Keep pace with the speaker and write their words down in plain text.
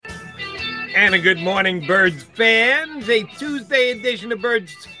And a good morning, Birds fans. A Tuesday edition of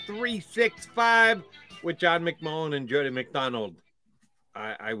Birds 365 with John McMullen and Jody McDonald.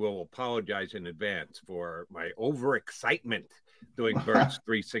 I will apologize in advance for my overexcitement doing Birds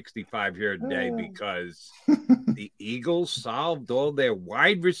 365 here today because the Eagles solved all their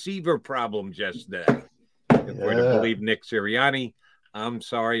wide receiver problems yesterday. If we're to believe Nick Sirianni, I'm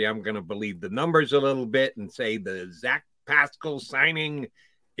sorry, I'm going to believe the numbers a little bit and say the Zach Pascal signing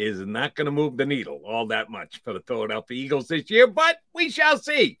is not going to move the needle all that much for the Philadelphia Eagles this year, but we shall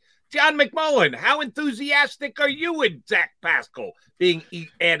see. John McMullen, how enthusiastic are you with Zach Pascal being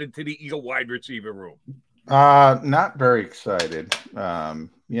added to the Eagle wide receiver room? Not very excited.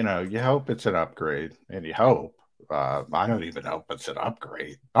 You hope it's an upgrade, and you hope. I don't even hope it's an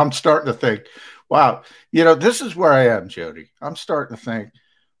upgrade. I'm starting to think, wow, this is where I am, Jody. I'm starting to think,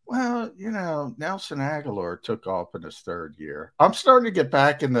 well, Nelson Agholor took off in his third year. I'm starting to get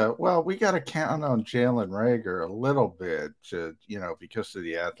back in we got to count on Jalen Reagor a little bit to, because of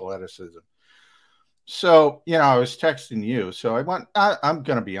the athleticism. So, I was texting you. So I'm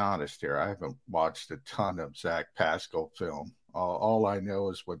going to be honest here. I haven't watched a ton of Zach Pascal film. All I know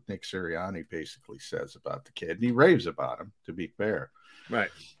is what Nick Sirianni basically says about the kid. And he raves about him, to be fair.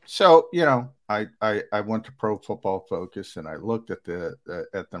 Right. So, I went to Pro Football Focus and I looked at the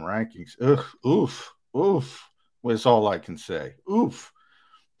rankings. Oof was all I can say. Oof.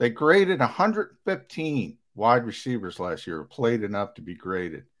 They graded 115 wide receivers last year, played enough to be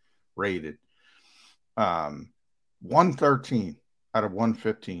rated. 113 out of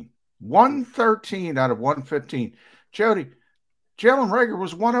 115. 113 out of 115. Jody, Jalen Reagor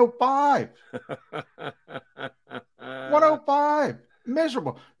was 105. 105.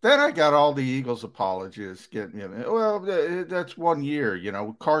 Miserable. Then I got all the Eagles apologists getting that's 1 year.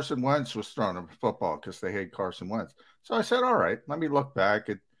 Carson Wentz was thrown in football because they hate Carson Wentz. So I said, all right, let me look back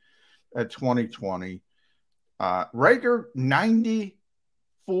at 2020. Reagor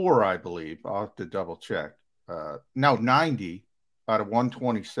 94, I believe. I'll have to double check. 90 out of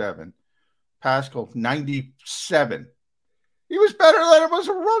 127. Pascal 97. He was better than it was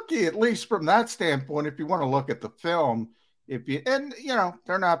a rookie, at least from that standpoint. If you want to look at the film,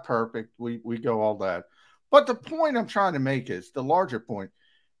 they're not perfect. We go all that. But the point I'm trying to make is the larger point.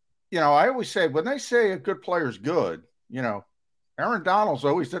 I always say when they say a good player is good, Aaron Donald's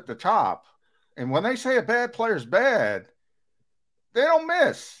always at the top. And when they say a bad player is bad, they don't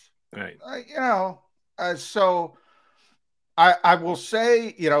miss. Right. So I will say,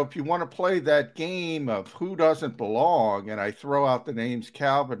 if you want to play that game of who doesn't belong, and I throw out the names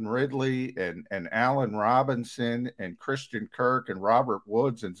Calvin Ridley and Allen Robinson and Christian Kirk and Robert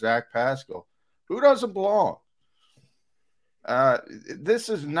Woods and Zach Pascal, who doesn't belong? This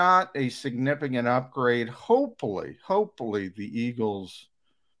is not a significant upgrade. Hopefully the Eagles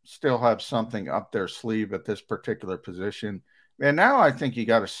still have something up their sleeve at this particular position. And now I think you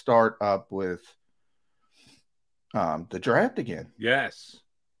got to start up with the draft again. Yes.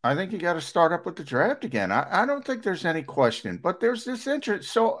 I think you got to start up with the draft again. I don't think there's any question, but there's this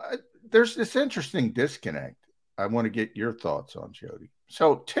interest. So there's this interesting disconnect. I want to get your thoughts on, Jody.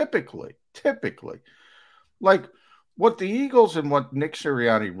 So typically, like what the Eagles and what Nick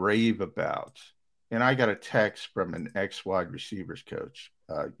Sirianni rave about, and I got a text from an ex-wide receivers coach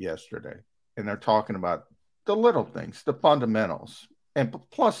yesterday, and they're talking about the little things, the fundamentals, and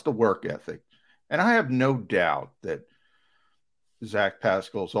plus the work ethic. And I have no doubt that Zach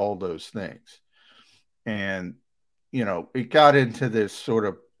Pascal's all those things. And, it got into this sort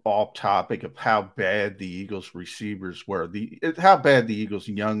of off topic of how bad the Eagles receivers were, how bad the Eagles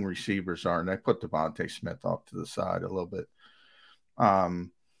young receivers are. And I put Devontae Smith off to the side a little bit.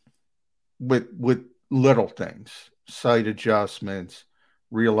 With little things, sight adjustments,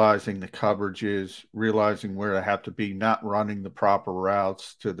 realizing the coverages, realizing where I have to be, not running the proper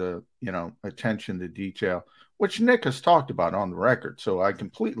routes to the, attention to detail, which Nick has talked about on the record. So I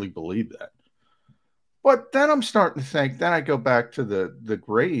completely believe that. But then I'm starting to think, then I go back to the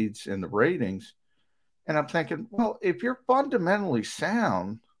grades and the ratings, and I'm thinking, well, if you're fundamentally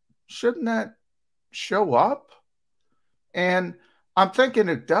sound, shouldn't that show up? And I'm thinking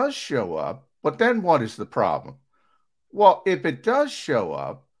it does show up, but then what is the problem? Well, if it does show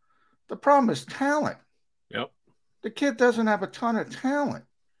up, the problem is talent. Yep. The kid doesn't have a ton of talent.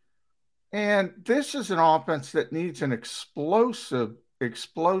 And this is an offense that needs an explosive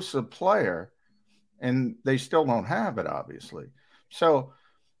player, and they still don't have it, obviously. So,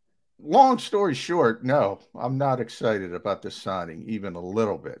 long story short, no, I'm not excited about this signing even a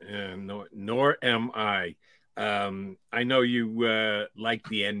little bit. Nor am I. I know you like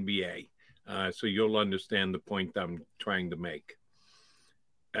the NBA. So you'll understand the point I'm trying to make.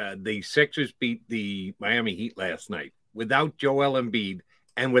 The Sixers beat the Miami Heat last night without Joel Embiid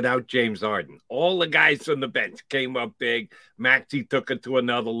and without James Harden. All the guys on the bench came up big. Maxey took it to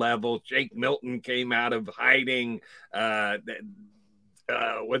another level. Shake Milton came out of hiding.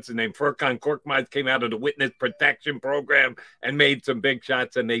 What's his name? Furkan Korkmaz came out of the witness protection program and made some big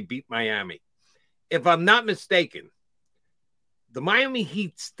shots, and they beat Miami. If I'm not mistaken, the Miami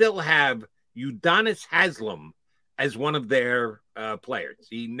Heat still have Udonis Haslem as one of their players.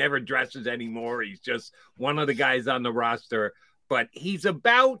 He never dresses anymore. He's just one of the guys on the roster, but he's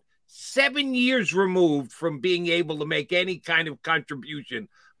about 7 years removed from being able to make any kind of contribution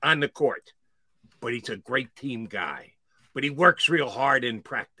on the court. But he's a great team guy. But he works real hard in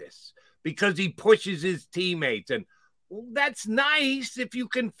practice because he pushes his teammates. And that's nice. If you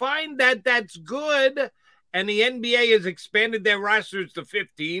can find that, that's good. And the NBA has expanded their rosters to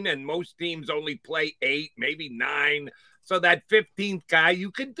 15, and most teams only play 8, maybe 9. So that 15th guy,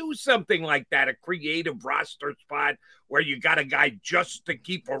 you can do something like that, a creative roster spot where you got a guy just to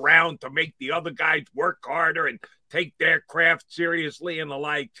keep around to make the other guys work harder and take their craft seriously and the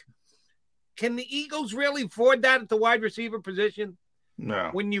like. Can the Eagles really afford that at the wide receiver position? No.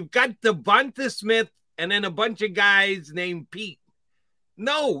 When you've got Devonta Smith and then a bunch of guys named Pete.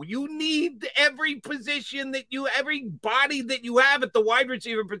 No, you need every position every body that you have at the wide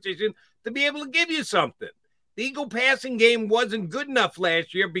receiver position to be able to give you something. The Eagle passing game wasn't good enough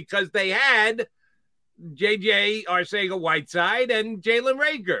last year because they had J.J. Arcega-Whiteside and Jalen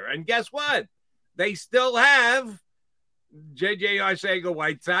Reagor. And guess what? They still have J.J.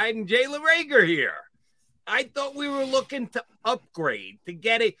 Arcega-Whiteside and Jalen Reagor here. I thought we were looking to upgrade,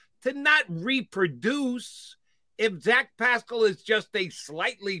 to not reproduce. If Zach Pascal is just a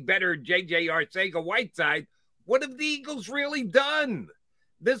slightly better J.J. Arcega-Whiteside, what have the Eagles really done?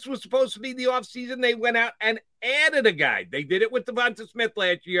 This was supposed to be the offseason. They went out and added a guy. They did it with Devonta Smith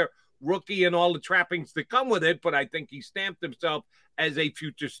last year, rookie and all the trappings that come with it, but I think he stamped himself as a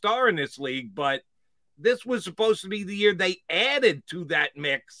future star in this league. But this was supposed to be the year they added to that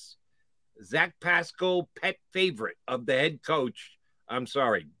mix Zach Pascal, pet favorite of the head coach. I'm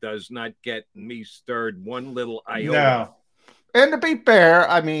sorry, does not get me stirred one little iota. No. And to be fair,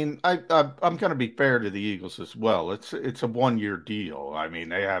 I mean, I'm going to be fair to the Eagles as well. It's a 1-year deal. I mean,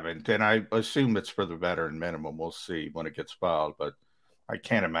 they haven't, and I assume it's for the veteran minimum. We'll see when it gets filed, but I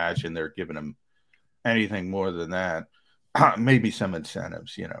can't imagine they're giving him anything more than that. Maybe some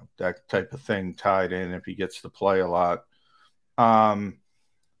incentives, that type of thing tied in if he gets to play a lot.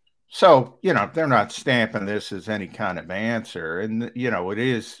 So, they're not stamping this as any kind of answer. And, it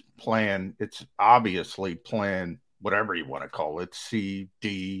is plan. It's obviously plan, whatever you want to call it, C,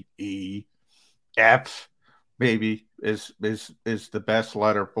 D, E, F, maybe is the best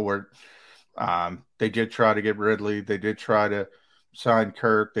letter for it. They did try to get Ridley. They did try to sign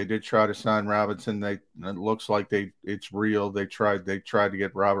Kirk. They did try to sign Robinson. It looks like it's real. They tried to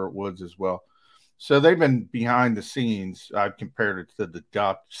get Robert Woods as well. So they've been behind the scenes. I've compared it to the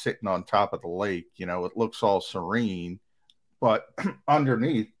duck sitting on top of the lake. It looks all serene, but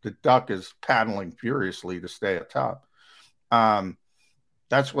underneath, the duck is paddling furiously to stay atop.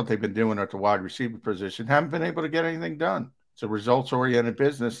 That's what they've been doing at the wide receiver position. Haven't been able to get anything done. It's a results-oriented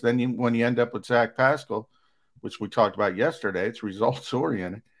business. Then when you end up with Zach Pascal, which we talked about yesterday, it's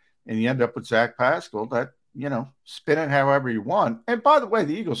results-oriented, and you end up with Zach Pascal that, spin it however you want. And by the way,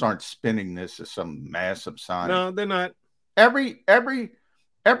 the Eagles aren't spinning this as some massive signing. No, they're not. Every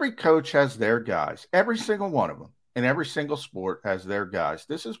coach has their guys. Every single one of them in every single sport has their guys.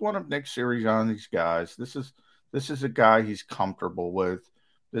 This is one of Nick Sirianni's guys. This is a guy he's comfortable with.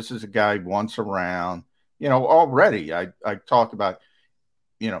 This is a guy he wants around. Already I talk about,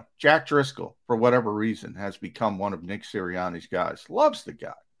 Jack Driscoll, for whatever reason, has become one of Nick Sirianni's guys. Loves the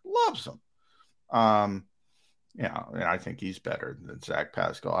guy. Loves him. And I think he's better than Zach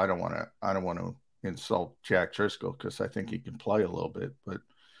Pascal. I don't want to insult Jack Driscoll because I think he can play a little bit. But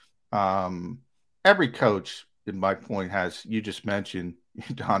every coach, in my point, has, you just mentioned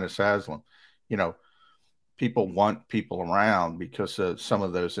Udonis Haslem. People want people around because of some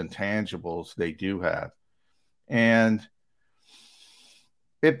of those intangibles they do have. And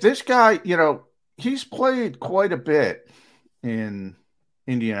if this guy, he's played quite a bit in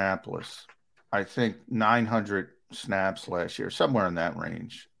Indianapolis. I think 900 snaps last year, somewhere in that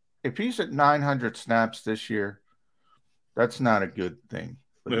range. If he's at 900 snaps this year, that's not a good thing.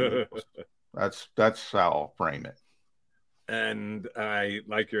 That's how I'll frame it. And I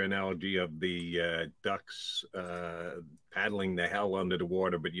like your analogy of the ducks paddling the hell under the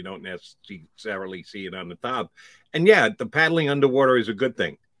water, but you don't necessarily see it on the top. And yeah, the paddling underwater is a good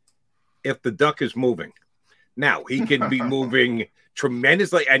thing if the duck is moving. Now, he can be moving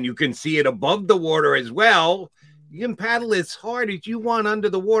tremendously, and you can see it above the water as well. You can paddle as hard as you want under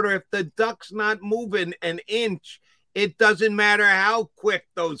the water. If the duck's not moving an inch, it doesn't matter how quick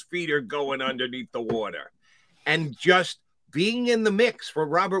those feet are going underneath the water. And just being in the mix for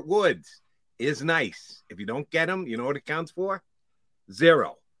Robert Woods is nice. If you don't get him, you know what it counts for?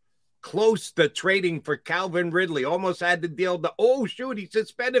 0. Close to trading for Calvin Ridley. Almost had to deal the, oh, shoot, he's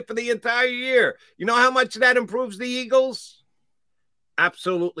suspended for the entire year. You know how much that improves the Eagles?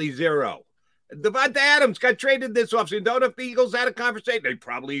 Absolutely 0. Devontae Adams got traded this offseason. Don't know if the Eagles had a conversation. They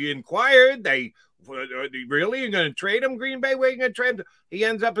probably inquired. They really, you're going to trade him, Green Bay? Where are you going to trade him? He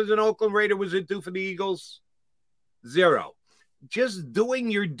ends up as an Oakland Raider. Was it due for the Eagles? 0. Just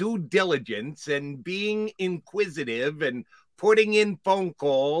doing your due diligence and being inquisitive and putting in phone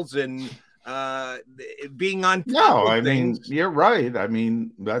calls and being on top of things. Mean, you're right. I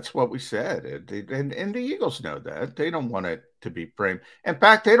mean, that's what we said. And the Eagles know that. They don't want it to be framed. In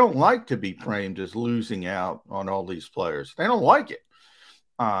fact, they don't like to be framed as losing out on all these players. They don't like it.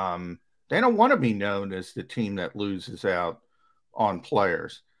 They don't want to be known as the team that loses out on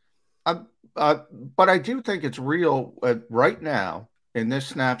players. But I do think it's real right now in this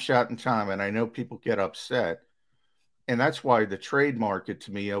snapshot in time, and I know people get upset, and that's why the trade market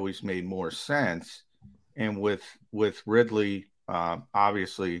to me always made more sense. And with Ridley,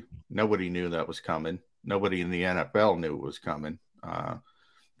 obviously nobody knew that was coming. Nobody in the NFL knew it was coming,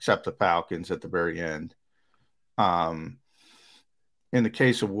 except the Falcons at the very end. In the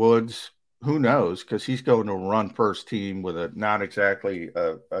case of Woods, who knows? Because he's going to run first team with a not exactly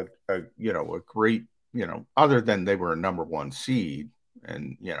a great, other than they were a number 1 seed.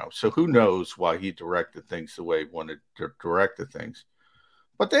 And, so who knows why he directed things the way he wanted to direct the things.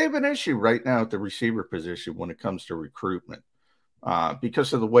 But they have an issue right now at the receiver position when it comes to recruitment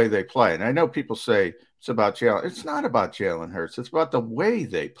because of the way they play. And I know people say it's about Jalen. It's not about Jalen Hurts. It's about the way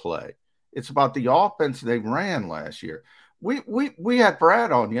they play. It's about the offense they ran last year. We had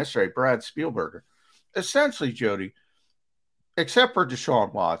Brad on yesterday, Brad Spielberger. Essentially, Jody, except for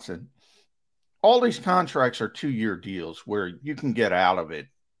Deshaun Watson, all these contracts are 2-year deals where you can get out of it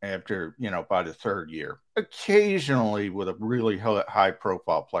after, by the 3rd year. Occasionally with a really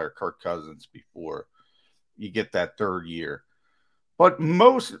high-profile player, Kirk Cousins, before you get that 3rd year. But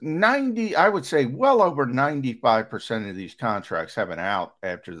I would say well over 95% of these contracts have an out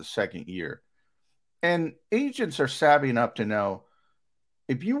after the 2nd year. And agents are savvy enough to know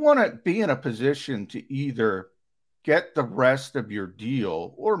if you want to be in a position to either get the rest of your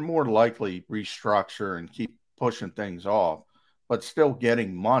deal or more likely restructure and keep pushing things off, but still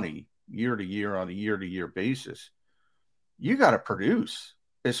getting money year to year on a year-to-year basis, you got to produce,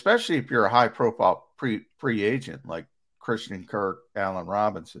 especially if you're a high-profile free agent like Christian Kirk, Allen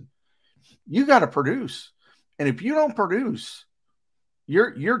Robinson. You got to produce. And if you don't produce,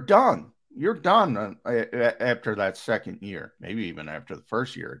 you're done. You're done after that 2nd year, maybe even after the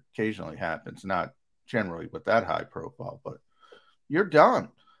 1st year. It occasionally happens, not generally with that high profile, but you're done.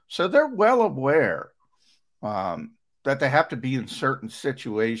 So they're well aware that they have to be in certain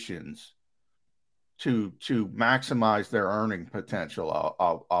situations to maximize their earning potential.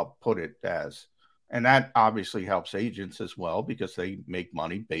 I'll put it as, and that obviously helps agents as well because they make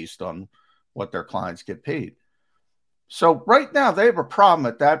money based on what their clients get paid. So right now they have a problem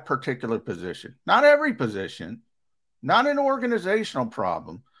at that particular position. Not every position, not an organizational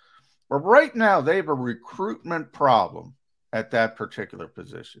problem, but right now they have a recruitment problem at that particular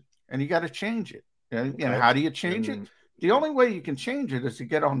position, and you got to change it. And how do you change it? The only way you can change it is to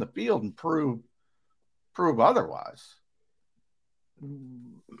get on the field and prove otherwise.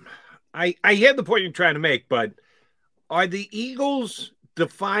 I hear the point you're trying to make, but are the Eagles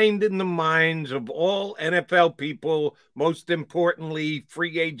defined in the minds of all NFL people, most importantly,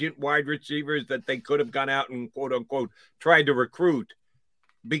 free agent wide receivers that they could have gone out and quote unquote tried to recruit,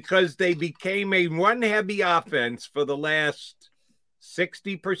 because they became a run-heavy offense for the last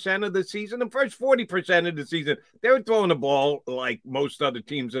 60% of the season? The first 40% of the season, they were throwing the ball like most other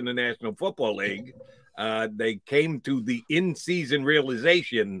teams in the National Football League. They came to the in-season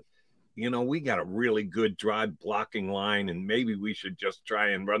realization, we got a really good drive blocking line, and maybe we should just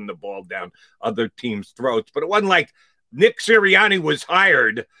try and run the ball down other teams' throats. But it wasn't like Nick Sirianni was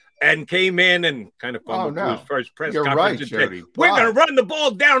hired and came in and kind of fumbled to his first press conference and said, we're going to run the ball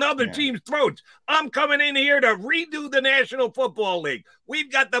down other teams' throats. I'm coming in here to redo the National Football League.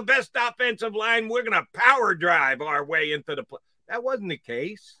 We've got the best offensive line. We're going to power drive our way into the play. That wasn't the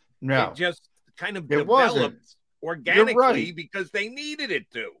case. No. It just kind of developed organically because they needed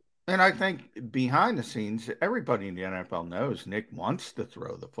it to. And I think behind the scenes, everybody in the NFL knows Nick wants to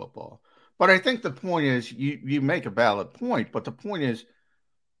throw the football. But I think the point is, you make a valid point, but the point is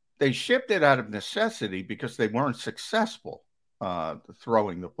they shipped it out of necessity because they weren't successful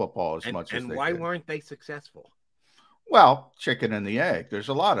throwing the football as much as And they why did. weren't they successful? Well, chicken and the egg. There's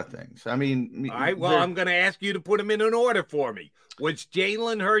a lot of things. I mean, All right, well, I'm going to ask you to put them in an order for me. Was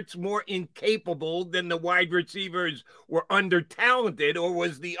Jalen Hurts more incapable than the wide receivers were under talented, or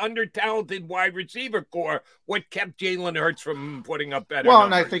was the under talented wide receiver core what kept Jalen Hurts from putting up better well,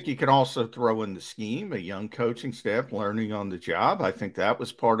 numbers? and I think you can also throw in the scheme, a young coaching staff learning on the job. I think that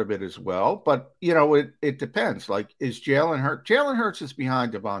was part of it as well. But, it depends. Like, is Jalen Hurts? Jalen Hurts is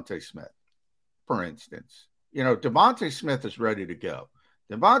behind Devontae Smith, for instance. Devontae Smith is ready to go.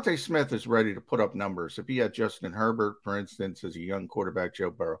 Devontae Smith is ready to put up numbers. If he had Justin Herbert, for instance, as a young quarterback, Joe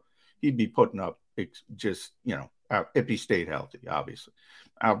Burrow, he'd be putting up just, if he stayed healthy, obviously,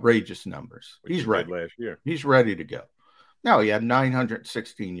 outrageous numbers. He's ready. Last year. He's ready to go. Now, he had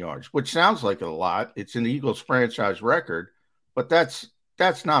 916 yards, which sounds like a lot. It's an Eagles franchise record, but that's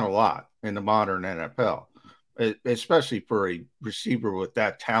not a lot in the modern NFL, especially for a receiver with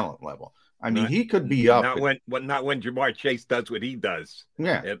that talent level. I mean, he could be up. Not when Ja'Marr Chase does what he does.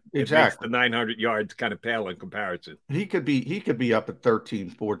 Yeah, exactly. It makes the 900 yards kind of pale in comparison. He could be up at 13,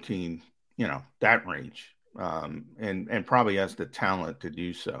 14, that range, and probably has the talent to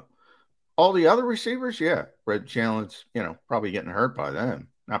do so. All the other receivers, yeah, Red Jalen's, probably getting hurt by them.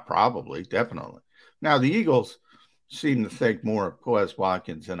 Not probably, definitely. Now, the Eagles seem to think more of Quez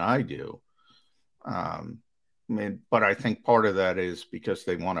Watkins than I do. But I think part of that is because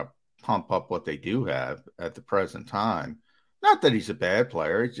they want to pump up what they do have at the present time. Not that he's a bad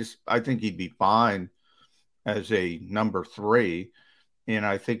player. It's just, I think he'd be fine as a number 3, and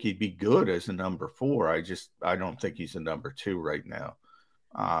I think he'd be good as a number 4. I don't think he's a number 2 right now.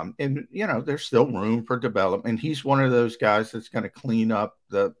 And there's still room for development. He's one of those guys that's going to clean up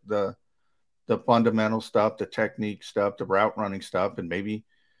the fundamental stuff, the technique stuff, the route running stuff, and maybe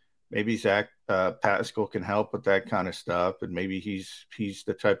Zach Pascal can help with that kind of stuff, and maybe he's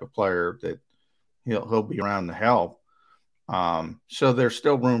the type of player that he'll be around to help. So there's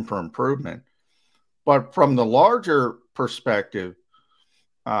still room for improvement. But from the larger perspective,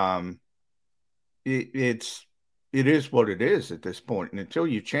 it is what it is at this point. And until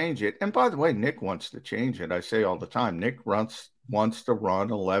you change it, and by the way, Nick wants to change it. I say all the time, Nick wants to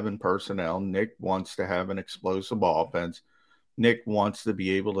run 11 personnel. Nick wants to have an explosive offense. Nick wants to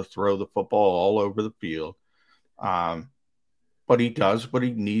be able to throw the football all over the field. But he does what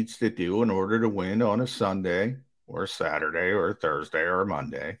he needs to do in order to win on a Sunday or a Saturday or a Thursday or a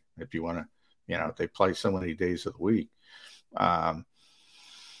Monday, if you want to, they play so many days of the week. And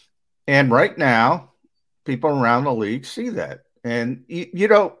right now, people around the league see that. And,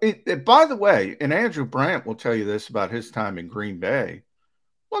 by the way, and Andrew Brandt will tell you this about his time in Green Bay.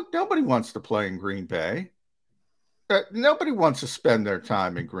 Look, nobody wants to play in Green Bay. Nobody wants to spend their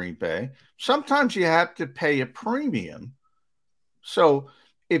time in Green Bay. Sometimes you have to pay a premium. So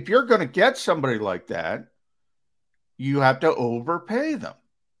if you're going to get somebody like that, you have to overpay them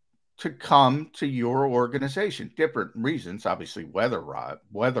to come to your organization. Different reasons, obviously,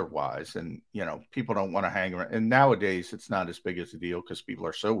 weather-wise, and people don't want to hang around. And nowadays, it's not as big as a deal because people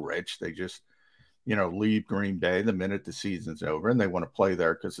are so rich they just leave Green Bay the minute the season's over, and they want to play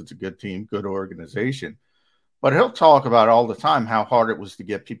there because it's a good team, good organization. But he'll talk about all the time how hard it was to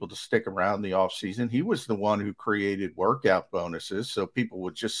get people to stick around the offseason. He was the one who created workout bonuses so people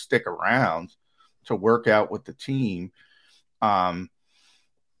would just stick around to work out with the team.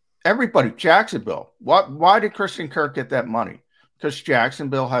 Everybody, Jacksonville. Why did Christian Kirk get that money? Because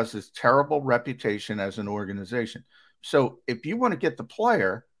Jacksonville has this terrible reputation as an organization. So if you want to get the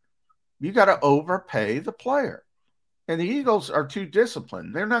player, you got to overpay the player. And the Eagles are too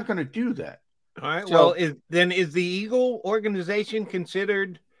disciplined. They're not going to do that. All right. So, is the Eagle organization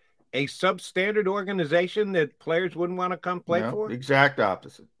considered a substandard organization that players wouldn't want to come play for? Exact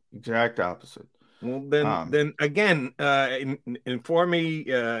opposite. Well, then again, inform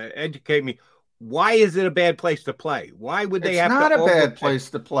me, educate me. Why is it a bad place to play? Why would they have to? It's not a bad place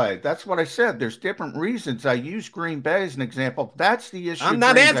to play. That's what I said. There's different reasons. I use Green Bay as an example. That's the issue. I'm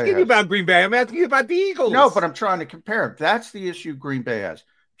not asking you about Green Bay. I'm asking you about the Eagles. No, but I'm trying to compare. That's the issue Green Bay has.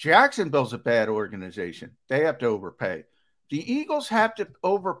 Jacksonville's a bad organization. They have to overpay. The Eagles have to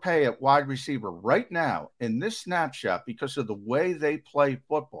overpay at wide receiver right now in this snapshot because of the way they play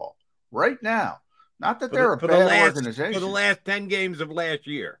football right now. Not that they're a bad organization. For the last 10 games of last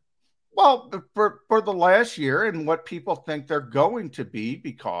year. Well, for the last year and what people think they're going to be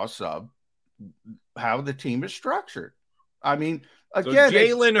because of how the team is structured. I mean, again, so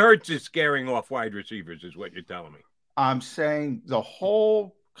Jalen Hurts is scaring off wide receivers is what you're telling me. I'm saying the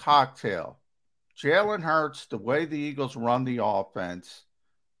whole cocktail. Jalen Hurts, the way the Eagles run the offense,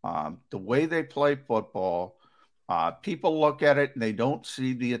 the way they play football, people look at it and they don't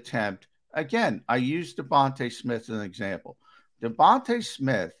see the attempt. Again, I use DeVonta Smith as an example. DeVonta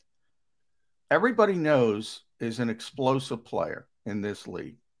Smith, everybody knows, is an explosive player in this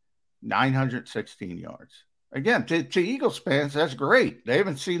league. 916 yards. Again, to Eagles fans, that's great. They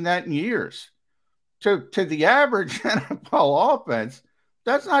haven't seen that in years. To the average NFL offense,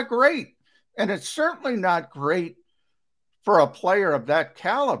 that's not great. And it's certainly not great for a player of that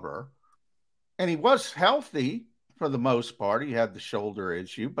caliber. And he was healthy for the most part. He had the shoulder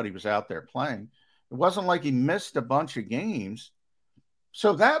issue, but he was out there playing. It wasn't like he missed a bunch of games.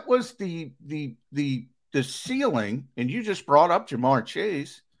 So that was the ceiling. And you just brought up Ja'Marr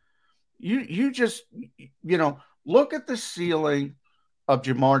Chase. You just, look at the ceiling of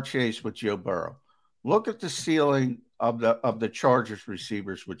Ja'Marr Chase with Joe Burrow. Look at the ceiling of the Chargers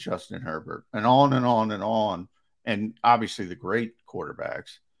receivers with Justin Herbert, and on and on and on. And obviously the great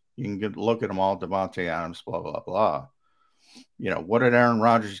quarterbacks. You can look at them all, Devontae Adams, blah, blah, blah. What did Aaron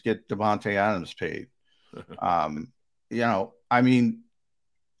Rodgers get Devontae Adams paid?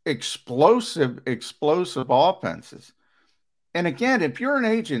 Explosive offenses. And again, if you're an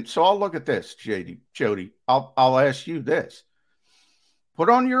agent, so I'll look at this, Jody, I'll ask you this. Put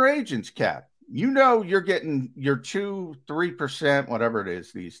on your agent's cap. You're getting your 2-3%, whatever it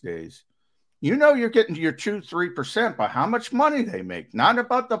is these days. You're getting your 2-3% by how much money they make, not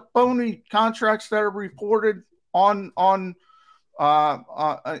about the phony contracts that are reported on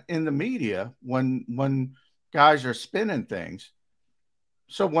in the media when guys are spinning things.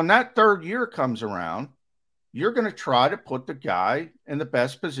 So when that third year comes around, you're going to try to put the guy in the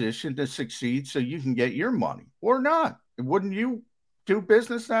best position to succeed so you can get your money, or not. Wouldn't you do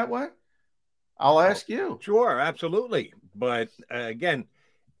business that way? I'll ask you. Sure, absolutely. But again,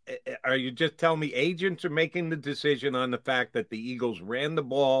 are you just telling me agents are making the decision on the fact that the Eagles ran the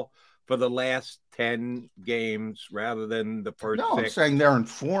ball for the last 10 games rather than the first 6? I'm saying they're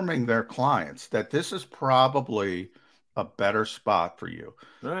informing their clients that this is probably a better spot for you.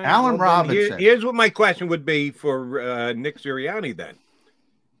 Right, Allen Robinson. Here's what my question would be for Nick Sirianni then.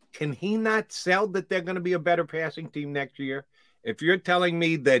 Can he not sell that they're going to be a better passing team next year? If you're telling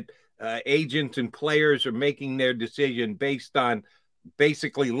me that agents and players are making their decision based on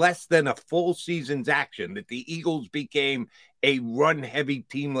basically less than a full season's action, that the Eagles became a run-heavy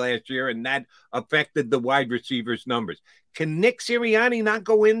team last year, and that affected the wide receivers' numbers. Can Nick Sirianni not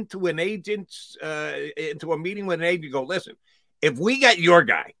go into an agent's into a meeting with an agent and go, listen, if we got your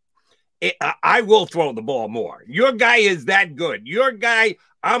guy, I will throw the ball more. Your guy is that good. Your guy,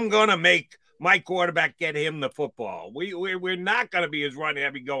 I'm gonna make my quarterback get him the football. We're not going to be as run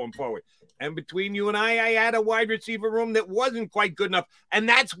heavy going forward. And between you and I had a wide receiver room that wasn't quite good enough, and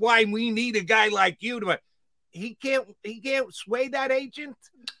that's why we need a guy like you to. He can't sway that agent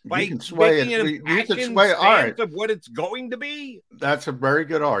by making an impassioned stance of what it's going to be. That's a very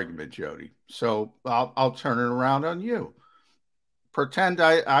good argument, Jody. So I'll turn it around on you. Pretend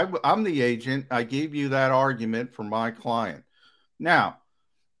I'm the agent. I gave you that argument for my client. Now,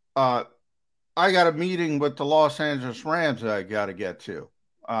 I got a meeting with the Los Angeles Rams that I got to get to.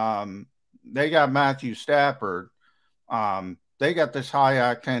 They got Matthew Stafford. They got this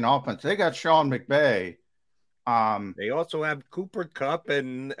high-octane offense. They got Sean McVay. They also have Cooper Kupp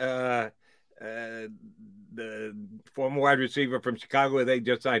and the former wide receiver from Chicago. They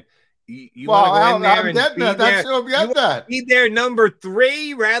just signed. You want to go in there and be their number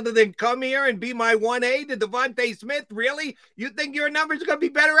 3 rather than come here and be my 1A to Devonta Smith? Really? You think your numbers are going to be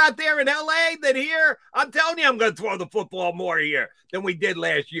better out there in L.A. than here? I'm telling you, I'm going to throw the football more here than we did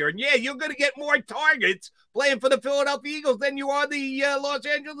last year. And yeah, you're going to get more targets playing for the Philadelphia Eagles than you are the Los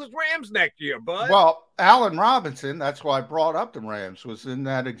Angeles Rams next year, bud. Well, Allen Robinson, that's why I brought up the Rams, was in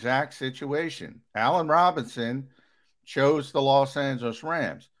that exact situation. Allen Robinson chose the Los Angeles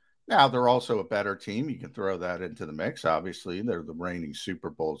Rams. Now, they're also a better team. You can throw that into the mix. Obviously, they're the reigning Super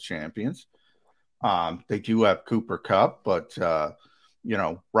Bowl champions. They do have Cooper Kupp, but,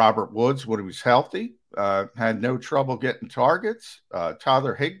 Robert Woods, when he was healthy, had no trouble getting targets.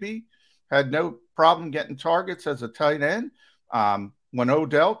 Tyler Higbee had no problem getting targets as a tight end. When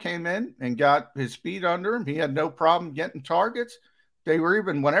Odell came in and got his feet under him, he had no problem getting targets. They were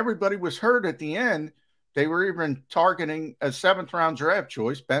even, when everybody was hurt at the end, they were even targeting a 7th-round draft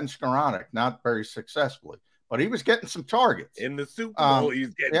choice, Ben Skowronek, not very successfully. But he was getting some targets. In the Super Bowl,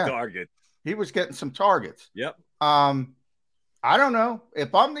 he's getting targets. He was getting some targets. Yep. I don't know.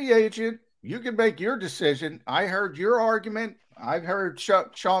 If I'm the agent, you can make your decision. I heard your argument. I've heard Sean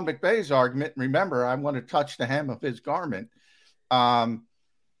McVay's argument. Remember, I want to touch the hem of his garment.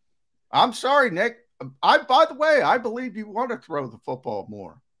 I'm sorry, Nick. By the way, I believe you want to throw the football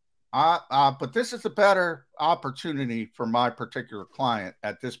more. But this is a better opportunity for my particular client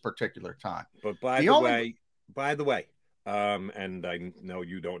at this particular time. But by the way, and I know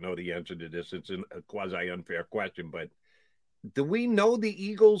you don't know the answer to this. It's a quasi unfair question, but do we know the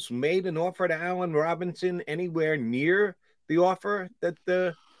Eagles made an offer to Allen Robinson anywhere near the offer that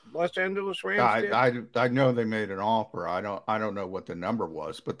the Los Angeles Rams did? I know they made an offer. I don't know what the number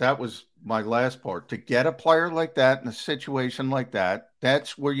was, but that was my last part. To get a player like that in a situation like that,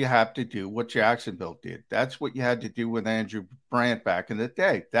 that's where you have to do what Jacksonville did. That's what you had to do with Andrew Brandt back in the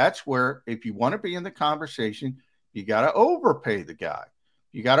day. That's where, if you want to be in the conversation, you got to overpay the guy.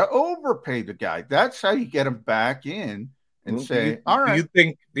 You got to overpay the guy. That's how you get him back in and say, all right.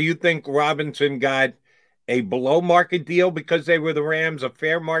 Do you think Robinson got a below market deal because they were the Rams, a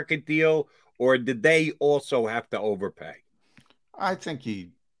fair market deal, or did they also have to overpay? I think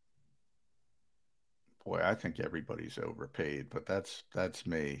I think everybody's overpaid, but that's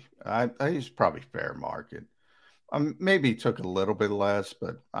me. He's probably fair market. Maybe he took a little bit less,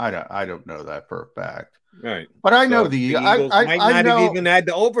 but I don't know that for a fact. Right. But I know the Eagles might not have even had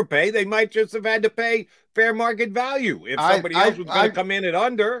to overpay. They might just have had to pay fair market value if somebody else was going to come in at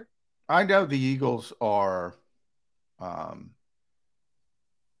under. I know the Eagles are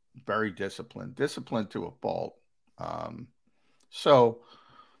very disciplined to a fault. So,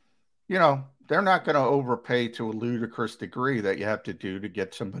 they're not going to overpay to a ludicrous degree that you have to do to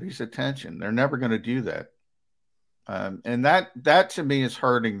get somebody's attention. They're never going to do that. And that to me is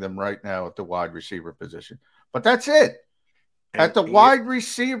hurting them right now at the wide receiver position. But that's it. At the wide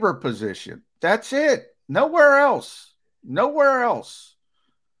receiver position, that's it. Nowhere else.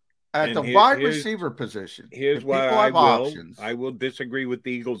 At the wide receiver position. Here's why I will disagree with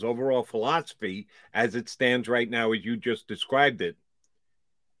the Eagles' overall philosophy as it stands right now, as you just described it.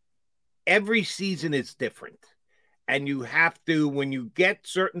 Every season is different. And you have to, when you get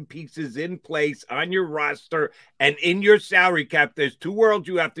certain pieces in place on your roster and in your salary cap, there's two worlds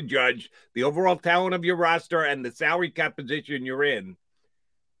you have to judge: the overall talent of your roster and the salary cap position you're in.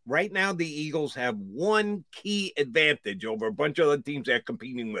 Right now, the Eagles have one key advantage over a bunch of other teams they're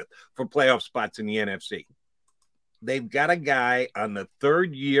competing with for playoff spots in the NFC. They've got a guy on the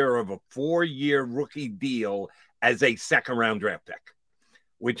third year of a 4-year rookie deal as a second-round draft pick,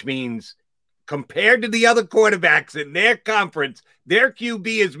 which means compared to the other quarterbacks in their conference, their QB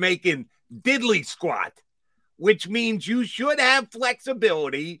is making diddly squat, which means you should have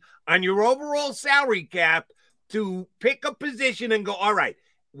flexibility on your overall salary cap to pick a position and go, all right,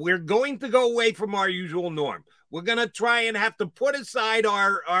 we're going to go away from our usual norm. We're going to try and have to put aside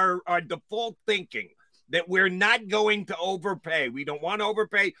our default thinking that we're not going to overpay. We don't want to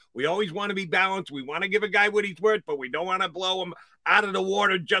overpay. We always want to be balanced. We want to give a guy what he's worth, but we don't want to blow him out of the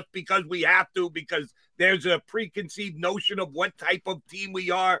water just because we have to, because there's a preconceived notion of what type of team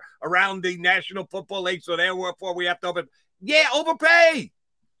we are around the National Football League. So therefore we have to overpay.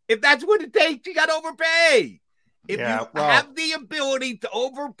 If that's what it takes, you got to overpay. If you have the ability to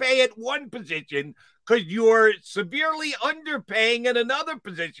overpay at one position because you're severely underpaying at another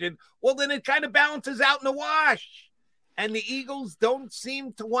position, well, then it kind of balances out in the wash. And the Eagles don't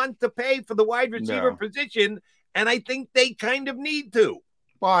seem to want to pay for the wide receiver position, and I think they kind of need to.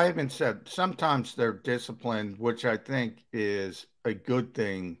 Well, I even said sometimes they're disciplined, which I think is a good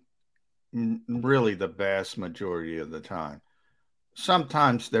thing, really the vast majority of the time.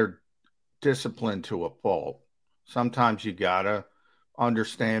 Sometimes they're disciplined to a fault. Sometimes you got to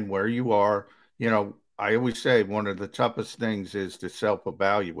understand where you are. I always say one of the toughest things is to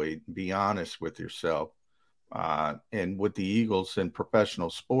self-evaluate and be honest with yourself. And with the Eagles in professional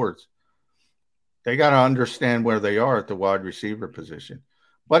sports, they got to understand where they are at the wide receiver position.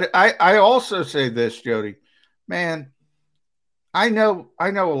 But I also say this, Jody, man, I know a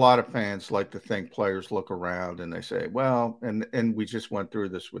lot of fans like to think players look around and they say, well, and we just went through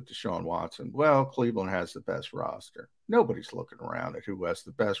this with Deshaun Watson. Well, Cleveland has the best roster. Nobody's looking around at who has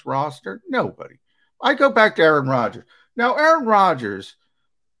the best roster. Nobody. I go back to Aaron Rodgers. Now, Aaron Rodgers,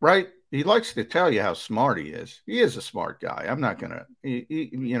 right? He likes to tell you how smart he is. He is a smart guy. I'm not going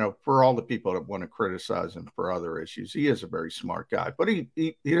to, for all the people that want to criticize him for other issues, he is a very smart guy, but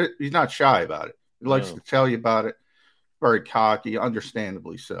he's not shy about it. He likes to tell you about it. Very cocky,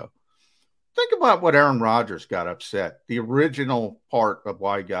 understandably so. Think about what Aaron Rodgers got upset. The original part of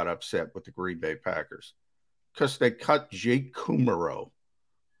why he got upset with the Green Bay Packers. Because they cut Jake Kumerow.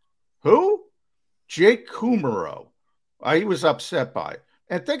 Who? Jake Kumerow. He was upset by it.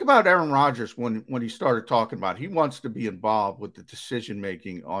 And think about Aaron Rodgers when he started talking about he wants to be involved with the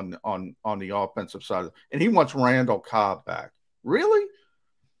decision-making on the offensive side. And he wants Randall Cobb back. Really?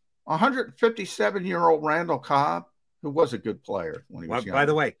 157-year-old Randall Cobb, who was a good player when he was young. By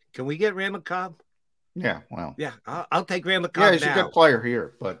the way, can we get Randall Cobb? Yeah, well. Yeah, I'll take Randall Cobb Yeah, he's now. a good player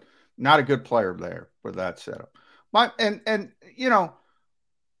here, but not a good player there for that setup. And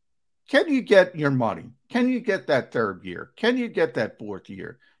can you get your money? Can you get that third year? Can you get that fourth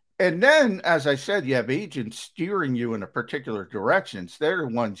year? And then, as I said, you have agents steering you in a particular directions. They're the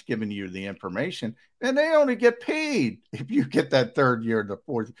ones giving you the information, and they only get paid if you get that third year, the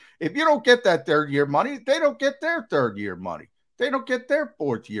fourth. If you don't get that third year money, they don't get their third year money. They don't get their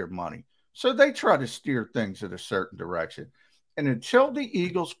fourth year money. So they try to steer things in a certain direction. And until the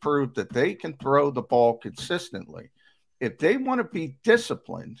Eagles prove that they can throw the ball consistently, if they want to be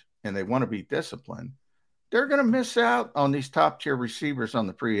disciplined, and they want to be disciplined, they're going to miss out on these top tier receivers on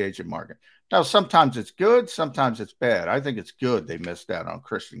the free agent market. Now, sometimes it's good, sometimes it's bad. I think it's good they missed out on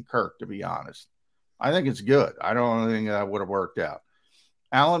Christian Kirk, to be honest. I think it's good. I don't think that would have worked out.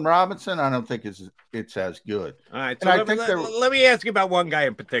 Allen Robinson, I don't think it's as good. All right, so let me ask you about one guy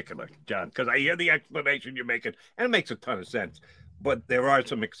in particular, John, because I hear the explanation you're making, and it makes a ton of sense. But there are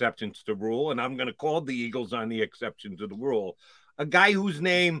some exceptions to the rule, and I'm going to call the Eagles on the exception to the rule. A guy whose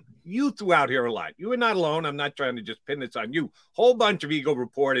name you threw out here a lot. You were not alone. I'm not trying to just pin this on you. Whole bunch of Eagle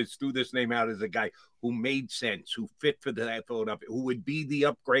reporters threw this name out as a guy who made sense, who fit for the Philadelphia, who would be the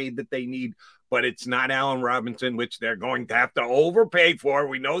upgrade that they need. But it's not Allen Robinson, which they're going to have to overpay for.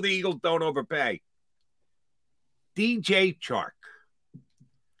 We know the Eagles don't overpay. DJ Chark.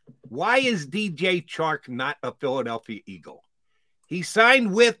 Why is DJ Chark not a Philadelphia Eagle? He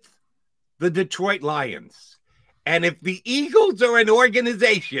signed with the Detroit Lions. And if the Eagles are an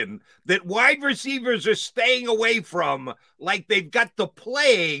organization that wide receivers are staying away from like they've got the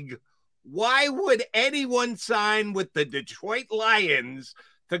plague, why would anyone sign with the Detroit Lions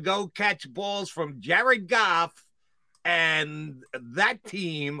to go catch balls from Jared Goff and that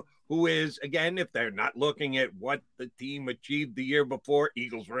team, who is, again, if they're not looking at what the team achieved the year before,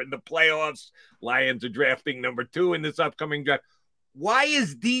 Eagles were in the playoffs, Lions are drafting number 2 in this upcoming draft. Why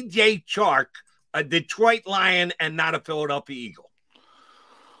is DJ Chark a Detroit Lion and not a Philadelphia Eagle?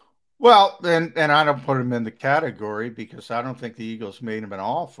 Well, and I don't put him in the category because I don't think the Eagles made him an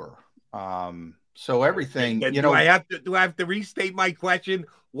offer. So everything, do I have to restate my question?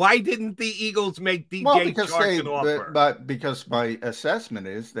 Why didn't the Eagles make DJ Chark an offer? But because my assessment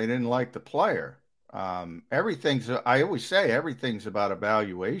is they didn't like the player. I always say everything's about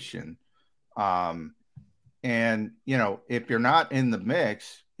evaluation. And if you're not in the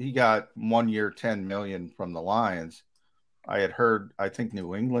mix, he got 1 year, $10 million from the Lions. I had heard, I think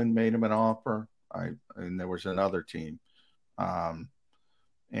New England made him an offer. And there was another team. And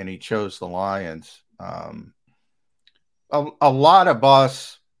he chose the Lions. A lot of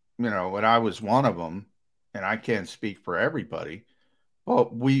us, and I was one of them, and I can't speak for everybody,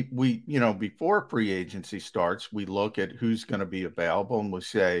 but we before free agency starts, we look at who's going to be available, and we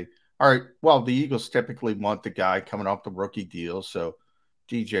say, all right, well, the Eagles typically want the guy coming off the rookie deal. So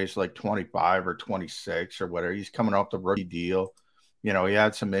DJ's like 25 or 26 or whatever. He's coming off the rookie deal. He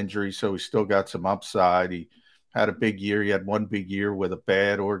had some injuries, so he still got some upside. He had a big year. He had one big year with a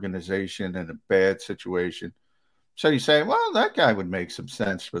bad organization and a bad situation. So you say, well, that guy would make some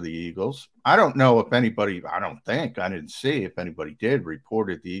sense for the Eagles. I don't know if anybody, I didn't see if anybody did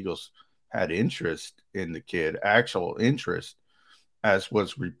reported the Eagles had interest in the kid, actual interest, as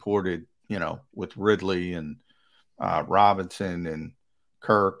was reported, with Ridley and Robinson and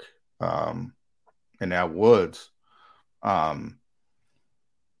Kirk and now Woods.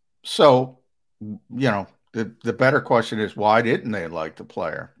 So, the better question is, why didn't they like the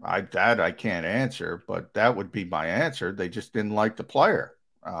player? I can't answer, but that would be my answer. They just didn't like the player.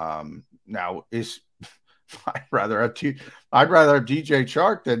 Now I'd rather have DJ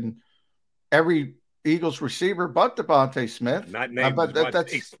Chark than every Eagles receiver but Devontae Smith. Not named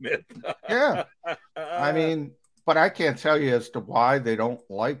Devontae Smith. Yeah. But I can't tell you as to why they don't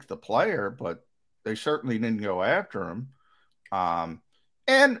like the player, but they certainly didn't go after him.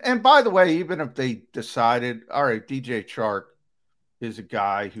 And by the way, even if they decided, all right, DJ Chark is a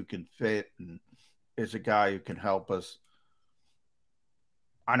guy who can fit and is a guy who can help us,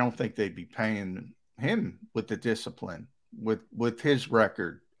 I don't think they'd be paying him with the discipline, with his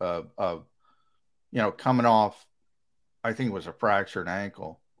record of coming off, I think it was a fractured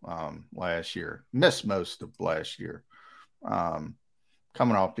ankle last year, missed most of last year,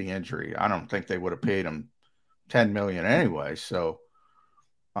 coming off the injury. I don't think they would have paid him $10 million anyway. So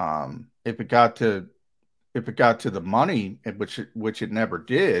if it got to the money, which it never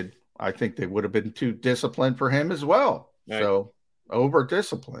did, I think they would have been too disciplined for him as well. Right. So over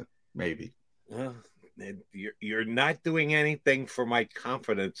disciplined, maybe. you're not doing anything for my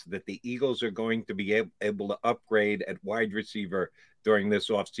confidence that the Eagles are going to be able to upgrade at wide receiver during this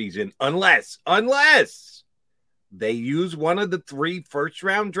offseason unless they use one of the 3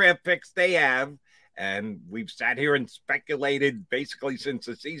 first-round draft picks they have. And we've sat here and speculated basically since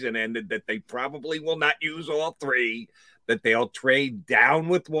the season ended that they probably will not use all 3, that they'll trade down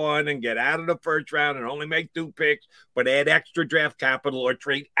with 1 and get out of the first round and only make 2 picks, but add extra draft capital, or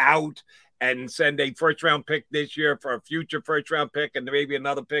trade out and send a first-round pick this year for a future first-round pick and maybe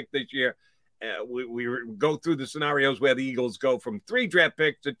another pick this year. We go through the scenarios where the Eagles go from 3 draft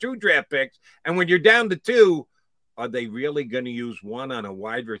picks to 2 draft picks, and when you're down to 2, are they really going to use 1 on a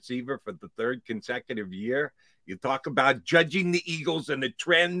wide receiver for the 3rd consecutive year? You talk about judging the Eagles and the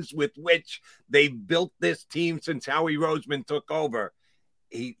trends with which they've built this team since Howie Roseman took over.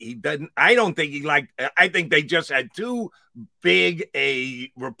 He doesn't. I don't think he liked. I think they just had too big a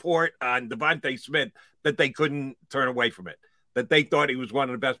report on Devontae Smith that they couldn't turn away from it. That they thought he was one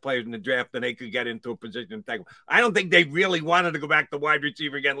of the best players in the draft and they could get into a position to take him. I don't think they really wanted to go back to wide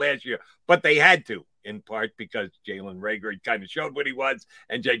receiver again last year, but they had to, in part because Jalen Reagor kind of showed what he was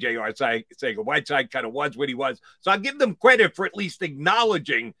and J.J. Arcega-Whiteside kind of was what he was. So I'll give them credit for at least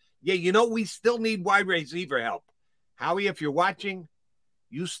acknowledging, we still need wide receiver help. Howie, if you're watching,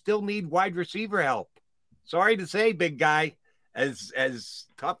 you still need wide receiver help. Sorry to say, big guy. As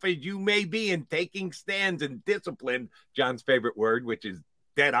tough as you may be in taking stands and discipline, John's favorite word, which is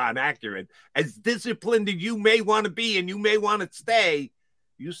dead on accurate, as disciplined as you may want to be and you may want to stay,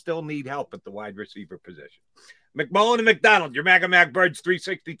 you still need help at the wide receiver position. McMullen and McDonald, your Mac Birds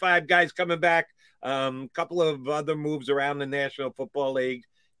 365 guys coming back. Couple of other moves around the National Football League.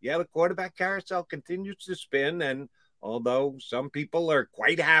 Yeah, the quarterback carousel continues to spin, and although some people are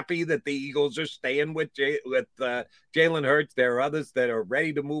quite happy that the Eagles are staying with Jalen Hurts, there are others that are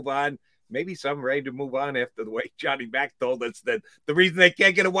ready to move on. Maybe some ready to move on after the way Johnny Mack told us that the reason they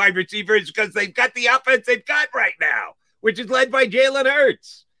can't get a wide receiver is because they've got the offense they've got right now, which is led by Jalen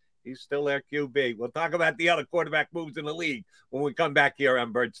Hurts. He's still their QB. We'll talk about the other quarterback moves in the league when we come back here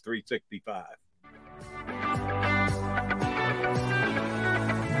on Birds 365.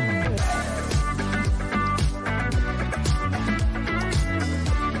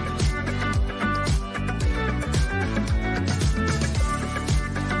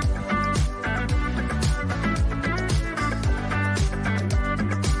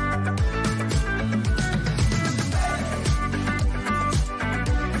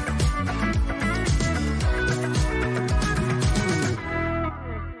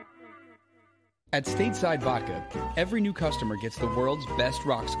 At Stateside Vodka, every new customer gets the world's best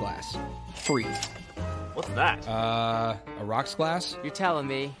rocks glass. Free. What's that? A rocks glass? You're telling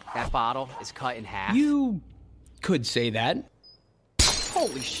me that bottle is cut in half? You could say that.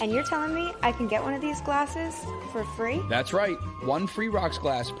 Holy shit. And you're telling me I can get one of these glasses for free? That's right. 1 free rocks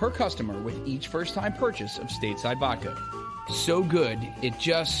glass per customer with each first-time purchase of Stateside Vodka. So good, it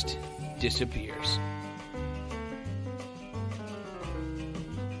just disappears.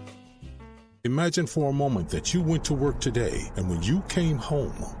 Imagine for a moment that you went to work today and when you came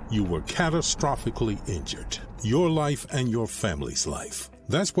home, you were catastrophically injured. Your life and your family's life.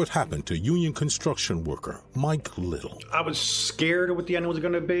 That's what happened to union construction worker Mike Little. I was scared of what the end was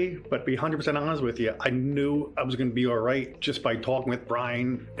going to be, but to be 100% honest with you, I knew I was going to be all right just by talking with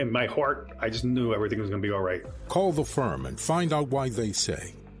Brian. In my heart, I just knew everything was going to be all right. Call the firm and find out why they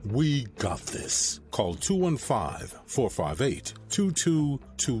say, "We got this." Call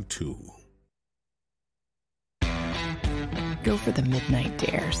 215-458-2222. Go for the midnight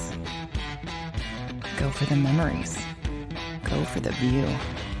dares. Go for the memories. Go for the view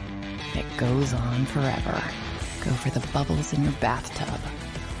that goes on forever. Go for the bubbles in your bathtub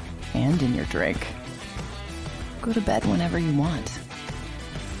and in your drink. Go to bed whenever you want.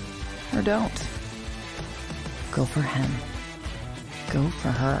 Or don't. Go for him. Go for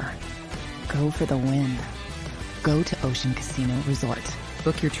her. Go for the win. Go to Ocean Casino Resort.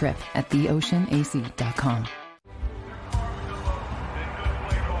 Book your trip at theoceanac.com.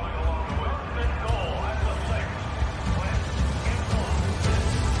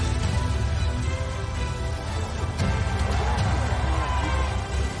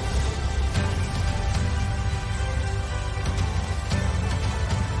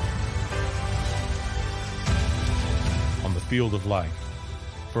 Field of life,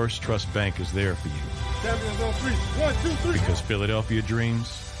 First Trust Bank is there for you. Champions on 3. 1, 2, 3. Because Philadelphia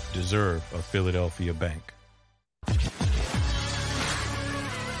dreams deserve a Philadelphia bank.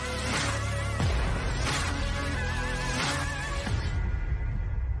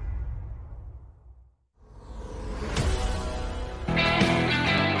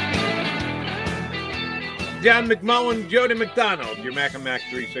 John McMullen, Jody McDonald, your Mac and Mac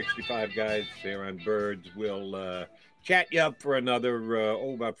 365 guys here on Birds. We'll chat you up for another,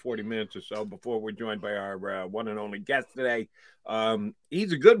 about 40 minutes or so before we're joined by our one and only guest today.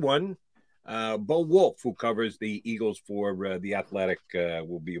 He's a good one. Bo Wolf, who covers the Eagles for The Athletic,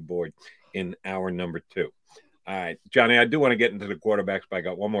 will be aboard in hour number 2. All right, Johnny, I do want to get into the quarterbacks, but I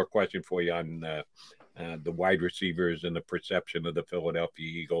got one more question for you on the wide receivers and the perception of the Philadelphia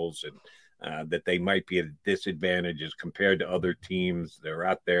Eagles, and that they might be at a disadvantage as compared to other teams. They're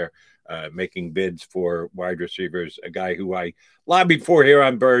out there making bids for wide receivers. A guy who I lobbied for here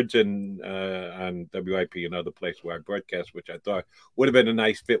on Birds and on WIP and other places where I broadcast, which I thought would have been a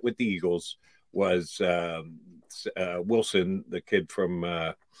nice fit with the Eagles, was Wilson, the kid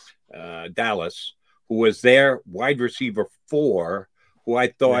from Dallas, who was their wide receiver 4, who I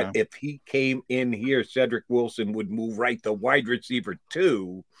thought if he came in here, Cedric Wilson would move right to wide receiver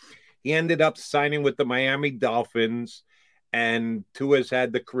 2. He ended up signing with the Miami Dolphins, and Tua's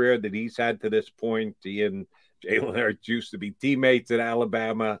had the career that he's had to this point. He and Jalen Hurts used to be teammates at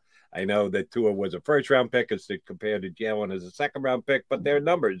Alabama. I know that Tua was a first-round pick as compared to Jalen as a second-round pick, but their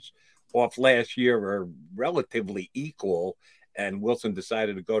numbers off last year are relatively equal, and Wilson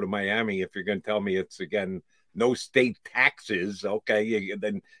decided to go to Miami. If you're going to tell me it's, again, no state taxes, okay,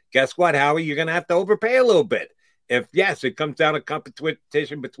 then guess what, Howie? You're going to have to overpay a little bit. If, yes, it comes down to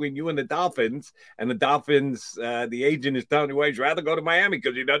competition between you and the Dolphins, and the Dolphins, the agent is telling you, well, he'd rather go to Miami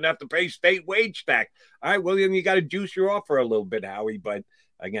because he doesn't have to pay state wage tax. All right, well, then you got to juice your offer a little bit, Howie. But,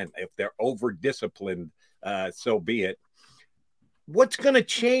 again, if they're over-disciplined, so be it. What's going to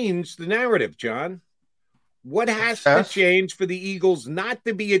change the narrative, John? What has to change for the Eagles not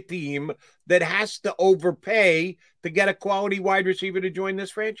to be a team that has to overpay to get a quality wide receiver to join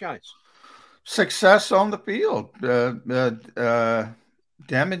this franchise? Success on the field,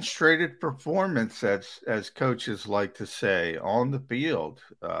 demonstrated performance, as coaches like to say, on the field.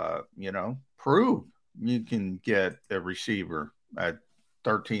 Prove you can get a receiver at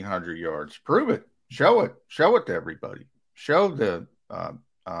 1,300 yards. Prove it. Show it to everybody. Show the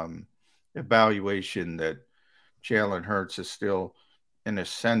evaluation that Jalen Hurts is still an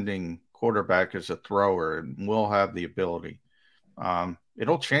ascending quarterback as a thrower and will have the ability.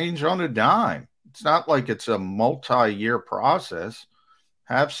 It'll change on a dime. It's not like it's a multi-year process.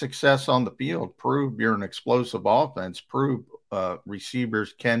 Have success on the field. Prove you're an explosive offense. Prove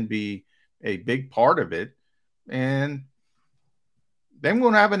receivers can be a big part of it. And then we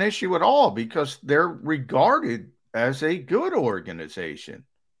won't have an issue at all because they're regarded as a good organization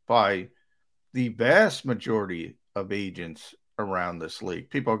by the vast majority of agents around this league.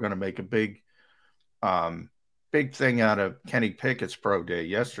 People are going to make a big thing out of Kenny Pickett's pro day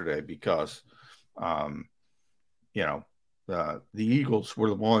yesterday because, the Eagles were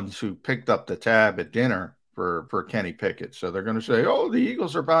the ones who picked up the tab at dinner for Kenny Pickett. So they're going to say, oh, the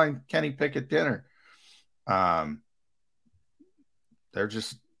Eagles are buying Kenny Pickett dinner. They're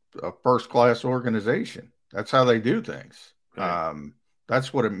just a first-class organization. That's how they do things. Right.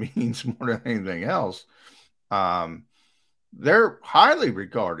 That's what it means more than anything else. They're highly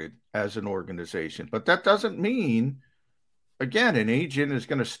regarded as an organization, but that doesn't mean, again, an agent is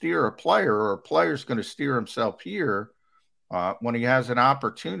going to steer a player or a player is going to steer himself here when he has an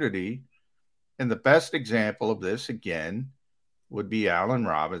opportunity. And the best example of this, again, would be Allen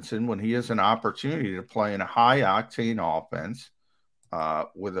Robinson when he has an opportunity to play in a high-octane offense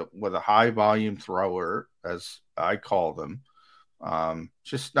with a high-volume thrower, as I call them.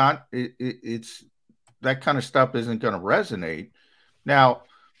 Just not it's that kind of stuff isn't going to resonate. Now,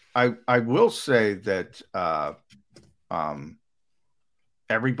 I will say that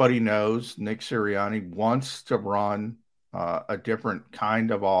everybody knows Nick Sirianni wants to run a different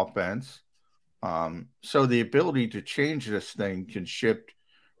kind of offense. So the ability to change this thing can shift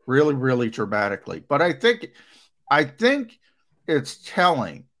really, really dramatically. But I think it's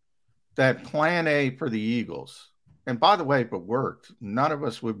telling that plan A for the Eagles, and by the way, if it worked, none of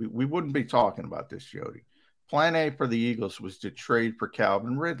us we wouldn't be talking about this, Jody. Plan A for the Eagles was to trade for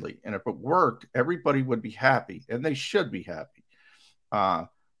Calvin Ridley. And if it worked, everybody would be happy, and they should be happy.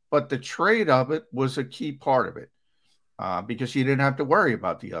 But the trade of it was a key part of it because you didn't have to worry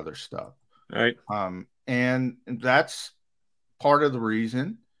about the other stuff. Right. And that's part of the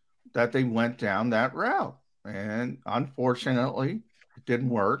reason that they went down that route. And unfortunately, it didn't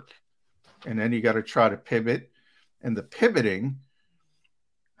work. And then you got to try to pivot. And the pivoting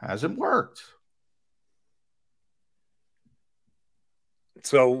hasn't worked.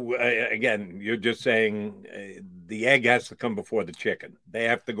 So, again, you're just saying the egg has to come before the chicken. They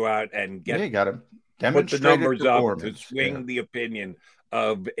have to go out and put the numbers up to swing the opinion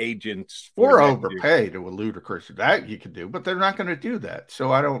of agents or that overpay to a ludicrous that you could do, but they're not going to do that.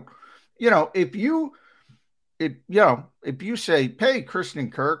 So I don't, if you say, hey, Christian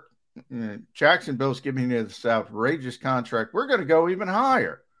Kirk, Jacksonville's giving you this outrageous contract, we're going to go even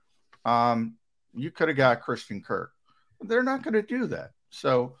higher. You could have got Christian Kirk. They're not going to do that.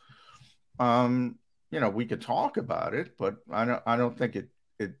 So, we could talk about it, but I don't think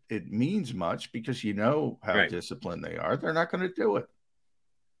it means much because how disciplined they are. They're not going to do it.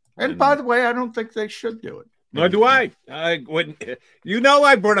 And by the way, I don't think they should do it. Nor do I. I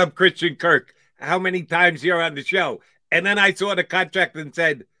brought up Christian Kirk how many times here on the show, and then I saw the contract and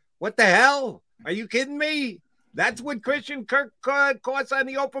said, "What the hell? Are you kidding me? That's what Christian Kirk costs on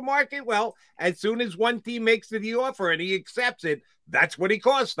the open market." Well, as soon as one team makes the offer and he accepts it, that's what he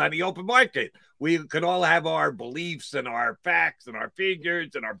costs on the open market. We could all have our beliefs and our facts and our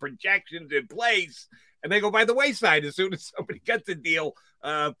figures and our projections in place, and they go by the wayside as soon as somebody gets a deal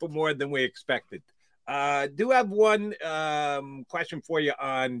for more than we expected. Do have one question for you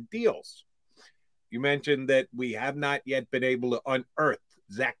on deals. You mentioned that we have not yet been able to unearth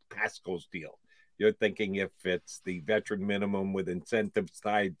Zach Pascal's deal. You're thinking if it's the veteran minimum with incentives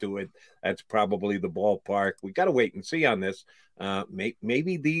tied to it, that's probably the ballpark. We got to wait and see on this.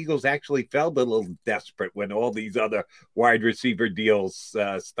 Maybe the Eagles actually felt a little desperate when all these other wide receiver deals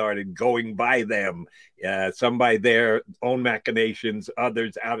started going by them. Some by their own machinations,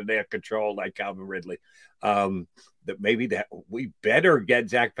 others out of their control, like Calvin Ridley. That we better get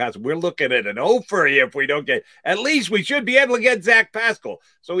Zach Pascal. We're looking at an offer if we don't get. At least we should be able to get Zach Pascal.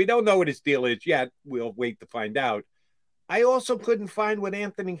 So we don't know what his deal is yet. We'll wait to find out. I also couldn't find what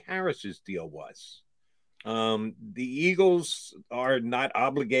Anthony Harris's deal was. The Eagles are not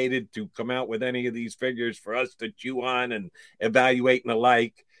obligated to come out with any of these figures for us to chew on and evaluate and the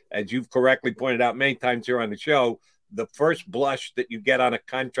like. As you've correctly pointed out many times here on the show, the first blush that you get on a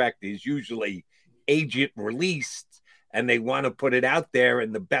contract is usually agent released, and they want to put it out there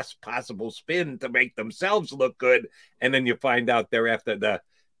in the best possible spin to make themselves look good. And then you find out thereafter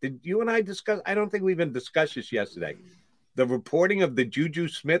did you and I discuss? I don't think we even discussed this yesterday. The reporting of the Juju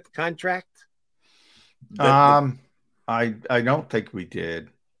Smith contract. I don't think we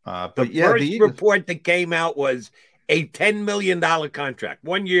did. But the first report that came out was a $10 million contract,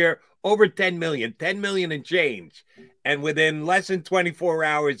 1 year, over $10 million and change. And within less than 24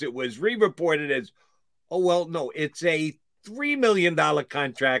 hours, it was re-reported as, it's a $3 million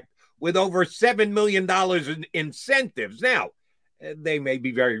contract with over $7 million in incentives. Now, they may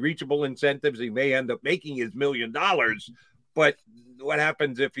be very reachable incentives. He may end up making his $1 million, but what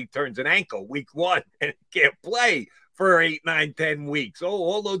happens if he turns an ankle week 1 and can't play for 8, 9, 10 weeks?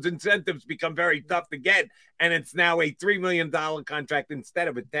 All those incentives become very tough to get, and it's now a $3 million contract instead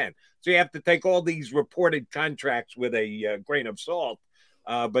of a 10. So you have to take all these reported contracts with a grain of salt.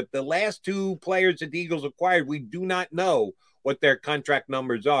 But the last 2 players that the Eagles acquired, we do not know what their contract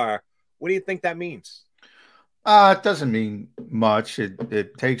numbers are. What do you think that means? It doesn't mean much.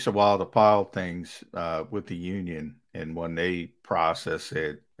 It takes a while to file things with the union, and when they process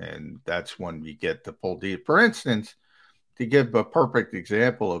it, and that's when you get the full deal. For instance, to give a perfect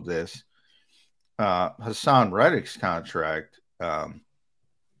example of this, Hassan Reddick's contract,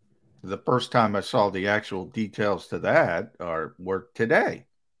 the first time I saw the actual details to that were today,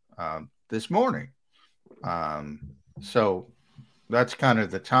 this morning. So that's kind of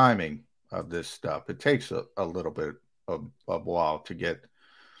the timing of this stuff. It takes a little bit of a while to get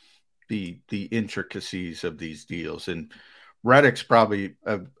the intricacies of these deals. And Reddick's probably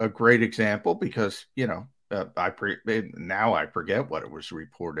a great example because, now I forget what it was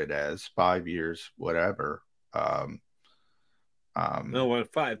reported as, 5 years, whatever.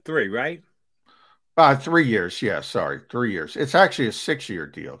 3, right? 3 years. Yeah. Sorry. 3 years. It's actually a 6-year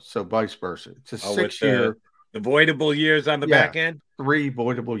deal. So vice versa. It's a 6-year. The voidable years on the back end? 3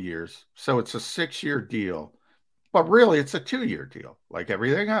 voidable years. So it's a 6-year deal, but really it's a 2-year deal, like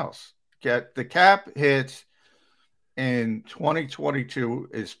everything else. The cap hits in 2022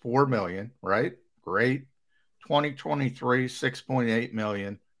 is $4 million, right? Great. 2023, $6.8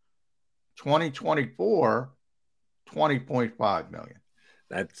 million. 2024, $20.5 million.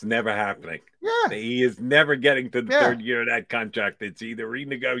 That's never happening. Yeah. He is never getting to the third year of that contract. It's either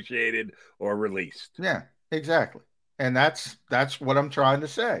renegotiated or released. Yeah, exactly. And that's what I'm trying to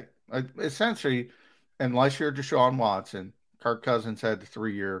say. Essentially, unless you're Deshaun Watson, Kirk Cousins had the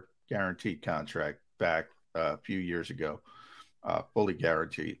 3-year guaranteed contract back a few years ago, fully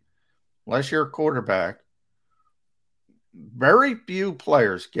guaranteed. Unless you're a quarterback, very few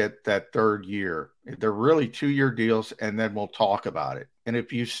players get that 3rd year. They're really 2-year deals, and then we'll talk about it. And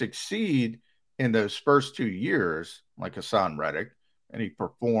if you succeed in those first 2 years, like Hassan Reddick, and he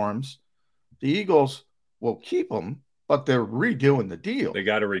performs, the Eagles will keep him, but they're redoing the deal. They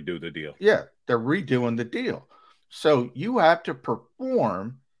got to redo the deal. Yeah, they're redoing the deal. So you have to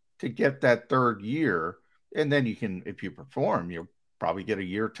perform to get that third year, and then you can, if you perform, you'll probably get a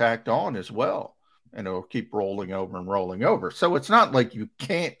year tacked on as well, and it'll keep rolling over and rolling over. So it's not like you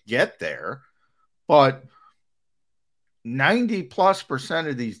can't get there, but 90+%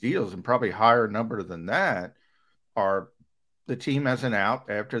 of these deals, and probably higher number than that, are the team has an out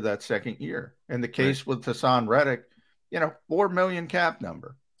after that second year. In the case with Hassan Reddick, $4 million cap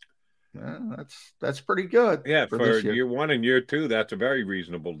number. That's pretty good. Yeah, for year 1 and year 2, that's a very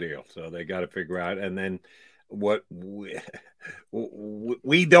reasonable deal. So they got to figure out. And then what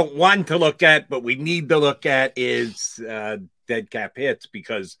we don't want to look at, but we need to look at is dead cap hits,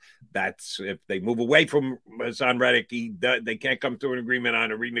 because that's, if they move away from Hassan Reddick, they can't come to an agreement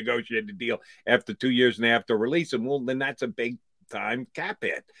on a renegotiated deal after 2 years and they have to release him. Well, then that's a big time cap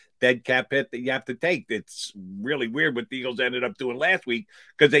hit, dead cap hit that you have to take. It's really weird what the Eagles ended up doing last week,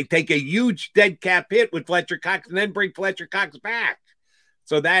 because they take a huge dead cap hit with Fletcher Cox and then bring Fletcher Cox back.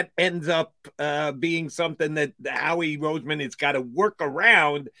 So that ends up being something that Howie Roseman has got to work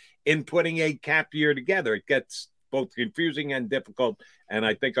around in putting a cap year together. It gets both confusing and difficult. And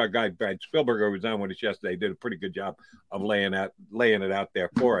I think our guy, Brad Spielberger, was on with us yesterday, did a pretty good job of laying it out there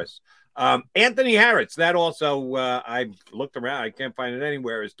for us. Anthony Harris, that also, I've looked around. I can't find it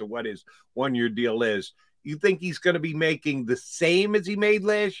anywhere as to what his one-year deal is. You think he's going to be making the same as he made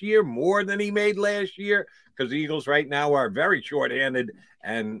last year, more than he made last year? Because the Eagles right now are very short-handed,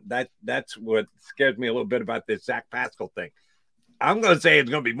 and that's what scares me a little bit about this Zach Pascal thing. I'm going to say it's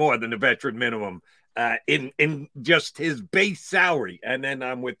going to be more than the veteran minimum in just his base salary. And then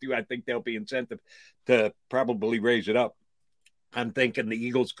I'm with you. I think there'll be incentive to probably raise it up. I'm thinking the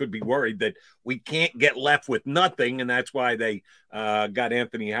Eagles could be worried that we can't get left with nothing, and that's why they got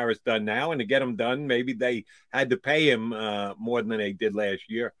Anthony Harris done now. And to get him done, maybe they had to pay him more than they did last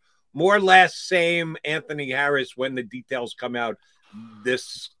year. More or less same Anthony Harris when the details come out,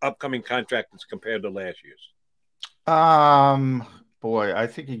 this upcoming contract as compared to last year's. Boy, I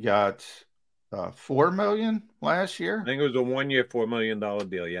think he got $4 million last year. I think it was a 1 year, $4 million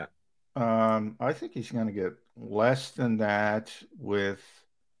deal. Yeah. I think he's going to get less than that with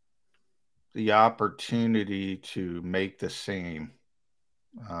the opportunity to make the same,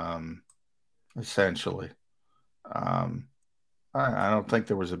 essentially. I don't think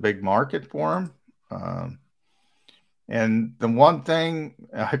there was a big market for him. And the one thing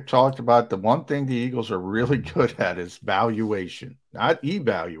I've talked about, the one thing the Eagles are really good at is valuation, not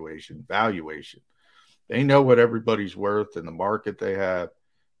evaluation, valuation. They know what everybody's worth in the market they have,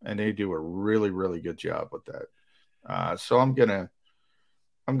 and they do a really, really good job with that. So I'm gonna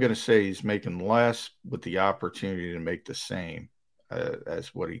say he's making less with the opportunity to make the same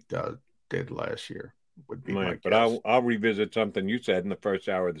as what he did last year. Would be my guess. But I'll revisit something you said in the first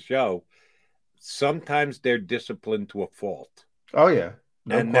hour of the show. Sometimes they're disciplined to a fault. Oh, yeah.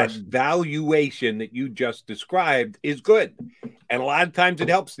 No question. That valuation that you just described is good. And a lot of times it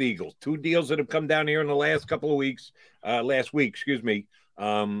helps the Eagles. 2 deals that have come down here in the last couple of weeks, last week,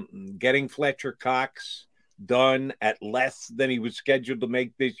 getting Fletcher Cox done at less than he was scheduled to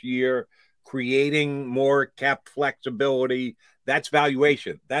make this year, creating more cap flexibility. That's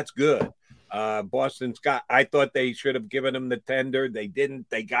valuation. That's good. Boston Scott, I thought they should have given him the tender. They didn't.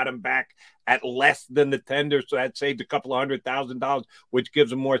 They got him back at less than the tender, so that saved a couple of $100,000, which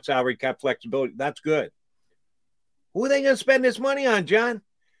gives them more salary cap flexibility. That's good. Who are they going to spend this money on, John?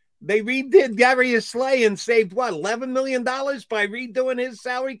 They redid Darius Slay and saved, $11 million by redoing his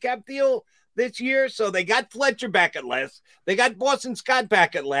salary cap deal this year? So they got Fletcher back at less. They got Boston Scott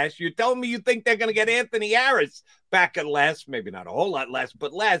back at less. You're telling me you think they're going to get Anthony Harris back at less? Maybe not a whole lot less,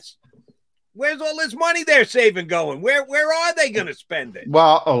 but less. Where's all this money they're saving going? Where are they going to spend it?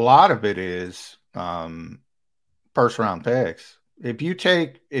 Well, a lot of it is first round picks. If you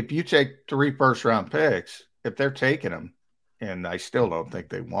take 3 first round picks, if they're taking them, and I still don't think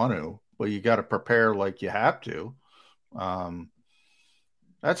they want to, but you got to prepare like you have to.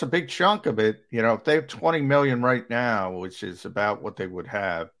 That's a big chunk of it. If they have $20 million right now, which is about what they would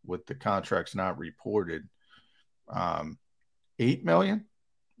have with the contracts not reported, $8 million.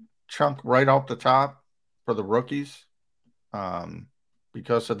 Chunk right off the top for the rookies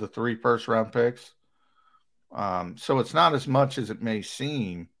because of the 3 first round picks. So it's not as much as it may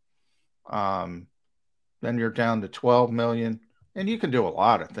seem. Then you're down to $12 million, and you can do a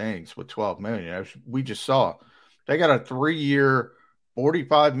lot of things with $12 million. As we just saw, they got a 3-year,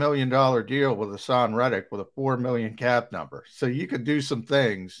 $45 million deal with Hassan Reddick with a $4 million cap number. So you could do some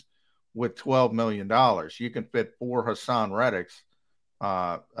things with $12 million. You can fit 4 Hassan Reddicks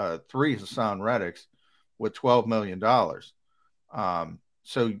 3 Hassan Reddicks with $12 million.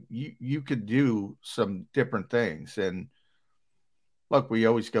 So you could do some different things. And look, we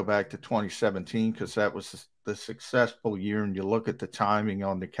always go back to 2017 because that was the successful year. And you look at the timing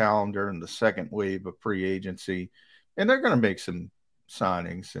on the calendar and the second wave of free agency, and they're going to make some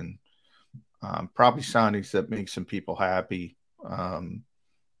signings and probably signings that make some people happy on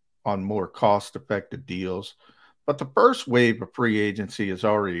more cost-effective deals. But the first wave of free agency is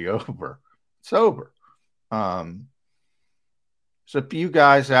already over. It's over. So if you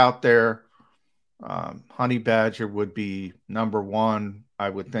guys out there, Honey Badger would be number one, I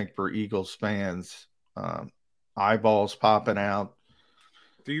would think, for Eagles fans. Eyeballs popping out.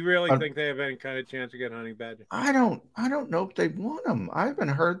 Do you really think they have any kind of chance to get Honey Badger? I don't know if they want him. I haven't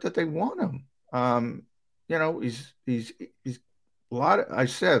heard that they want him. He's a lot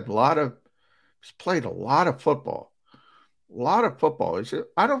of, he's played a lot of football.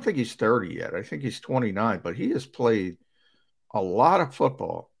 I don't think he's 30 yet. I think he's 29, but he has played a lot of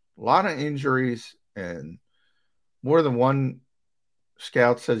football, a lot of injuries, and more than one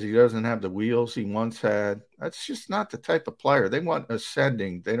scout says he doesn't have the wheels he once had. That's just not the type of player. They want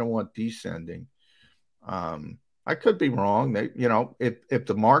ascending. They don't want descending. I could be wrong. If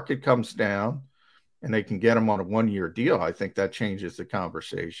the market comes down and they can get him on a 1-year deal, I think that changes the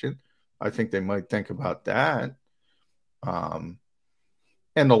conversation. I think they might think about that. And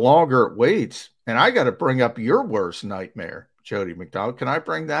the longer it waits, and I got to bring up your worst nightmare, Jody McDonald. Can I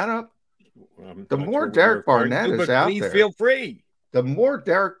bring that up? The more Derek Barnett is out there, feel free. The more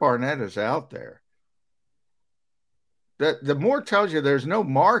Derek Barnett is out there, the more tells you there's no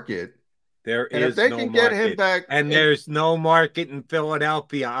market. There and is if they no can market. Get him back, and there's no market in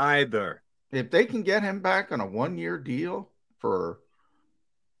Philadelphia either. If they can get him back on a 1-year deal for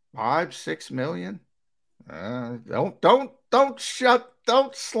 $5-6 million, don't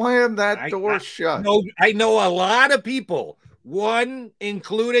slam that door shut. No, I know a lot of people, one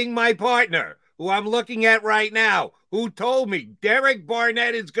including my partner, who I'm looking at right now, who told me Derek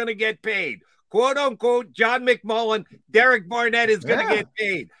Barnett is going to get paid. Quote unquote, John McMullen, Derek Barnett is going to get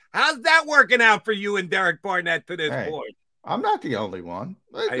paid. How's that working out for you and Derek Barnett to this point? I'm not the only one.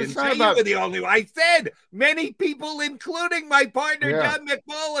 I didn't say you were the only one. I said many people, including my partner, John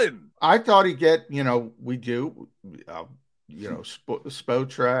McMullen. I thought he'd get, we do,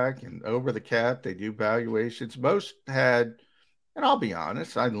 Spotrac and Over the Cap, they do valuations. Most had, and I'll be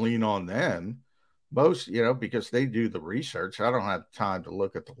honest, I'd lean on them. Most, because they do the research. I don't have time to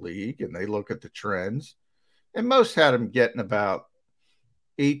look at the league, and they look at the trends. And most had him getting about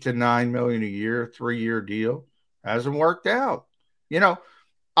 $8 to $9 million a year, 3-year deal. Hasn't worked out.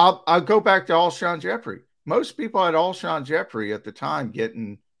 I'll go back to Alshon Jeffrey. Most people had Alshon Jeffrey at the time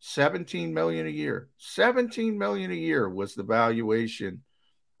getting $17 million a year. $17 million a year was the valuation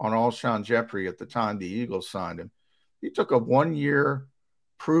on Alshon Jeffrey at the time the Eagles signed him. He took a 1-year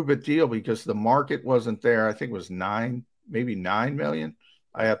prove-it deal because the market wasn't there. I think it was maybe $9 million.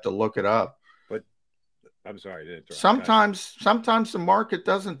 I have to look it up. But I'm sorry to interrupt. Sometimes the market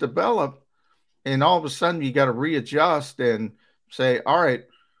doesn't develop. And all of a sudden, you got to readjust and say, all right,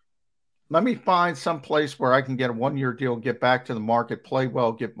 let me find some place where I can get a 1-year deal, get back to the market, play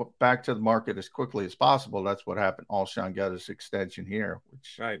well, get back to the market as quickly as possible. That's what happened. Alshon got his extension here.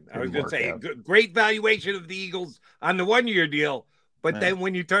 Right. I was going to say, great valuation of the Eagles on the 1-year deal. But then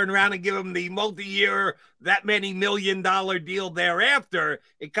when you turn around and give them the multi-year, that many $1 million deal thereafter,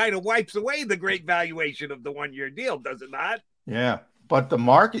 it kind of wipes away the great valuation of the 1-year deal, does it not? Yeah. But the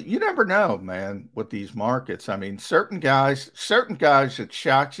market, you never know, man, with these markets. I mean, certain guys, it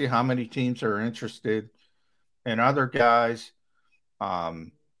shocks you how many teams are interested, and other guys,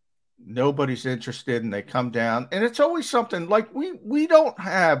 nobody's interested, and they come down. And it's always something like we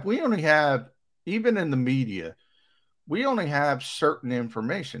only have, even in the media, we only have certain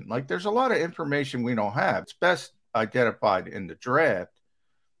information. Like there's a lot of information we don't have. It's best identified in the draft,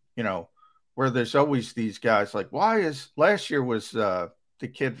 where there's always these guys like, last year was the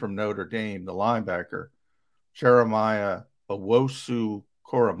kid from Notre Dame, the linebacker, Jeremiah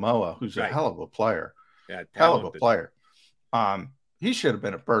Owusu-Koramoah, who's a hell of a player. Yeah, hell of a player. He should have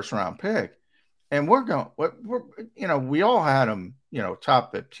been a first-round pick. And we all had him,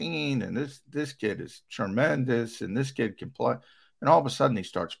 top 15, and this kid is tremendous, and this kid can play. And all of a sudden he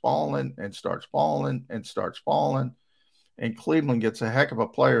starts falling and starts falling and starts falling. And Cleveland gets a heck of a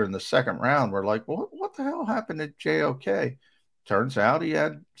player in the second round. We're like, well, what the hell happened to JOK? Turns out he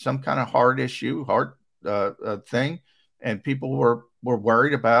had some kind of heart thing, and people were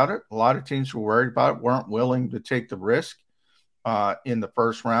worried about it. A lot of teams were worried about it, weren't willing to take the risk in the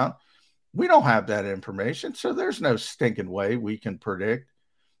first round. We don't have that information, so there's no stinking way we can predict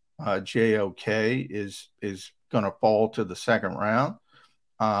JOK is going to fall to the second round.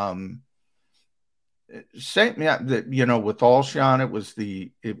 Same, with Alshon,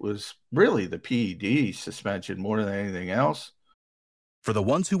 it was really the PED suspension more than anything else. For the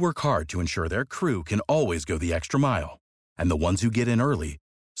ones who work hard to ensure their crew can always go the extra mile, and the ones who get in early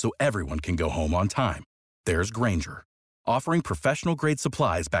so everyone can go home on time, there's Grainger, offering professional-grade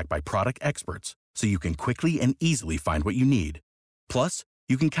supplies backed by product experts so you can quickly and easily find what you need. Plus,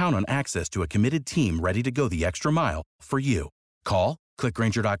 you can count on access to a committed team ready to go the extra mile for you. Call, click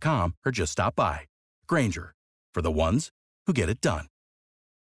Grainger.com, or just stop by. Grainger, for the ones who get it done.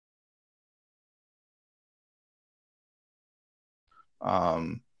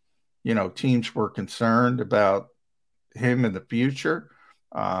 Teams were concerned about him in the future,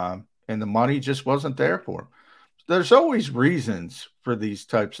 and the money just wasn't there for him. There's always reasons for these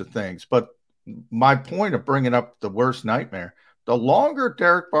types of things, but my point of bringing up the worst nightmare, the longer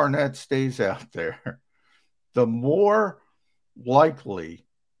Derek Barnett stays out there, the more likely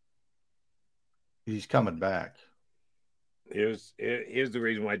he's coming back. Here's the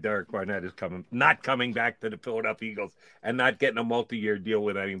reason why Derek Barnett is not coming back to the Philadelphia Eagles and not getting a multi-year deal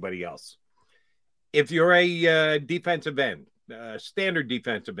with anybody else. If you're a defensive end, standard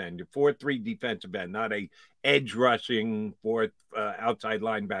defensive end, your 4-3 defensive end, not a edge rushing fourth outside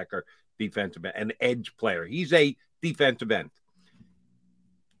linebacker defensive end, an edge player. He's a defensive end.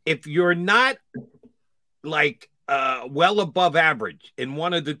 If you're not well above average in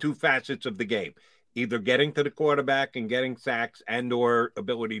one of the two facets of the game, either getting to the quarterback and getting sacks and or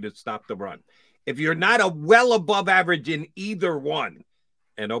ability to stop the run. If you're not a well above average in either one,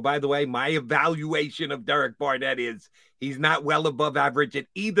 and oh, by the way, my evaluation of Derek Barnett is he's not well above average in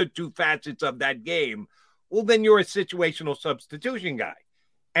either two facets of that game, well, then you're a situational substitution guy.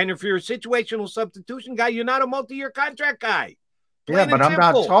 And if you're a situational substitution guy, you're not a multi-year contract guy. Yeah, but I'm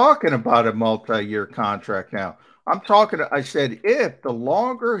not talking about a multi-year contract now. I said, if the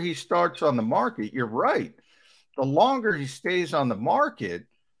longer he starts on the market, you're right. The longer he stays on the market,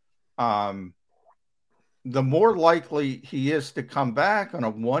 the more likely he is to come back on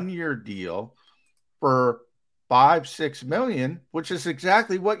a 1-year deal for $5-6 million, which is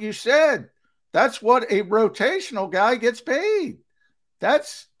exactly what you said. That's what a rotational guy gets paid.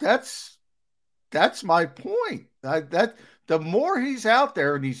 That's my point. The more he's out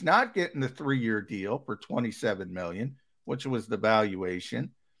there and he's not getting the 3-year deal for $27 million, which was the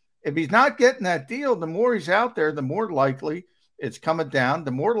valuation, if he's not getting that deal, the more he's out there, the more likely it's coming down.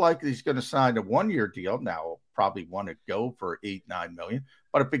 The more likely he's going to sign a 1-year deal. Now, he'll probably want to go for $8-9 million.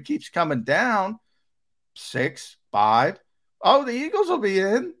 But if it keeps coming down, 6, 5, the Eagles will be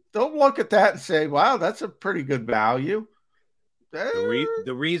in. They'll look at that and say, wow, that's a pretty good value.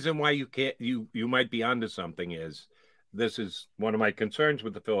 The reason why you might be onto something is, this is one of my concerns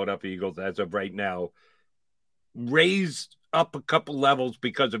with the Philadelphia Eagles as of right now, raised up a couple levels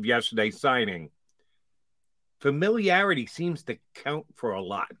because of yesterday's signing. Familiarity seems to count for a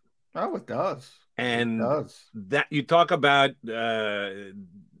lot. Oh, it does. And it does. That you talk about to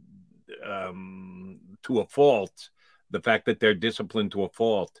a fault, the fact that they're disciplined to a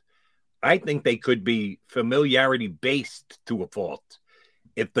fault. I think they could be familiarity based to a fault.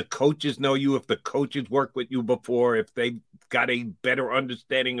 If the coaches know you, if the coaches work with you before, if they've got a better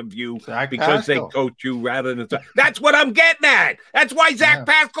understanding of you because they coach you rather than – that's what I'm getting at. That's why Zach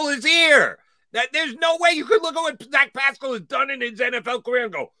Pascal is here. There's no way you could look at what Zach Pascal has done in his NFL career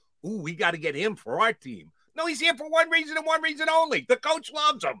and go, ooh, we got to get him for our team. No, he's here for one reason and one reason only. The coach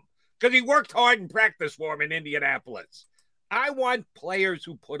loves him because he worked hard in practice for him in Indianapolis. I want players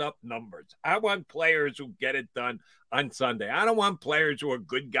who put up numbers. I want players who get it done on Sunday. I don't want players who are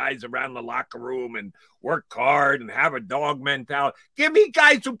good guys around the locker room and work hard and have a dog mentality. Give me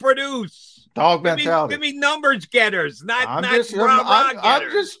guys who produce. Dog mentality. Give me numbers getters, not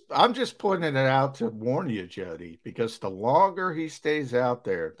getters. I'm just putting it out to warn you, Jody, because the longer he stays out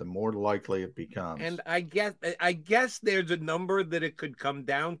there, the more likely it becomes. And I guess there's a number that it could come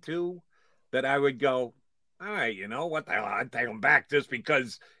down to that I would go, all right, you know what the hell? I'd take him back just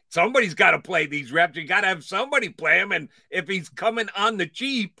because somebody's got to play these reps. You got to have somebody play him. And if he's coming on the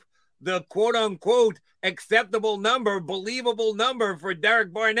cheap, the quote unquote acceptable number, believable number for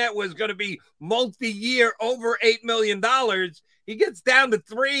Derek Barnett was going to be multi-year over $8 million. He gets down to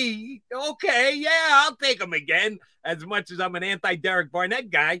 3. Okay, yeah, I'll take him again. As much as I'm an anti-Derek Barnett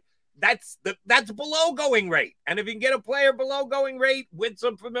guy, that's below going rate. And if you can get a player below going rate with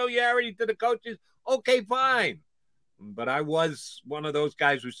some familiarity to the coaches, okay, fine. But I was one of those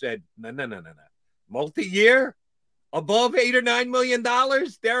guys who said, no. Multi-year? above $8 or $9 million,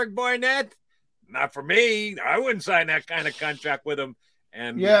 Derek Barnett, not for me. I wouldn't sign that kind of contract with him.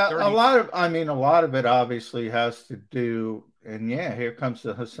 And yeah, a lot of it obviously has to do, and yeah, here comes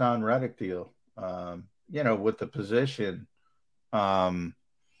the Hassan Reddick deal. With the position, edge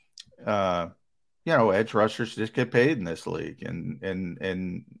rushers just get paid in this league,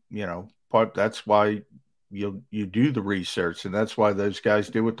 and that's why you do the research, and that's why those guys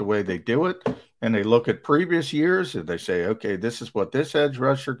do it the way they do it, and they look at previous years and they say, okay, this is what this edge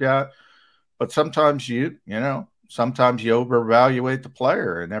rusher got. But sometimes you overevaluate the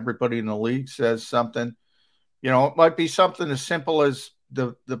player, and everybody in the league says something. It might be something as simple as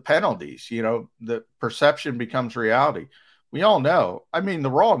the penalties. The perception becomes reality. We all know. I mean, the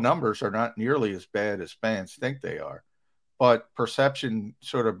raw numbers are not nearly as bad as fans think they are, but perception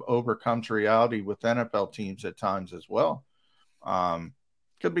sort of overcomes reality with NFL teams at times as well.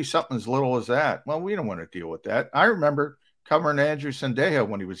 Could be something as little as that. Well, we don't want to deal with that. I remember covering Andrew Sendejo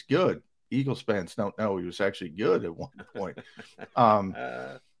when he was good. Eagles fans don't know he was actually good at one point.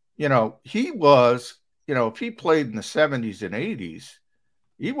 He was, if he played in the 70s and 80s,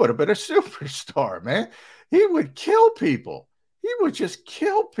 he would have been a superstar, man. He would kill people. He would just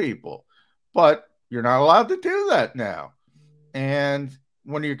kill people. But you're not allowed to do that now. And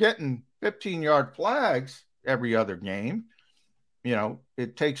when you're getting 15-yard flags every other game,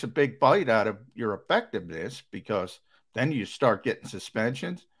 it takes a big bite out of your effectiveness, because then you start getting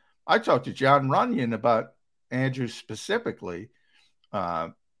suspensions. I talked to John Runyon about Andrew specifically,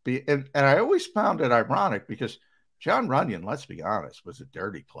 and I always found it ironic because John Runyon, let's be honest, was a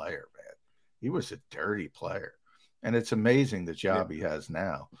dirty player, man. He was a dirty player, and it's amazing the job he has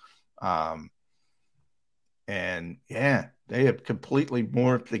now. And yeah, they have completely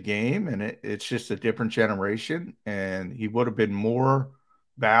morphed the game, and it's just a different generation. And he would have been more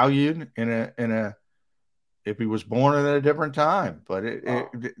valued if he was born in a different time. But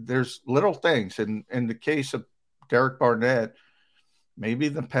there's little things. And in the case of Derek Barnett, maybe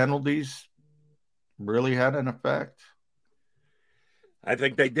the penalties really had an effect. I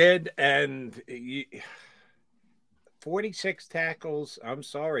think they did. And 46 tackles, I'm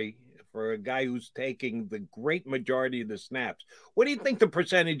sorry, for a guy who's taking the great majority of the snaps. What do you think the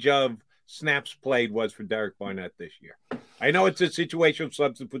percentage of snaps played was for Derek Barnett this year? I know it's a situational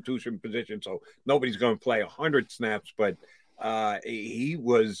substitution position, so nobody's going to play 100 snaps, but he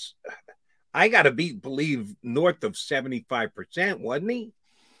was, I got to believe, north of 75%, wasn't he?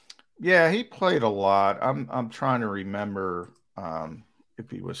 Yeah, he played a lot. I'm trying to remember if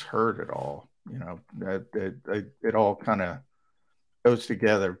he was hurt at all. It all kind of goes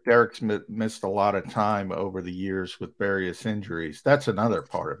together. Derek's missed a lot of time over the years with various injuries. That's another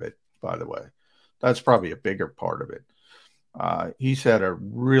part of it, by the way. That's probably a bigger part of it. He's had a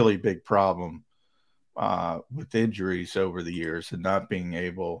really big problem with injuries over the years and not being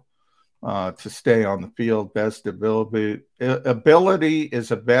able to stay on the field. Best ability is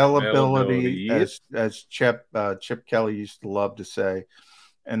availability, as Chip Kelly used to love to say,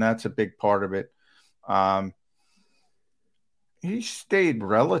 and that's a big part of it. He stayed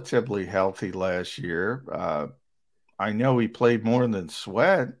relatively healthy last year. I know he played more than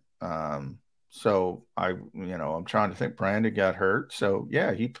Sweat. So I'm trying to think. Brandon got hurt. So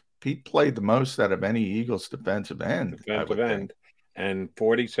yeah, he played the most out of any Eagles defensive end. And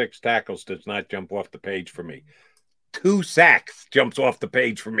 46 tackles does not jump off the page for me. 2 sacks jumps off the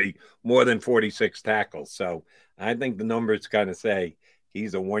page for me more than 46 tackles. So I think the numbers kind of say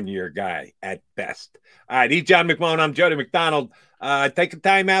he's a 1-year guy at best. All right, he's John McMullen. I'm Jody McDonald. Take a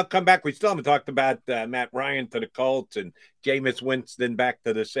time out. Come back. We still haven't talked about Matt Ryan to the Colts and Jameis Winston back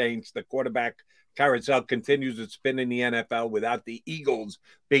to the Saints. The quarterback carousel continues to spin in the NFL without the Eagles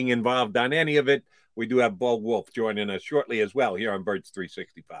being involved on any of it. We do have Bo Wolf joining us shortly as well here on Birds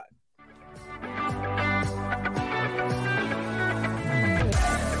 365.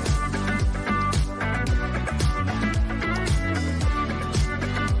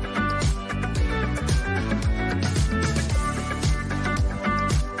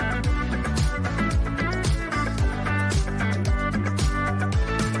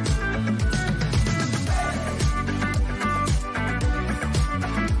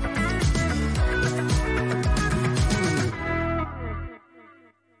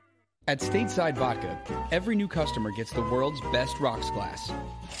 At Stateside Vodka, every new customer gets the world's best rocks glass,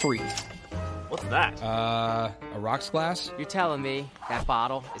 free. What's that? A rocks glass? You're telling me that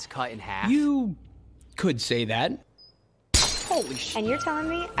bottle is cut in half? You could say that. Holy shit. And you're telling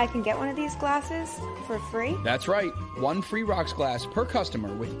me I can get one of these glasses for free? That's right. 1 free rocks glass per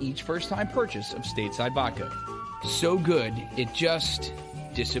customer with each first-time purchase of Stateside Vodka. So good, it just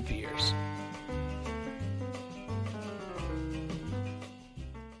disappears.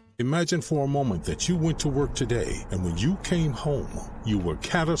 Imagine for a moment that you went to work today and when you came home, you were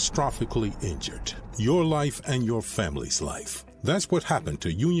catastrophically injured. Your life and your family's life. That's what happened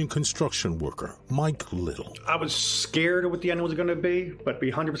to union construction worker Mike Little. I was scared of what the end was going to be, but to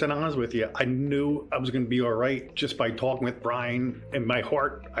be 100% honest with you, I knew I was going to be all right just by talking with Brian. In my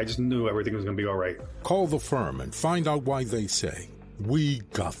heart, I just knew everything was going to be all right. Call the firm and find out why they say, "We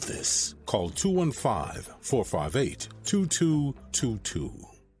got this." Call 215-458-2222.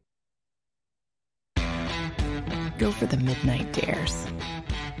 Go for the midnight dares.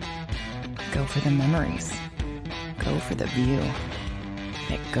 Go for the memories. Go for the view.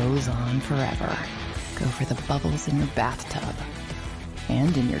 It goes on forever. Go for the bubbles in your bathtub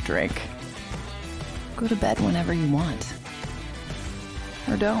and in your drink. Go to bed whenever you want.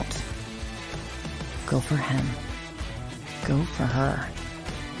 Or don't. Go for him. Go for her.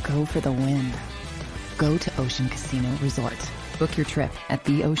 Go for the win. Go to Ocean Casino Resort. Book your trip at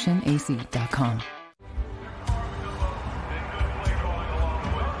theoceanac.com.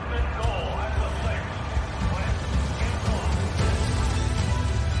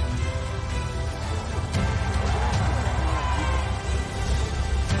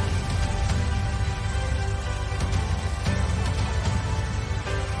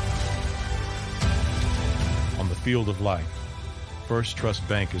 Field of life, First Trust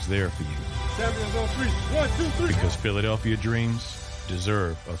Bank is there for you. Champions on three. 1, 2, 3. Because Philadelphia dreams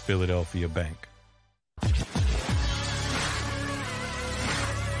deserve a Philadelphia bank.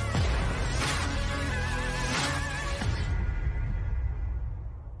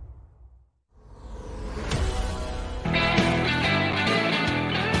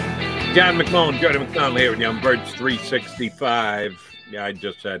 John McMullen, Jody McDonald here with you on Birds 365. Yeah, I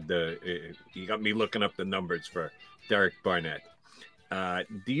just had you got me looking up the numbers for Derek Barnett.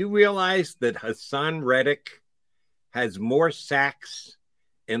 Do you realize that Hassan Reddick has more sacks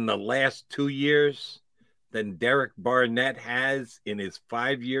in the last 2 years than Derek Barnett has in his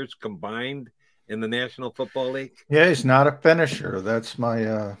 5 years combined in the National Football League? Yeah, he's not a finisher. That's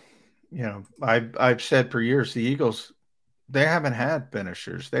my, I've said for years, the Eagles, they haven't had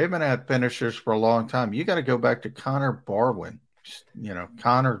finishers. They haven't had finishers for a long time. You got to go back to Connor Barwin.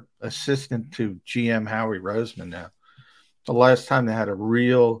 Connor, assistant to GM Howie Roseman now. The last time they had a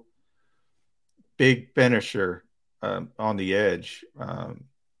real big finisher on the edge.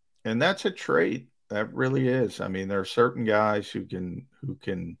 And that's a trait. That really is. I mean, there are certain guys who can,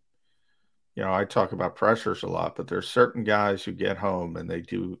 I talk about pressures a lot, but there's certain guys who get home and they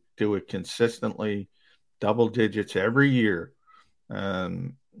do it consistently, double digits every year.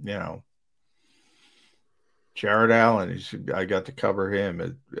 Jared Allen, I got to cover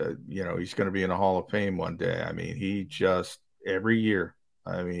him. He's going to be in the Hall of Fame one day. I mean, he just every year.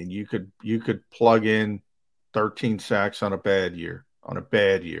 I mean, you could plug in 13 sacks on a bad year.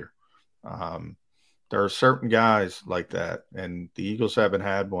 There are certain guys like that, and the Eagles haven't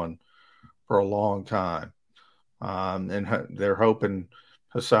had one for a long time. And they're hoping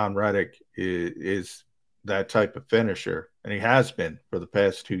Hassan Reddick is that type of finisher, and he has been for the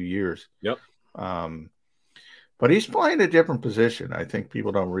past 2 years. Yep. But he's playing a different position. I think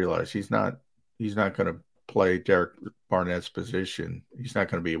people don't realize he's not going to play Derek Barnett's position. He's not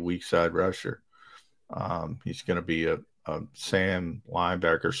going to be a weak side rusher. He's going to be a Sam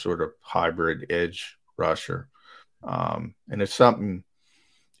linebacker sort of hybrid edge rusher. And it's something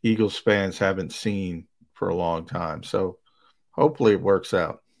Eagles fans haven't seen for a long time. So hopefully it works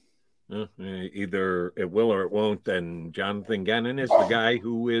out. Either it will or it won't. And Jonathan Gannon is the guy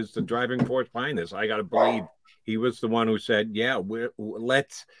who is the driving force behind this. I got to believe he was the one who said,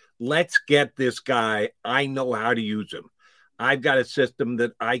 let's get this guy. I know how to use him. I've got a system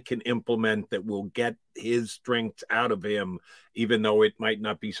that I can implement that will get his strengths out of him, even though it might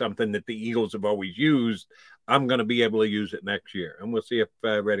not be something that the Eagles have always used. I'm going to be able to use it next year, and we'll see if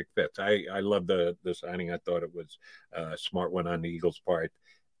Reddick fits. I love the signing. I thought it was a smart one on the Eagles' part.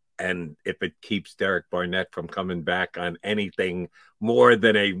 And if it keeps Derek Barnett from coming back on anything more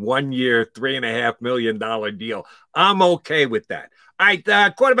than a 1 year, $3.5 million deal, I'm okay with that. All right,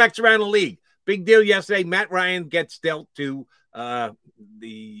 quarterbacks around the league. Big deal yesterday. Matt Ryan gets dealt to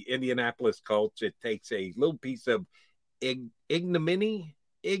the Indianapolis Colts. It takes a little piece of ignominy.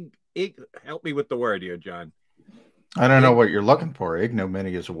 Help me with the word here, John. I don't know what you're looking for.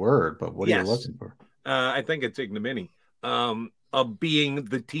 Ignominy is a word, but what are you looking for? I think it's ignominy. Of being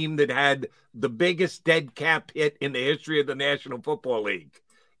the team that had the biggest dead cap hit in the history of the National Football League.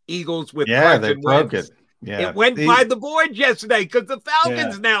 Eagles with they broke it. Yeah, it went by the board yesterday because the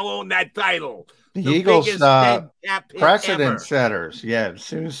Falcons now own that title. The Eagles precedent setters. Yeah, as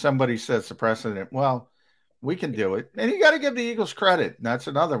soon as somebody sets a precedent, well, We can do it. And you got to give the Eagles credit. And that's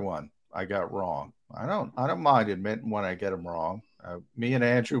another one I got wrong. I don't mind admitting when I get them wrong. Me and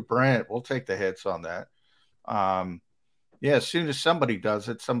Andrew Brandt, we'll take the hits on that. As soon as somebody does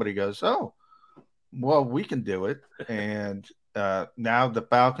it, somebody goes, oh, well, we can do it. And now the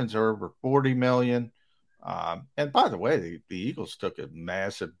Falcons are over 40 million. And by the way, the Eagles took a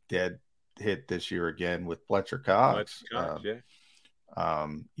massive dead hit this year again with Fletcher Cox.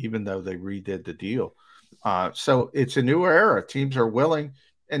 Even though they redid the deal. So it's a new era. Teams are willing,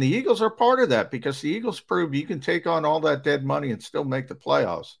 and the Eagles are part of that because the Eagles prove you can take on all that dead money and still make the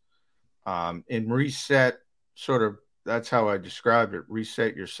playoffs and reset sort of, that's how I described it,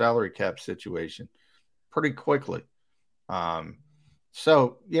 reset your salary cap situation pretty quickly.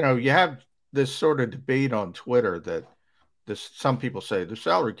 So, you have this sort of debate on Twitter that some people say the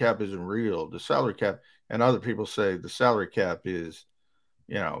salary cap isn't real, the salary cap, and other people say the salary cap is,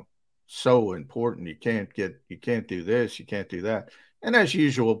 so important. You can't do this, you can't do that. And as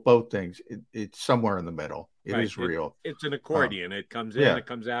usual, both things, it's somewhere in the middle. It is real. It's an accordion. It comes in, it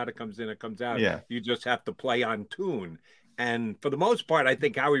comes out, it comes in, it comes out. Yeah. You just have to play on tune. And for the most part, I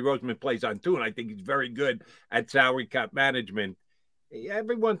think Howie Roseman plays on tune. I think he's very good at salary cap management.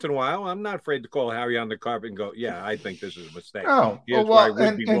 Every once in a while, I'm not afraid to call Harry on the carpet and go, yeah, I think this is a mistake. Oh,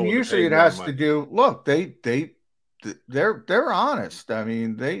 and usually it has to do, look, they're honest. I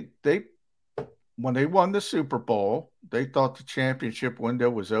mean, they when they won the Super Bowl, they thought the championship window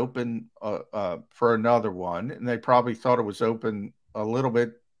was open for another one, and they probably thought it was open a little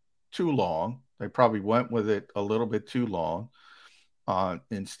bit too long. They probably went with it a little bit too long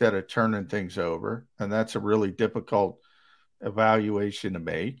instead of turning things over, and that's a really difficult evaluation to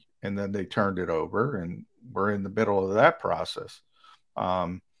make. And then they turned it over, and we're in the middle of that process.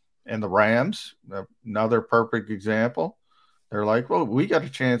 And the Rams, another perfect example. They're like, well, we got a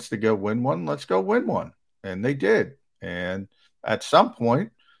chance to go win one. Let's go win one. And they did. And at some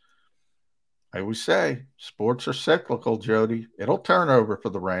point, I always say, sports are cyclical, Jody. It'll turn over for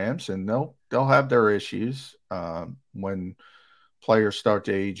the Rams, and they'll have their issues when players start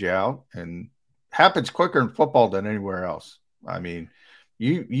to age out. And happens quicker in football than anywhere else. I mean,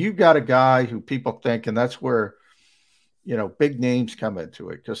 you got a guy who people think, and that's where, big names come into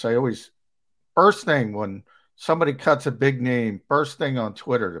it. Because I always, first thing when somebody cuts a big name, first thing on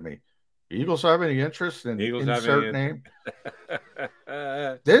Twitter to me, Eagles have any interest in insert name?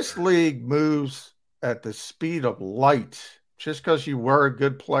 This league moves at the speed of light. Just because you were a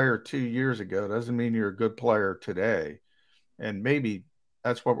good player 2 years ago doesn't mean you're a good player today. And maybe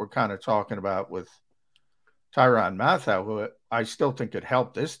that's what we're kind of talking about with Tyrann Mathieu, who I still think could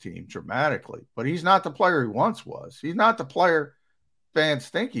help this team dramatically. But he's not the player he once was. He's not the player fans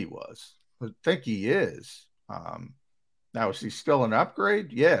think he was, or think he is. Now, is he still an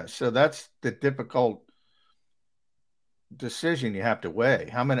upgrade? Yeah. So that's the difficult decision you have to weigh.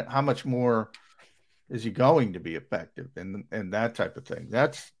 How much more is he going to be effective and that type of thing?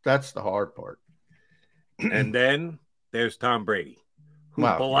 That's the hard part. And then there's Tom Brady, who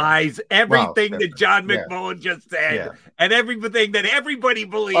belies everything that John McMullen just said and everything that everybody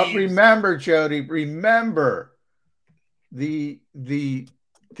believes. But remember, Jody,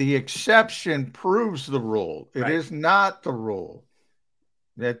 the exception proves the rule. It is not the rule.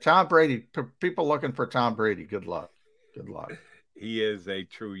 That Tom Brady, people looking for Tom Brady, good luck. Good luck. He is a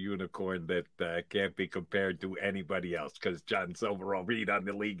true unicorn that can't be compared to anybody else, because John's overall read on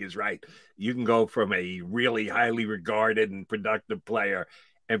the league is right. You can go from a really highly regarded and productive player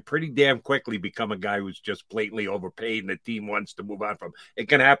and pretty damn quickly become a guy who's just blatantly overpaid and the team wants to move on from. It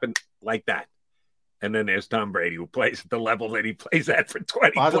can happen like that. And then there's Tom Brady, who plays at the level that he plays at for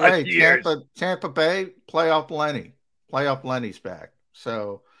 20 By the way, years. Tampa Bay, playoff Lenny's back.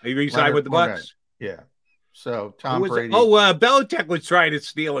 So he re-signed with the Bucs. Yeah. So Tom Brady. Belichick was trying to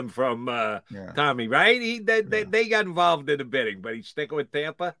steal him from Tommy, right? They got involved in the bidding, but he's sticking with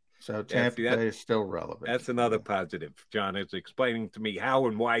Tampa. So Tampa Bay is still relevant. That's another positive. John is explaining to me how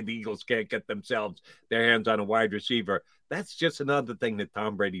and why the Eagles can't get their hands on a wide receiver. That's just another thing that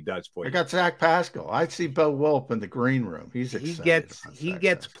Tom Brady does for you. I got Zach Pascal. I see Bo Wolf in the green room. He's excited. He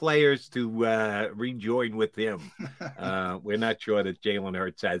gets players to rejoin with him. We're not sure that Jalen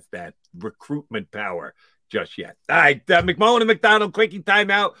Hurts has that recruitment power just yet. All right, McMullen and McDonald, quickie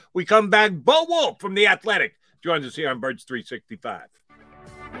timeout. We come back. Bo Wolf from The Athletic joins us here on Birds 365.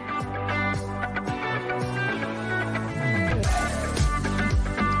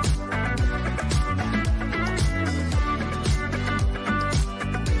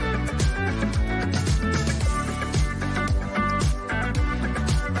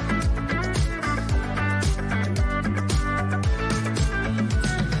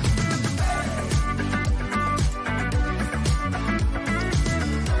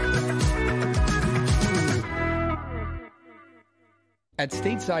 At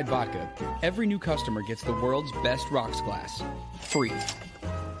Stateside Vodka, every new customer gets the world's best rocks glass. Free.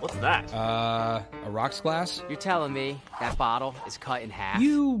 What's that? A rocks glass? You're telling me that bottle is cut in half?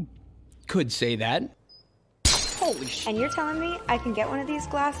 You could say that. Holy shit. And you're telling me I can get one of these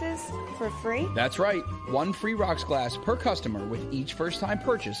glasses for free? That's right. One free rocks glass per customer with each first-time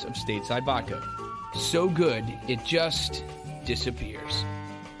purchase of Stateside Vodka. So good, it just disappears.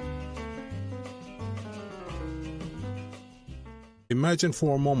 Imagine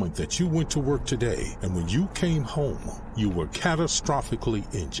for a moment that you went to work today and when you came home, you were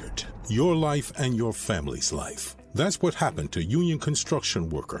catastrophically injured. Your life and your family's life. That's what happened to union construction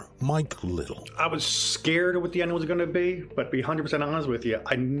worker Mike Little. I was scared of what the end was going to be, but to be 100% honest with you,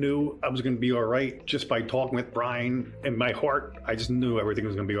 I knew I was going to be all right just by talking with Brian. In my heart, I just knew everything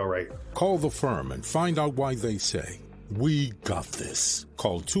was going to be all right. Call the firm and find out why they say, "We got this."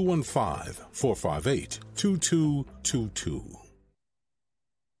 Call 215-458-2222.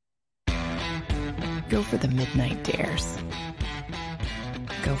 Go for the midnight dares.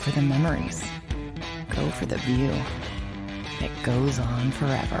 Go for the memories. Go for the view that goes on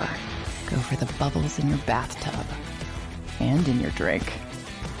forever. Go for the bubbles in your bathtub and in your drink.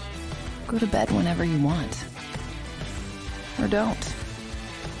 Go to bed whenever you want. Or don't.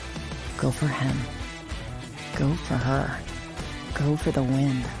 Go for him. Go for her. Go for the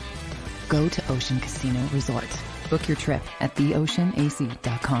win. Go to Ocean Casino Resort. Book your trip at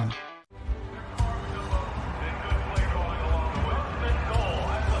theoceanac.com.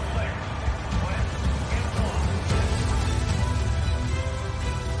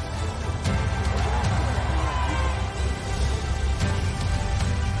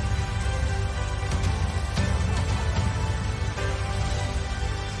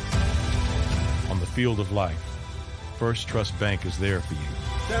 Field of life, First Trust Bank is there for you.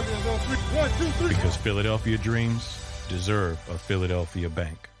 1, 2, 3. Because Philadelphia dreams deserve a Philadelphia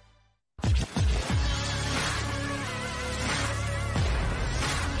bank.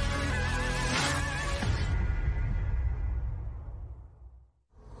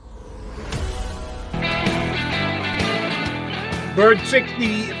 Bird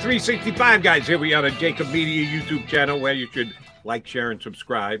 365, guys. Here we are on the Jacob Media YouTube channel where you should like, share, and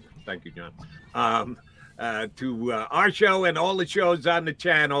subscribe. Thank you, John. To our show and all the shows on the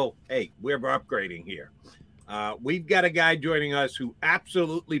channel. Hey, we're upgrading here. We've got a guy joining us who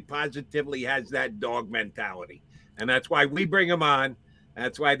absolutely positively has that dog mentality. And that's why we bring him on.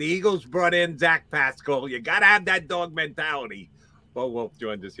 That's why the Eagles brought in Zach Pascal. You got to have that dog mentality. Bo Wolf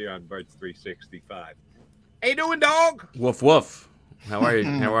joined us here on Birds 365. How you doing, dog? Woof, woof. How are you?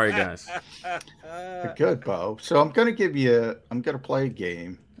 How are you guys? Good, Bo. So I'm going to play a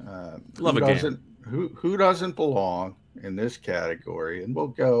game. Love a game. Who doesn't belong in this category? And we'll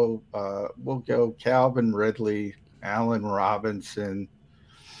go Calvin Ridley, Allen Robinson,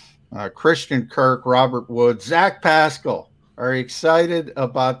 Christian Kirk, Robert Woods, Zach Pascal. Are you excited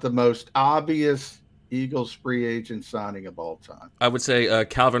about the most obvious Eagles free agent signing of all time? I would say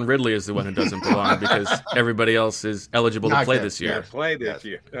Calvin Ridley is the one who doesn't belong because everybody else is eligible to play this year.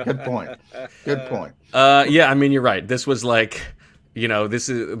 Year. Good point. Good point. Yeah, I mean, you're right. This was like, this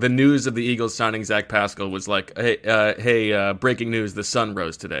is the news of the Eagles signing Zach Pascal was like, hey, breaking news, the sun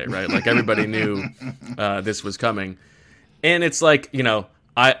rose today, right? Like everybody knew this was coming. And it's like,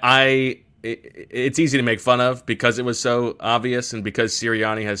 it's easy to make fun of because it was so obvious and because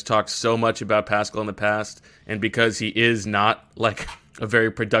Sirianni has talked so much about Pascal in the past and because he is not like a very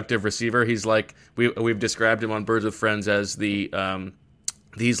productive receiver. He's like, we've described him on Birds with Friends as he's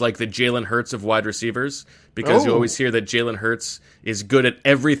like the Jalen Hurts of wide receivers because you always hear that Jalen Hurts is good at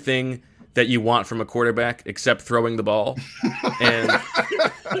everything that you want from a quarterback except throwing the ball. And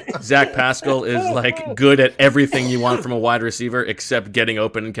Zach Pascal is like good at everything you want from a wide receiver except getting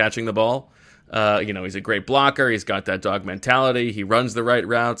open and catching the ball. He's a great blocker. He's got that dog mentality. He runs the right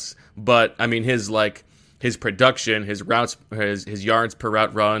routes. But I mean, his production, his routes, his yards per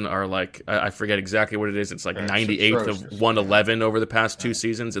route run are like, I forget exactly what it is. It's like 98th of 111 over the past two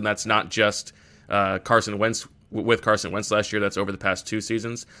seasons. And that's not just Carson Wentz with Carson Wentz last year. That's over the past two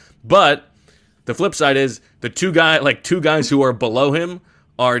seasons. But the flip side is the two guys who are below him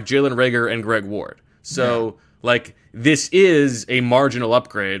are Jalen Reagor and Greg Ward. So this is a marginal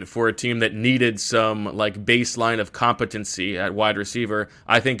upgrade for a team that needed some baseline of competency at wide receiver.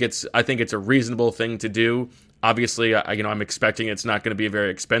 I think it's a reasonable thing to do. Obviously, I'm expecting it's not going to be a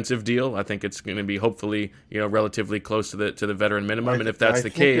very expensive deal. I think it's going to be hopefully, relatively close to the veteran minimum. And if that's the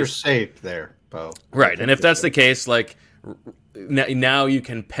case, you're safe there, Bo. Right. And if that's the case, now you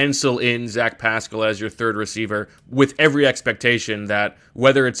can pencil in Zach Pascal as your third receiver with every expectation that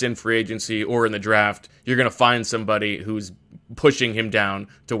whether it's in free agency or in the draft, you're going to find somebody who's pushing him down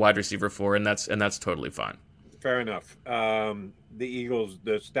to wide receiver 4, and that's totally fine. Fair enough. The Eagles,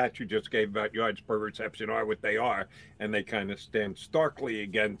 the stats you just gave about yards per reception are what they are, and they kind of stand starkly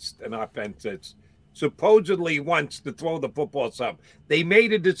against an offense that's supposedly wants to throw the football some. They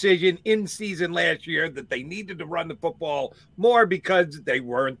made a decision in season last year that they needed to run the football more because they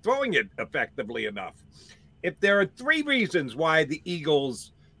weren't throwing it effectively enough. If there are 3 reasons why the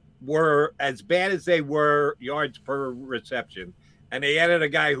Eagles were as bad as they were yards per reception, and they added a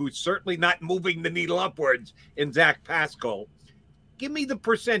guy who's certainly not moving the needle upwards in Zach Pascal, give me the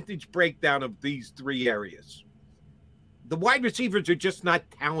percentage breakdown of these 3 areas. The wide receivers are just not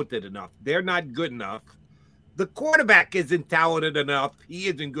talented enough. They're not good enough. The quarterback isn't talented enough. He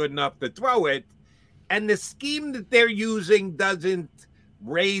isn't good enough to throw it. And the scheme that they're using doesn't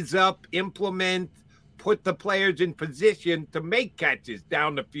raise up, implement, put the players in position to make catches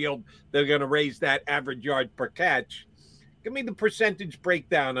down the field. They're going to raise that average yard per catch. Give me the percentage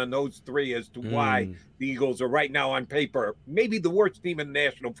breakdown on those 3 as to why the Eagles are right now on paper maybe the worst team in the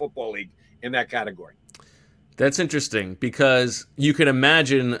National Football League in that category. That's interesting because you can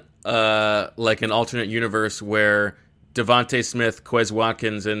imagine like an alternate universe where Devontae Smith, Quez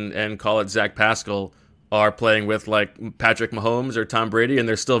Watkins, and call it Zach Pascal are playing with like Patrick Mahomes or Tom Brady, and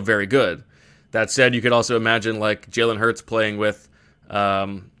they're still very good. That said, you could also imagine like Jalen Hurts playing with,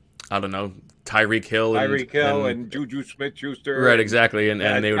 I don't know, Tyreek Hill and Juju Smith-Schuster. Right, exactly, and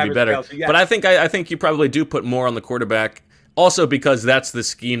they would be better. Kelsey, yeah. But I think you probably do put more on the quarterback. Also, because that's the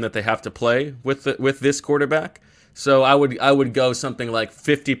scheme that they have to play with this quarterback. So I would go something like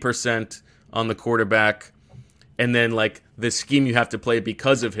 50% on the quarterback, and then like the scheme you have to play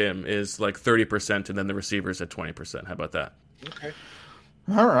because of him is like 30%, and then the receivers at 20%. How about that? Okay.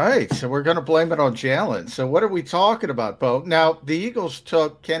 All right, so we're going to blame it on Jalen. So what are we talking about, Bo? Now, the Eagles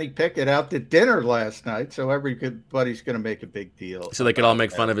took Kenny Pickett out to dinner last night, so everybody's going to make a big deal. So they could all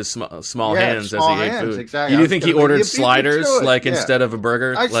make fun of his small hands as he ate food. Exactly. You think he ordered sliders instead of a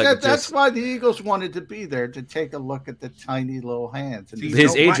burger? I said that's why the Eagles wanted to be there, to take a look at the tiny little hands. And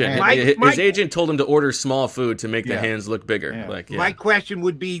his agent told him to order small food to make the hands look bigger. Yeah. My question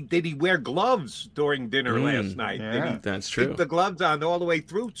would be, did he wear gloves during dinner last night? Yeah. That's true. Keep the gloves on all the way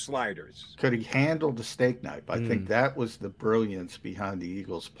through sliders. Could he handle the steak knife? I think that was the brilliance behind the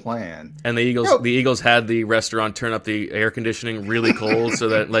Eagles' plan. And the Eagles had the restaurant turn up the air conditioning really cold so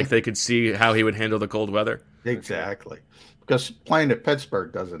that like they could see how he would handle the cold weather. Exactly. Because playing at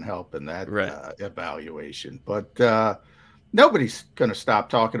Pittsburgh doesn't help in that evaluation. But nobody's going to stop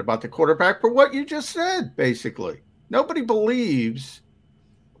talking about the quarterback for what you just said, basically. Nobody believes,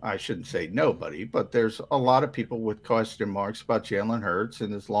 I shouldn't say nobody, but there's a lot of people with question marks about Jalen Hurts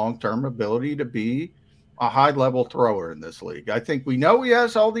and his long-term ability to be a high-level thrower in this league. I think we know he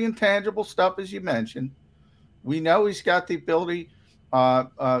has all the intangible stuff, as you mentioned. We know he's got the ability,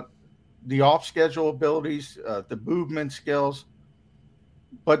 the off-schedule abilities, the movement skills.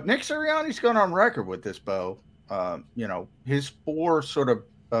 But Nick Sirianni's gone on record with this, Bo. His 4 sort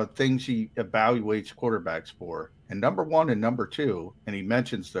of things he evaluates quarterbacks for. And number 1 and number 2, and he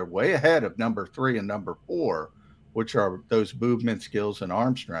mentions they're way ahead of number 3 and number 4, which are those movement skills and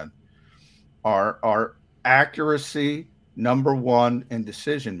arm strength, are accuracy, number 1, and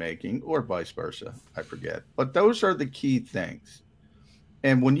decision making, or vice versa. I forget. But those are the key things.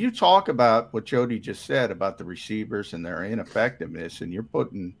 And when you talk about what Jody just said about the receivers and their ineffectiveness, and you're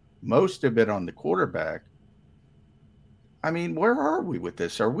putting most of it on the quarterback, I mean, where are we with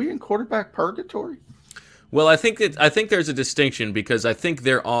this? Are we in quarterback purgatory? Well, I think there's a distinction because I think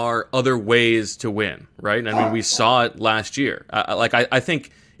there are other ways to win, right? I mean, we saw it last year. I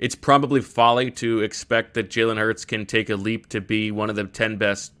think it's probably folly to expect that Jalen Hurts can take a leap to be one of the 10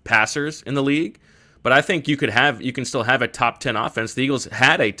 best passers in the league. But I think you can still have a top 10 offense. The Eagles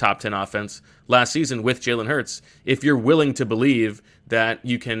had a top 10 offense last season with Jalen Hurts. If you're willing to believe that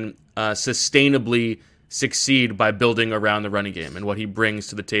you can sustainably succeed by building around the running game and what he brings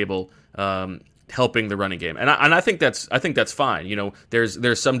to the table, helping the running game, and I think that's fine. You know,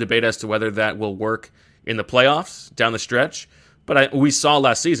 there's some debate as to whether that will work in the playoffs down the stretch, but we saw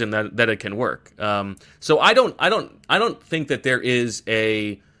last season that it can work. So I don't think that there is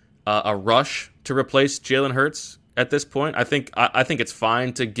a rush to replace Jalen Hurts at this point. I think it's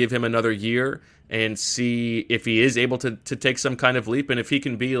fine to give him another year and see if he is able to take some kind of leap, and if he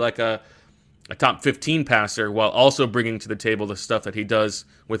can be like a top 15 passer while also bringing to the table the stuff that he does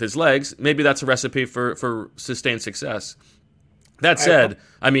with his legs, maybe that's a recipe for sustained success. That said,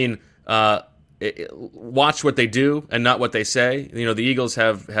 I mean, watch what they do and not what they say. You know, the Eagles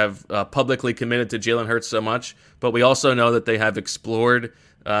have publicly committed to Jalen Hurts so much, but we also know that they have explored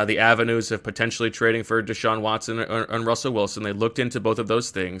the avenues of potentially trading for Deshaun Watson and Russell Wilson. They looked into both of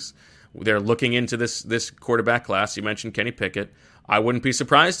those things. They're looking into this quarterback class. You mentioned Kenny Pickett. I wouldn't be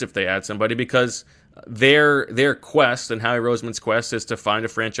surprised if they add somebody, because their quest and Howie Roseman's quest is to find a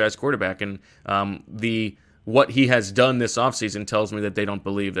franchise quarterback. And what he has done this offseason tells me that they don't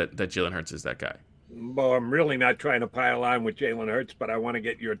believe that Jalen Hurts is that guy. Well, I'm really not trying to pile on with Jalen Hurts, but I want to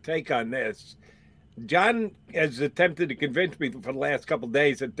get your take on this. John has attempted to convince me for the last couple of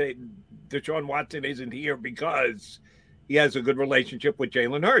days that Deshaun Watson isn't here because he has a good relationship with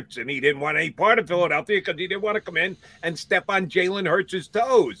Jalen Hurts, and he didn't want any part of Philadelphia because he didn't want to come in and step on Jalen Hurts'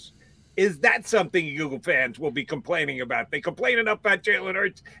 toes. Is that something Eagle fans will be complaining about? They complain enough about Jalen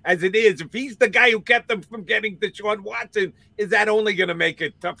Hurts as it is. If he's the guy who kept them from getting Deshaun Watson, is that only going to make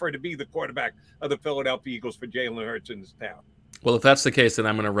it tougher to be the quarterback of the Philadelphia Eagles for Jalen Hurts in this town? Well, if that's the case, then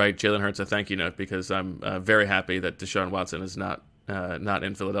I'm going to write Jalen Hurts a thank you note, because I'm very happy that Deshaun Watson is not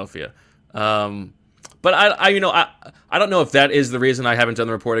in Philadelphia. But I don't know if that is the reason. I haven't done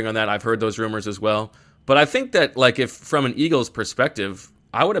the reporting on that. I've heard those rumors as well. But I think that, like, if from an Eagles perspective,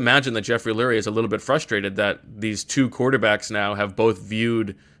 I would imagine that Jeffrey Lurie is a little bit frustrated that these two quarterbacks now have both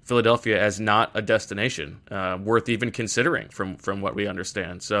viewed Philadelphia as not a destination worth even considering from what we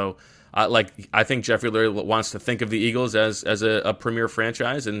understand. So, I think Jeffrey Lurie wants to think of the Eagles as a premier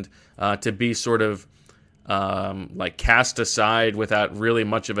franchise, and to be sort of cast aside without really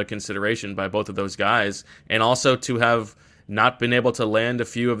much of a consideration by both of those guys, and also to have not been able to land a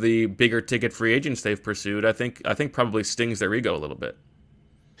few of the bigger ticket free agents they've pursued, I think probably stings their ego a little bit.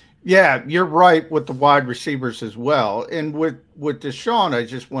 Yeah, you're right with the wide receivers as well. And with Deshaun, I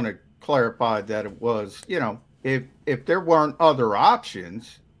just want to clarify that it was, if there weren't other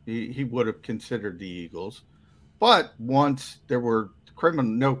options, he would have considered the Eagles. But once there were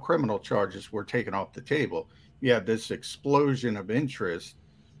no criminal charges were taken off the table, you had this explosion of interest,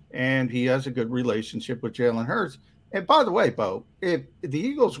 and he has a good relationship with Jalen Hurts. And by the way, Bo, if the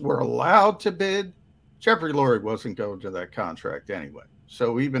Eagles were allowed to bid, Jeffrey Lurie wasn't going to that contract anyway.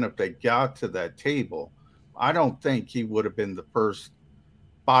 So even if they got to that table, I don't think he would have been the first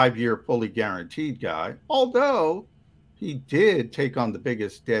 5-year fully guaranteed guy, although he did take on the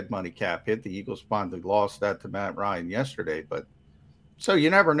biggest dead money cap hit. The Eagles finally lost that to Matt Ryan yesterday, but so you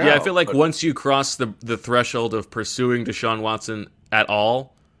never know. Yeah, I feel like once you cross the threshold of pursuing Deshaun Watson at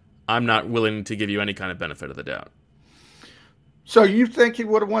all, I'm not willing to give you any kind of benefit of the doubt. So you think he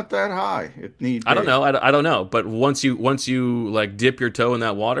would have went that high if need be? I don't know. I don't know. But once you like dip your toe in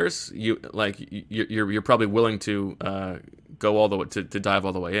that waters, you're probably willing to go all the way to dive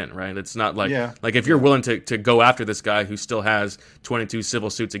all the way in, right? It's not like like if you're willing to go after this guy who still has 22 civil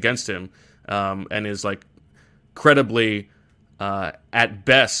suits against him, and is like credibly at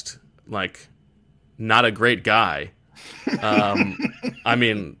best like not a great guy. I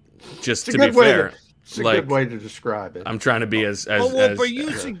mean, just to be fair. It's a good way to describe it. I'm trying to be as for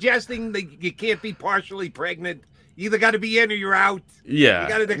you suggesting that you can't be partially pregnant, you either got to be in or you're out. Yeah.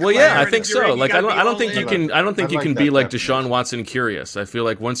 I think so. Like I don't think you can. I don't think you can be like Deshaun Watson curious. I feel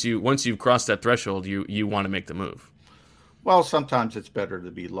like once you've crossed that threshold, you want to make the move. Well, sometimes it's better to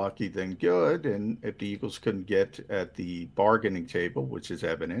be lucky than good. And if the Eagles couldn't get at the bargaining table, which is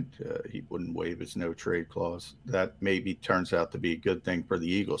evident, he wouldn't waive his no trade clause. That maybe turns out to be a good thing for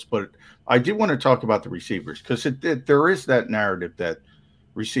the Eagles. But I do want to talk about the receivers, because there is that narrative that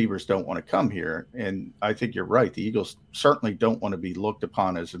receivers don't want to come here. And I think you're right. The Eagles certainly don't want to be looked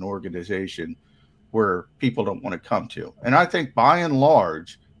upon as an organization where people don't want to come to. And I think by and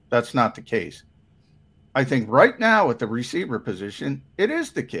large, that's not the case. I think right now at the receiver position, it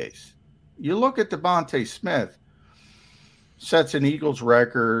is the case. You look at Devontae Smith, sets an Eagles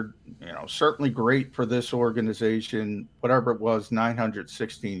record, certainly great for this organization, whatever it was,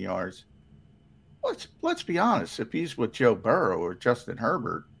 916 yards. Let's be honest. If he's with Joe Burrow or Justin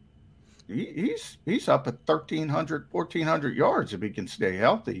Herbert, he's up at 1,300, 1,400 yards if he can stay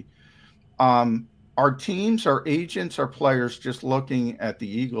healthy. Our teams, our agents, our players just looking at the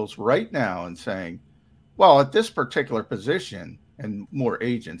Eagles right now and saying, well, at this particular position, and more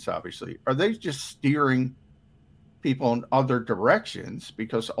agents, obviously, are they just steering people in other directions?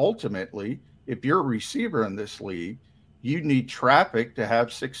 Because ultimately, if you're a receiver in this league, you need traffic to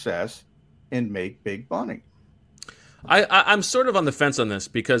have success and make big money. I'm sort of on the fence on this,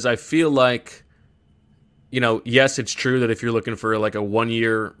 because I feel like, yes, it's true that if you're looking for like a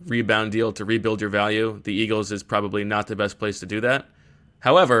 1-year rebound deal to rebuild your value, the Eagles is probably not the best place to do that.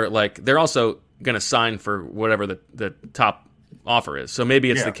 However, like they're also going to sign for whatever the top offer is. So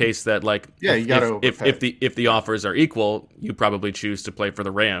maybe it's the case that like if the offers are equal, you probably choose to play for the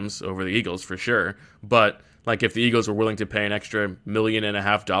Rams over the Eagles for sure. But Like if the Eagles were willing to pay an extra $1.5 million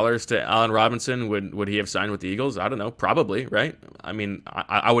to Allen Robinson, would he have signed with the Eagles? I don't know. Probably, right? I mean,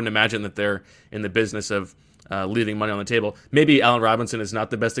 I wouldn't imagine that they're in the business of leaving money on the table. Maybe Allen Robinson is not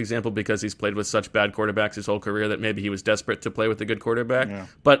the best example because he's played with such bad quarterbacks his whole career that maybe he was desperate to play with a good quarterback. Yeah.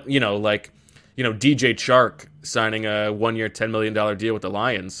 But, DJ Chark signing a 1-year, $10 million deal with the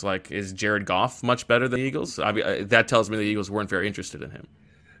Lions, is Jared Goff much better than the Eagles? That tells me the Eagles weren't very interested in him.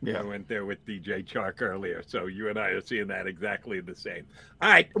 Yeah, I went there with DJ Chark earlier, so you and I are seeing that exactly the same. All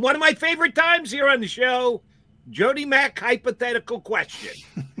right, one of my favorite times here on the show, Jody Mack hypothetical question.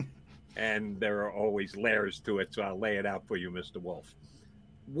 And there are always layers to it, so I'll lay it out for you, Mr. Wolf.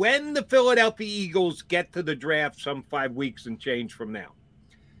 When the Philadelphia Eagles get to the draft some 5 weeks and change from now,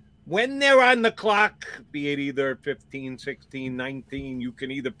 when they're on the clock, be it either 15, 16, 19, you can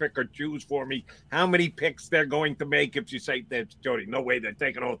either pick or choose for me how many picks they're going to make. If you say, that's Jody, no way they're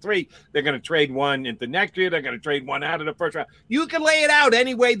taking all 3. They're going to trade one into next year. They're going to trade one out of the first round. You can lay it out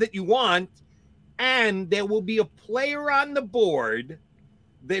any way that you want, and there will be a player on the board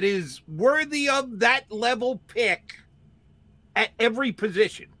that is worthy of that level pick at every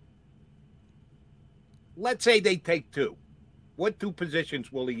position. Let's say they take 2. What 2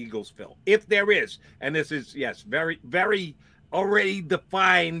 positions will the Eagles fill? If there is, and this is, yes, very, very already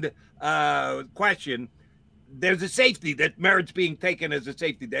defined question. There's a safety that merits being taken as a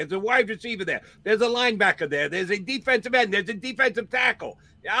safety. There's a wide receiver there. There's a linebacker there. There's a defensive end. There's a defensive tackle,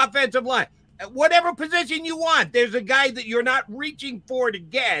 offensive line. Whatever position you want, there's a guy that you're not reaching for to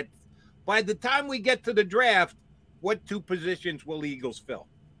get. By the time we get to the draft, what 2 positions will the Eagles fill?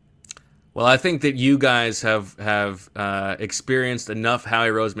 Well, I think that you guys have experienced enough Howie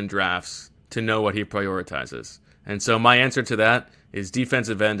Roseman drafts to know what he prioritizes. And so my answer to that is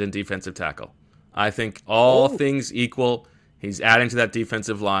defensive end and defensive tackle. I think all things equal, he's adding to that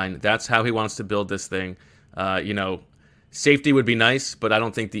defensive line. That's how he wants to build this thing. Safety would be nice, but I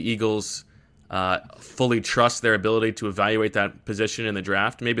don't think the Eagles fully trust their ability to evaluate that position in the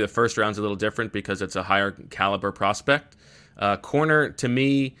draft. Maybe the first round's a little different because it's a higher caliber prospect. Corner, to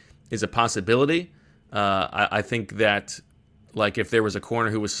me, is a possibility. I think that, if there was a corner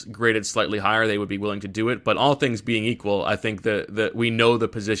who was graded slightly higher, they would be willing to do it. But all things being equal, I think that we know the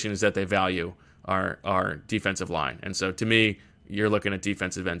positions that they value are defensive line. And so, to me, you're looking at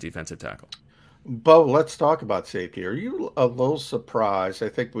defensive end, defensive tackle. Bo, let's talk about safety. Are you a little surprised? I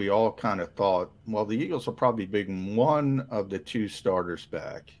think we all kind of thought, well, the Eagles will probably bring one of the 2 starters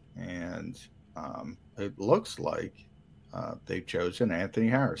back. And it looks like they've chosen Anthony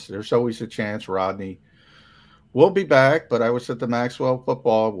Harris. There's always a chance Rodney will be back, but I was at the Maxwell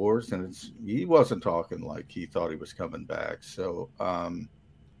Football Awards, and he wasn't talking like he thought he was coming back. So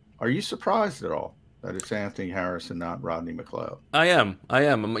are you surprised at all that it's Anthony Harris and not Rodney McLeod? I am.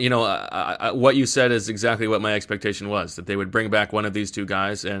 What you said is exactly what my expectation was, that they would bring back one of these 2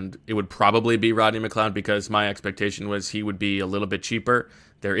 guys, and it would probably be Rodney McLeod because my expectation was he would be a little bit cheaper.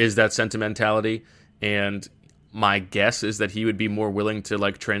 There is that sentimentality, and my guess is that he would be more willing to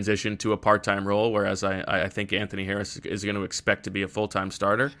transition to a part-time role, whereas I think Anthony Harris is going to expect to be a full-time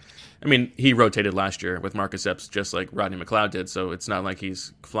starter. I mean, he rotated last year with Marcus Epps just like Rodney McLeod did, so it's not like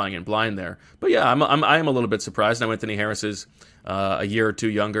he's flying in blind there. But yeah, I am a little bit surprised. Now Anthony Harris is a year or 2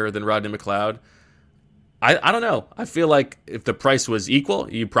 younger than Rodney McLeod. I don't know. I feel like if the price was equal,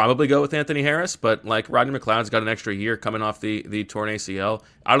 you'd probably go with Anthony Harris, but Rodney McLeod's got an extra year coming off the torn ACL.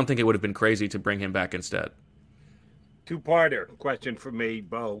 I don't think it would have been crazy to bring him back instead. 2-parter question for me,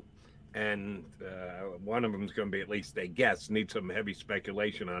 Bo, and one of them is going to be at least a guess. Need some heavy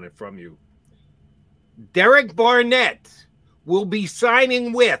speculation on it from you. Derek Barnett will be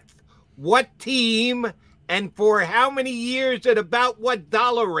signing with what team and for how many years at about what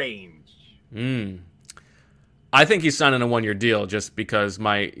dollar range? I think he's signing a 1-year deal just because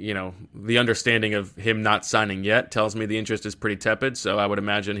the understanding of him not signing yet tells me the interest is pretty tepid. So I would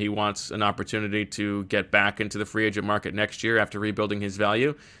imagine he wants an opportunity to get back into the free agent market next year after rebuilding his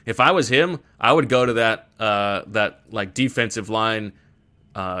value. If I was him, I would go to that defensive line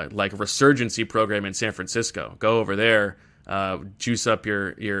resurgency program in San Francisco. Go over there, juice up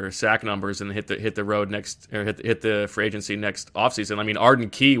your sack numbers, and hit the road next, or hit the free agency next offseason. I mean, Arden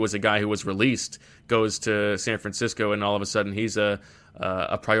Key was a guy who was released, goes to San Francisco, and all of a sudden he's a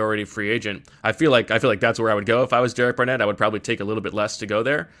priority free agent. I feel like that's where I would go if I was Derek Barnett. I would probably take a little bit less to go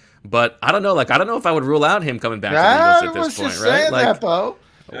there, but I don't know. I don't know if I would rule out him coming back to the Eagles at this point, right? That, Bo.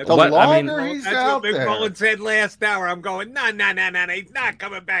 The longer he's out there. That's what McMullen said last hour. I'm going, no, he's not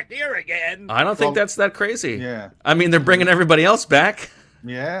coming back here again. I don't think that's that crazy. Yeah. I mean, they're bringing everybody else back.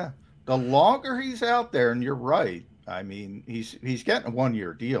 Yeah. The longer he's out there, and you're right, I mean, he's getting a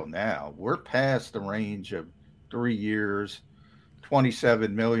 1-year deal now. We're past the range of 3 years,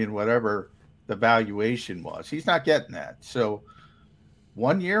 27 million, whatever the valuation was. He's not getting that. So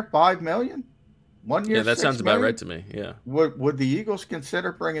 1 year, 5 million. 1 year, yeah, that sounds about million? right to me. Yeah. Would the Eagles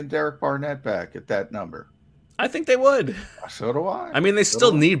consider bringing Derek Barnett back at that number? I think they would. So do I. I mean, they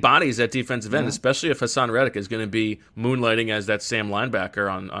still need bodies at defensive end, especially if Hassan Reddick is going to be moonlighting as that Sam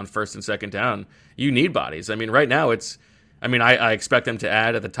linebacker on first and second down. You need bodies. I mean, right now I expect them to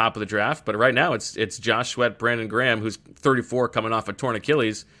add at the top of the draft, but right now it's Josh Sweat, Brandon Graham, who's 34 coming off a torn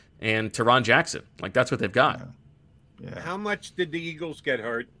Achilles, and Teron Jackson. Like, that's what they've got. Yeah. How much did the Eagles get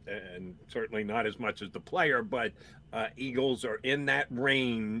hurt? And certainly not as much as the player, but Eagles are in that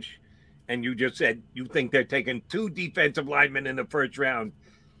range. And you just said you think they're taking 2 defensive linemen in the first round.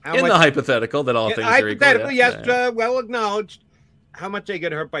 The hypothetical that all things are equal. Hypothetically, yes, well acknowledged. How much they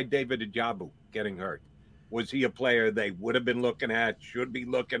get hurt by David Ajabu getting hurt? Was he a player they would have been looking at, should be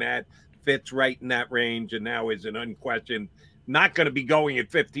looking at, fits right in that range, and now is an unquestioned, not going to be going at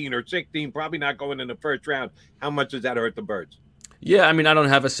 15 or 16, probably not going in the first round. How much does that hurt the Birds? Yeah, I mean, I don't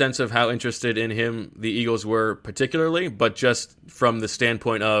have a sense of how interested in him the Eagles were particularly, but just from the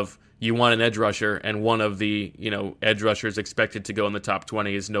standpoint of you want an edge rusher, and one of the edge rushers expected to go in the top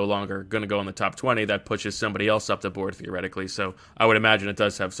 20 is no longer going to go in the top 20. That pushes somebody else up the board theoretically. So I would imagine it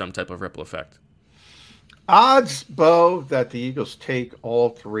does have some type of ripple effect. Odds, Bo, that the Eagles take all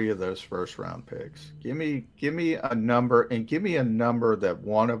 3 of those first round picks. Give me a number, and give me a number that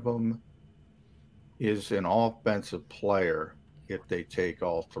one of them is an offensive player if they take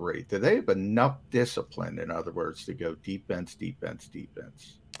all 3. Do they have enough discipline, in other words, to go defense, defense,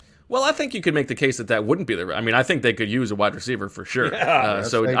 defense? Well, I think you could make the case that wouldn't be I think they could use a wide receiver for sure.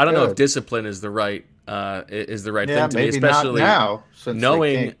 So I don't know if discipline is the right thing to me, especially not now, since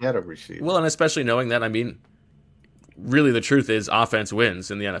knowing they can't get a receiver. Well, and especially knowing that, I mean, really the truth is offense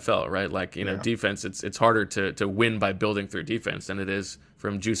wins in the NFL, right? Like, defense, it's harder to win by building through defense than it is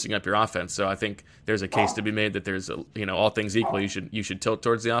from juicing up your offense. So I think there's a case to be made that there's all things equal, you should tilt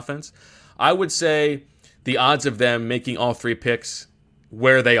towards the offense. I would say the odds of them making all 3 picks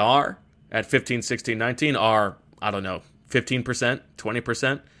where they are at 15, 16, 19 are, I don't know, 15%,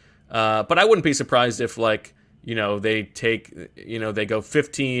 20%. But I wouldn't be surprised if, they take, they go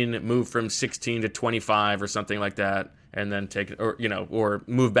 15, move from 16 to 25 or something like that, and then take, or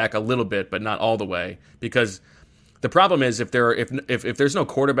move back a little bit, but not all the way. Because the problem is if there's no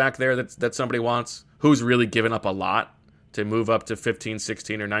quarterback there that somebody wants, who's really given up a lot to move up to 15,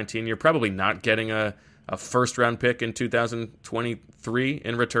 16, or 19, you're probably not getting a first-round pick in 2023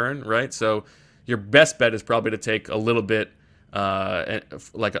 in return, right? So your best bet is probably to take a little bit,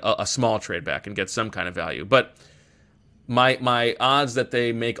 like a small trade back and get some kind of value. But my odds that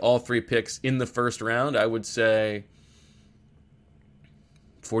they make all 3 picks in the first round, I would say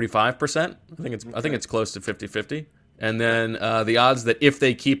 45%. I think it's close to 50-50. And then the odds that if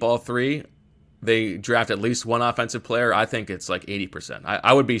they keep all 3, they draft at least one offensive player, I think it's like 80%.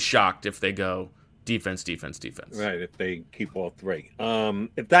 I would be shocked if they go defense. Right, if they keep all 3.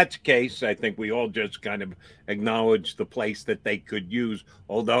 If that's the case, I think we all just kind of acknowledge the place that they could use,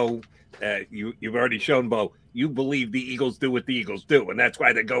 although you've already shown, Bo, you believe the Eagles do what the Eagles do, and that's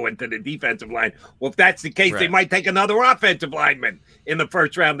why they go into the defensive line. Well, if that's the case, They might take another offensive lineman in the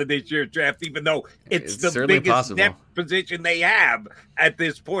first round of this year's draft, even though it's the biggest depth position they have at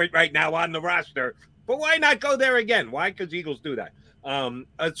this point right now on the roster. But why not go there again? Why? Because Eagles do that.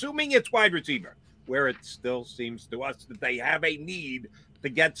 Assuming it's wide receiver, where it still seems to us that they have a need to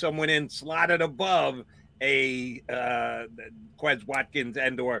get someone in slotted above a Quez Watkins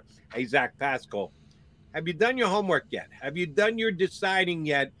and or a Zach Pascal. Have you done your homework yet? Have you done your deciding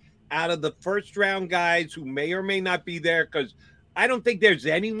yet out of the first round guys who may or may not be there? Because I don't think there's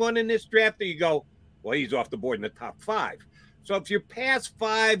anyone in this draft that you go, well, he's off the board in the top 5. So if you're past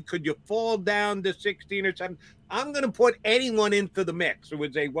 5, could you fall down to 16 or something? I'm going to put anyone into the mix who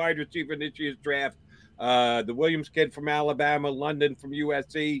was a wide receiver in this year's draft. The Williams kid from Alabama, London from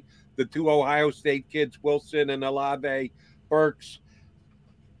USC, the 2 Ohio State kids, Wilson and Olave, Burks.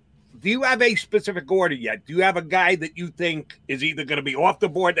 Do you have a specific order yet? Do you have a guy that you think is either going to be off the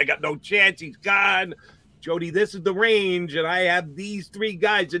board, they got no chance, he's gone? Jody, this is the range, and I have these 3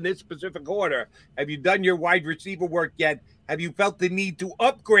 guys in this specific order. Have you done your wide receiver work yet? Have you felt the need to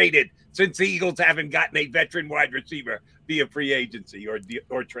upgrade it since the Eagles haven't gotten a veteran wide receiver via free agency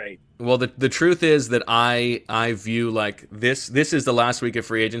or trade? Well, the truth is that I view like this is the last week of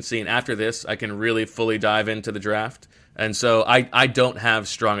free agency, and after this, I can really fully dive into the draft. And so I don't have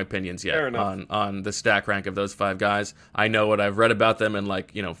strong opinions yet on the stack rank of those 5 guys. I know what I've read about them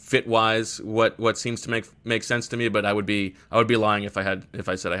and fit wise what seems to make sense to me, but I would be lying if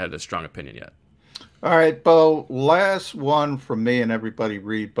I said I had a strong opinion yet. All right, Bo, last one from me, and everybody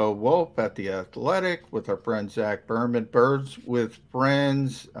read Bo Wolf at The Athletic with our friend Zach Berman. Birds with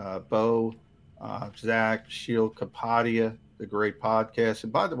Friends, Bo, Zach, Shield Kapadia, the great podcast.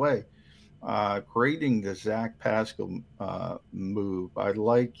 And by the way, grading the Zach Pascal move, I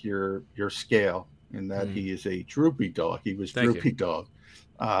like your scale in that he is a droopy dog. He was droopy dog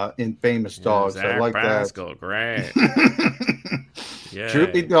in Famous Dogs. Zach I like Pascal, that. Great. Yeah.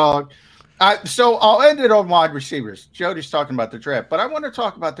 Droopy dog. So I'll end it on wide receivers. Jody's talking about the draft, but I want to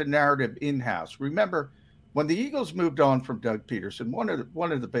talk about the narrative in-house. Remember, when the Eagles moved on from Doug Peterson, one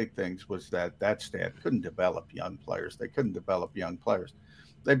of the big things was that staff couldn't develop young players. They couldn't develop young players.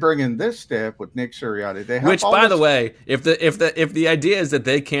 They bring in this staff with Nick Sirianni. Which, by the way, if the idea is that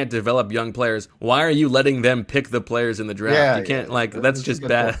they can't develop young players, why are you letting them pick the players in the draft? You can't that's just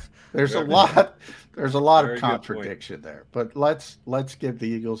bad. There's a lot. There's a lot of contradiction there, but let's give the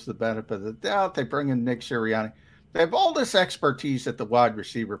Eagles the benefit of the doubt. They bring in Nick Sirianni. They have all this expertise at the wide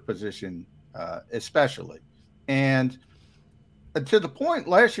receiver position, especially. And to the point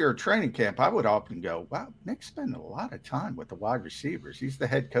last year at training camp, I would often go, wow, Nick's spending a lot of time with the wide receivers. He's the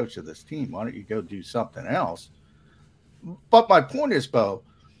head coach of this team. Why don't you go do something else? But my point is, Bo,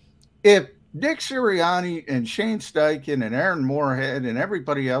 if Nick Sirianni and Shane Steichen and Aaron Moorhead and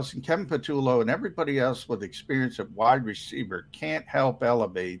everybody else and Kevin Patullo and everybody else with experience at wide receiver can't help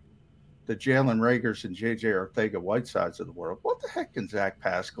elevate the Jalen Reagors and J.J. Arcega-Whitesides of the world, what the heck can Zach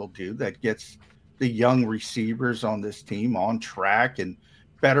Pascal do that gets the young receivers on this team on track and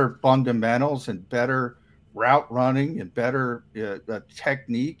better fundamentals and better route running and better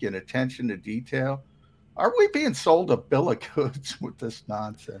technique and attention to detail? Are we being sold a bill of goods with this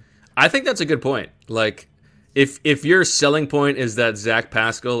nonsense? I think that's a good point. Like, if your selling point is that Zach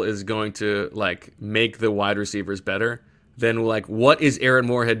Pascal is going to make the wide receivers better, then what is Aaron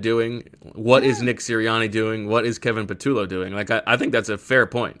Moorhead doing? What is Nick Sirianni doing? What is Kevin Patullo doing? I think that's a fair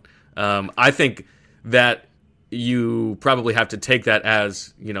point. I think that you probably have to take that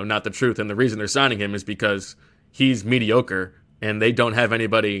as not the truth, and the reason they're signing him is because he's mediocre and they don't have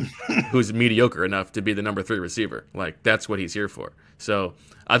anybody who's mediocre enough to be the number 3 receiver. That's what he's here for. So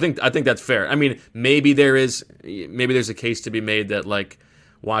I think that's fair. I mean, maybe there's a case to be made that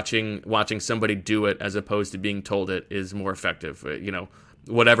watching somebody do it as opposed to being told it is more effective.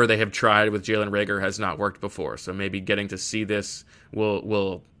 Whatever they have tried with Jalen Reagor has not worked before. So maybe getting to see this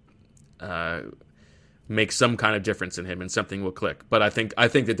will make some kind of difference in him and something will click. But I think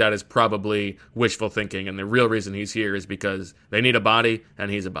that is probably wishful thinking, and the real reason he's here is because they need a body,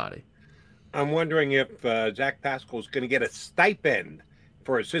 and he's a body. I'm wondering if Zach Pascal is going to get a stipend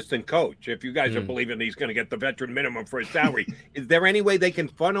for assistant coach. If you guys are believing he's going to get the veteran minimum for his salary, is there any way they can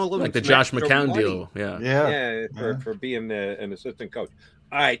funnel him like the Josh McCown deal? For being an assistant coach.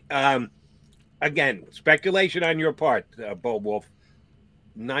 All right. Again, speculation on your part, Bo Wolf.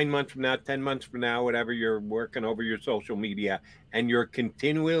 9 months from now, 10 months from now, whatever, you're working over your social media and you're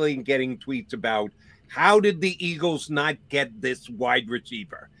continually getting tweets about how did the Eagles not get this wide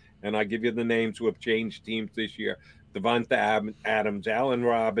receiver? And I'll give you the names who have changed teams this year. Devonta Adams, Allen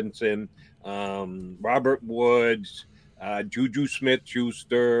Robinson, Robert Woods, Juju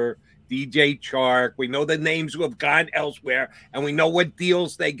Smith-Schuster, DJ Chark. We know the names who have gone elsewhere, and we know what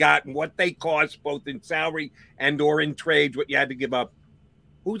deals they got and what they cost, both in salary and or in trades, what you had to give up.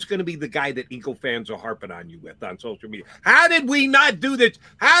 Who's going to be the guy that Eagle fans are harping on you with on social media? How did we not do this?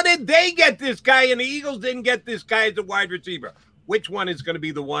 How did they get this guy and the Eagles didn't get this guy as a wide receiver? Which one is going to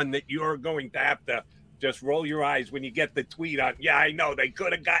be the one that you're going to have to just roll your eyes when you get the tweet on, yeah, I know, they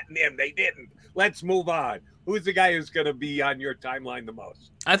could have gotten him. They didn't. Let's move on. Who's the guy who's going to be on your timeline the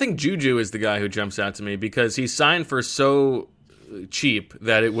most? I think Juju is the guy who jumps out to me because he signed for so cheap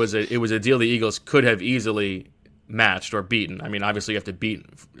that it was a deal the Eagles could have easily matched or beaten. I mean, obviously you have to beat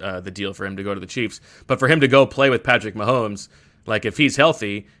the deal for him to go to the Chiefs, but for him to go play with Patrick Mahomes, if he's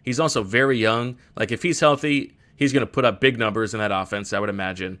healthy, he's also very young. If he's healthy, he's going to put up big numbers in that offense, I would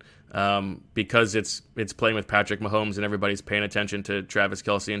imagine, because it's playing with Patrick Mahomes and everybody's paying attention to Travis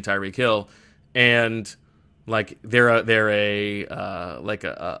Kelce and Tyreek Hill, and they're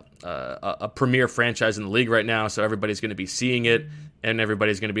a premier franchise in the league right now, so everybody's going to be seeing it. And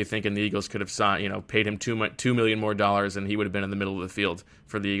everybody's going to be thinking the Eagles could have paid him $2 million more, and he would have been in the middle of the field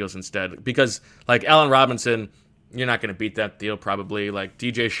for the Eagles instead. Because Allen Robinson, you're not going to beat that deal probably.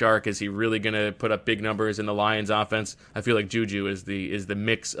 DJ Chark, is he really going to put up big numbers in the Lions offense? I feel like Juju is the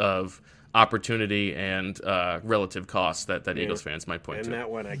mix of opportunity and relative costs that Eagles fans might point to. And that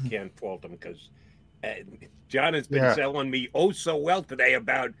one I can't fault him because John has been selling me so well today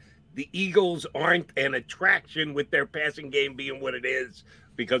about the Eagles aren't an attraction with their passing game being what it is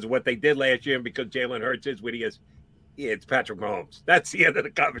because of what they did last year and because Jalen Hurts is what he is. Yeah, it's Patrick Mahomes. That's the end of the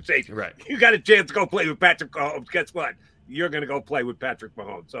conversation. Right. You got a chance to go play with Patrick Mahomes. Guess what? You're going to go play with Patrick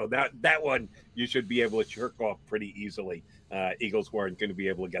Mahomes. So that one you should be able to shirk off pretty easily. Eagles weren't going to be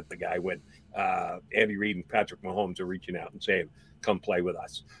able to get the guy when Andy Reid and Patrick Mahomes are reaching out and saying, come play with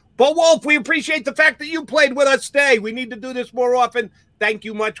us. Bo Wolf, we appreciate the fact that you played with us today. We need to do this more often. Thank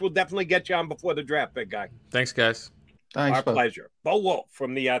you much. We'll definitely get you on before the draft, big guy. Thanks, guys. Thanks, Our pleasure. Bo Wolf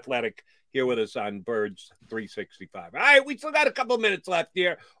from The Athletic here with us on Birds 365. All right, we still got a couple of minutes left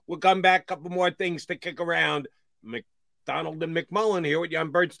here. We'll come back, a couple more things to kick around. McDonald and McMullen here with you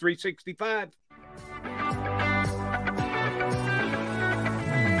on Birds 365.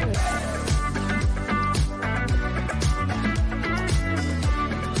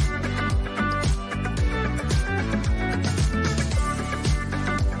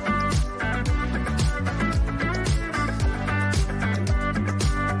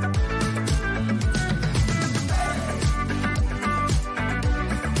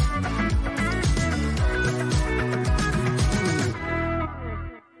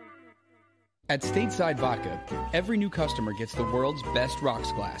 At Stateside Vodka, every new customer gets the world's best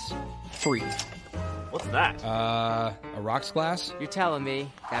rocks glass, free. What's that? A rocks glass? You're telling me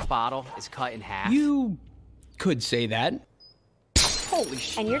that bottle is cut in half? You could say that. Holy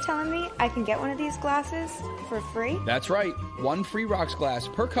shit. And you're telling me I can get one of these glasses for free? That's right. One free rocks glass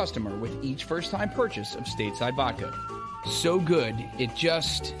per customer with each first-time purchase of Stateside Vodka. So good, it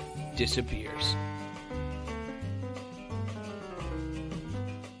just disappears.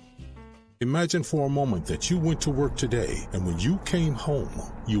 Imagine for a moment that you went to work today and when you came home,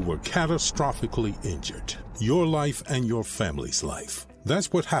 you were catastrophically injured. Your life and your family's life.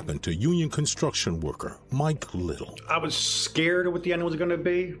 That's what happened to union construction worker Mike Little. I was scared of what the end was going to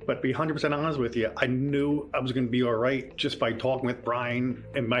be, but to be 100% honest with you, I knew I was going to be all right just by talking with Brian.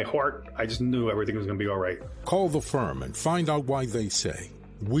 In my heart, I just knew everything was going to be all right. Call the firm and find out why they say,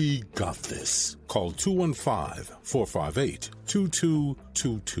 "We got this." Call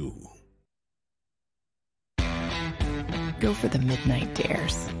 215-458-2222. Go for the midnight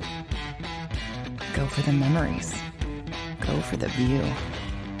dares. Go for the memories. Go for the view.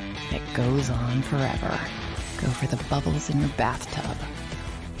 It goes on forever. Go for the bubbles in your bathtub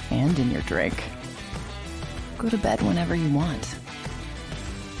and in your drink. Go to bed whenever you want.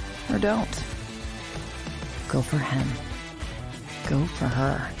 Or don't. Go for him. Go for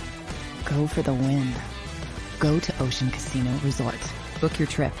her. Go for the win. Go to Ocean Casino Resort. Book your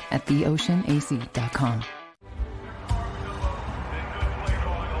trip at theoceanac.com.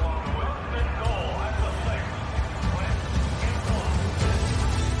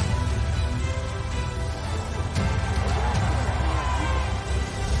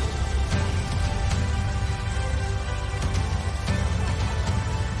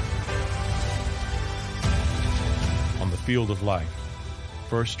 Field of life,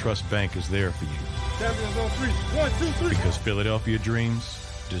 First Trust Bank is there for you. Champions on three. 1, 2, 3. Because Philadelphia dreams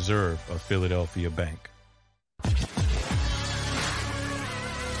deserve a Philadelphia bank.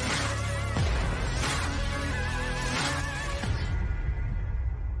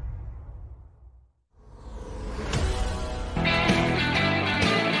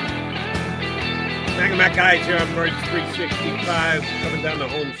 Welcome back, guys, here on Birds 365, coming down the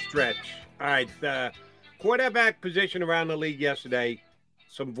home stretch. All right, quarterback position around the league yesterday,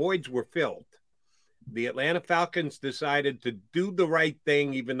 some voids were filled. The Atlanta Falcons decided to do the right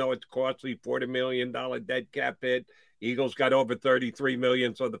thing, even though it's costly, $40 million dead cap hit. Eagles got over $33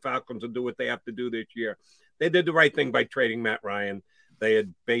 million, so the Falcons will do what they have to do this year. They did the right thing by trading Matt Ryan. They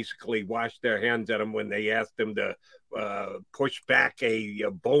had basically washed their hands at him when they asked him to push back a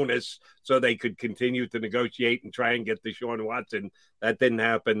bonus so they could continue to negotiate and try and get Deshaun Watson. That didn't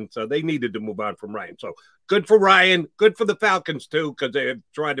happen, so they needed to move on from Ryan. So good for Ryan, good for the Falcons too, because they had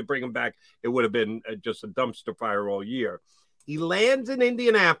tried to bring him back. It would have been just a dumpster fire all year. He lands in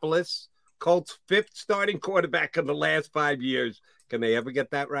Indianapolis, Colts' fifth starting quarterback in the last 5 years. Can they ever get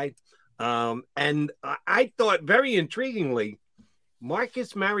that right? And I thought, very intriguingly,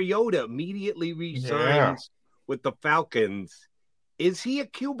 Marcus Mariota immediately resigns with the Falcons. Is he a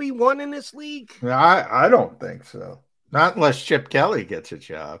QB1 in this league? I don't think so. Not unless Chip Kelly gets a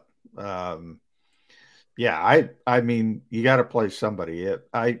job. I mean, you got to play somebody.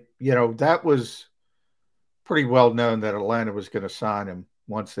 That was pretty well known that Atlanta was going to sign him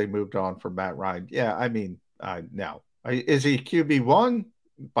once they moved on from Matt Ryan. Yeah, I mean, no. Is he QB1?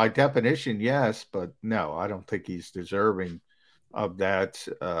 by definition, yes, but no, I don't think he's deserving of that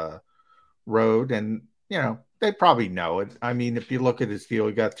road. And, they probably know it. I mean, if you look at his deal,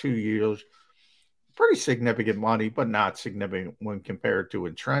 he got 2 years, pretty significant money, but not significant when compared to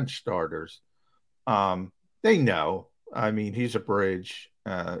entrenched starters. They know. I mean, he's a bridge,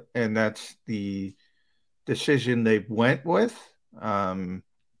 and that's the decision they went with. Not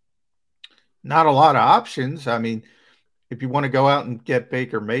a lot of options. I mean, if you want to go out and get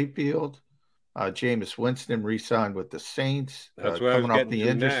Baker Mayfield, Jameis Winston re-signed with the Saints. That's what coming I was off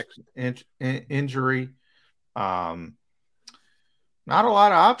the injury. Not a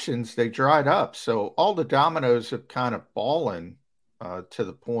lot of options. They dried up. So all the dominoes have kind of fallen to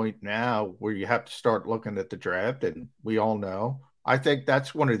the point now where you have to start looking at the draft. And we all know, I think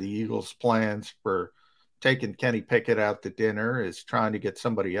that's one of the Eagles' plans for taking Kenny Pickett out to dinner, is trying to get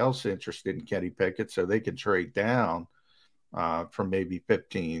somebody else interested in Kenny Pickett so they can trade down from maybe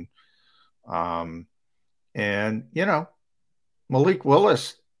 15. And, Malik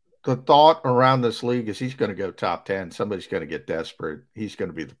Willis, the thought around this league is he's going to go top 10. Somebody's going to get desperate. He's going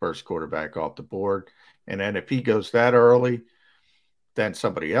to be the first quarterback off the board. And then if he goes that early, then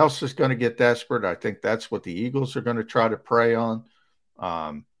somebody else is going to get desperate. I think that's what the Eagles are going to try to prey on,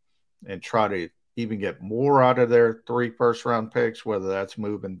 and try to even get more out of their 3 first-round picks, whether that's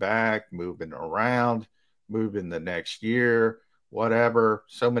moving back, moving around, moving the next year, whatever.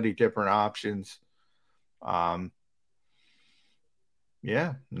 So many different options. I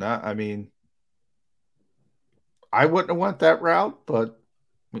mean, I wouldn't have went that route, but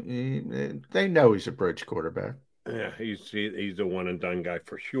they know he's a bridge quarterback. Yeah, he's a one-and-done guy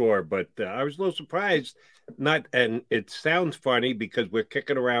for sure. But I was a little surprised. And it sounds funny because we're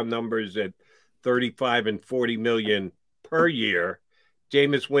kicking around numbers at 35 and 40 million per year.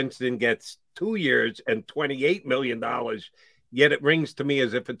 Jameis Winston gets 2 years and $28 million. Yet it rings to me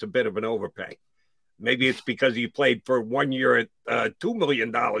as if it's a bit of an overpay. Maybe it's because he played for 1 year at $2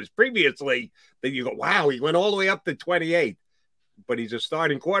 million previously that you go, wow, he went all the way up to 28. But he's a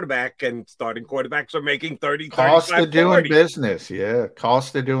starting quarterback, and starting quarterbacks are making 30, cost of doing 40. business. Yeah,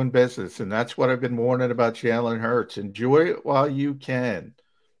 cost of doing business. And that's what I've been warning about Jalen Hurts. Enjoy it while you can,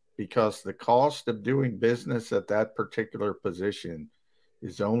 because the cost of doing business at that particular position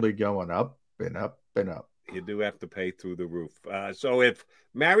is only going up and up and up. You do have to pay through the roof. So if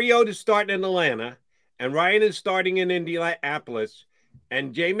Mariota's starting in Atlanta, and Ryan is starting in Indianapolis,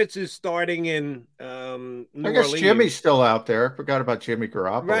 and Jameis is starting in New Orleans. Jimmy's still out there. I forgot about Jimmy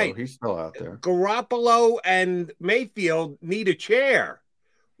Garoppolo. Right. He's still out there. Garoppolo and Mayfield need a chair.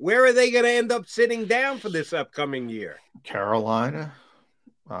 Where are they going to end up sitting down for this upcoming year? Carolina.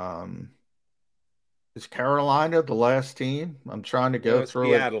 Is Carolina the last team? I'm trying to go through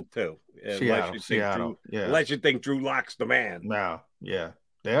Seattle too. Seattle. Unless you think Drew Lock's the man. No. Yeah.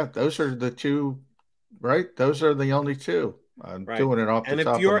 Those are the two, right? Those are the only two. I'm doing it off the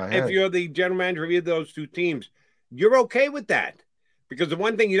top of my head. If you're the general manager of either of those two teams, you're okay with that. Because the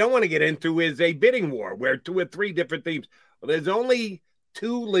one thing you don't want to get into is a bidding war where 2 or 3 different teams. Well, there's only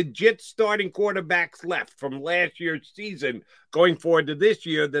 2 legit starting quarterbacks left from last year's season going forward to this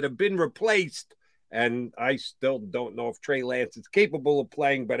year that have been replaced. And I still don't know if Trey Lance is capable of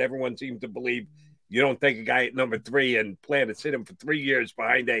playing, but everyone seems to believe you don't take a guy at number 3 and plan to sit him for 3 years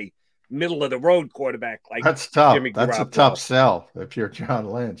behind a middle-of-the-road quarterback like that's tough. Jimmy Garoppolo. That's a tough sell if you're John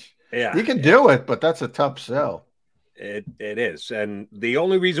Lynch. Yeah, you can do it, but that's a tough sell. It is. And the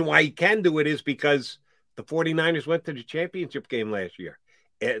only reason why he can do it is because the 49ers went to the championship game last year.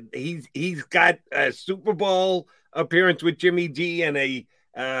 And he's got a Super Bowl appearance with Jimmy G and a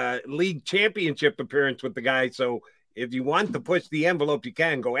league championship appearance with the guy. So if you want to push the envelope, you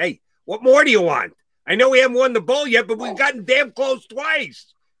can go, hey, what more do you want? I know we haven't won the Bowl yet, but we've gotten damn close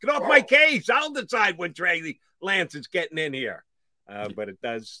twice. Get off my case. I'll decide when Trey Lance is getting in here. But it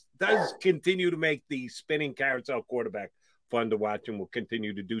does continue to make the spinning carousel quarterback fun to watch, and will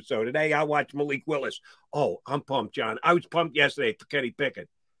continue to do so. Today, I watched Malik Willis. Oh, I'm pumped, John. I was pumped yesterday for Kenny Pickett.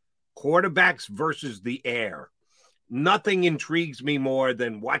 Quarterbacks versus the air. Nothing intrigues me more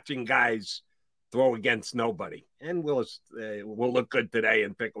than watching guys throw against nobody. And Willis will look good today,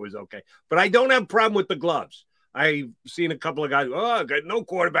 and Pickett was okay. But I don't have a problem with the gloves. I've seen a couple of guys, no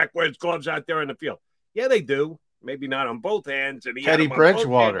quarterback wears gloves out there in the field. Yeah, they do. Maybe not on both hands. And Teddy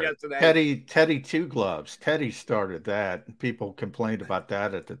Bridgewater, Teddy 2 gloves. Teddy started that. People complained about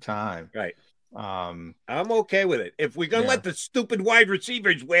that at the time. Right. I'm okay with it. If we're going to let the stupid wide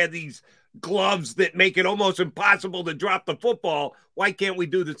receivers wear these gloves that make it almost impossible to drop the football, why can't we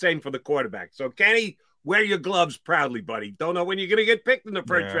do the same for the quarterback? So, Kenny, wear your gloves proudly, buddy. Don't know when you're going to get picked in the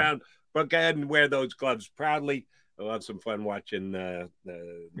first round, but go ahead and wear those gloves proudly. I'll have some fun watching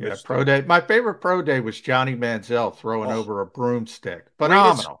pro day. My favorite pro day was Johnny Manziel throwing over a broomstick.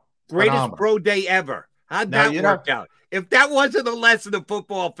 Phenomenal. Greatest pro day ever. How'd that work out? If that wasn't a lesson of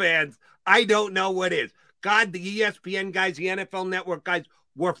football fans, I don't know what is. God, the ESPN guys, the NFL Network guys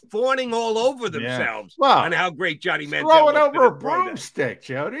were fawning all over themselves on how great Johnny Manziel was. Throwing over a broomstick,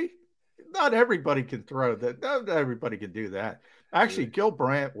 Jody. Not everybody can throw that. Not everybody can do that. Actually, Gil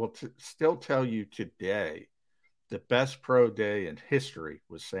Brandt will still tell you today the best pro day in history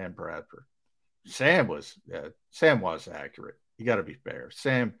was Sam Bradford. Sam was accurate. You got to be fair.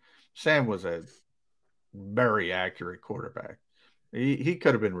 Sam was a very accurate quarterback. He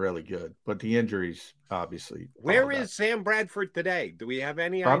could have been really good, but the injuries obviously. Where is Sam Bradford today? Do we have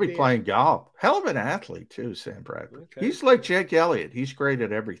any Probably idea? Playing golf. Hell of an athlete too, Sam Bradford. Okay. He's like Jake Elliott. He's great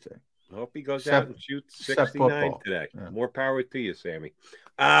at everything. I hope he goes out and shoots 69 today. Yeah. More power to you, Sammy.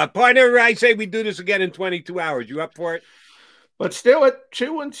 Partner, I say we do this again in 22 hours. You up for it? Let's do it.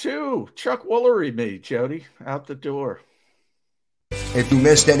 2-2. Chuck Woolery me, Jody. Out the door. If you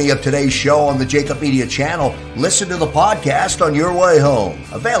missed any of today's show on the Jacob Media channel, listen to the podcast on your way home.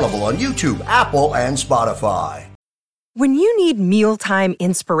 Available on YouTube, Apple, and Spotify. When you need mealtime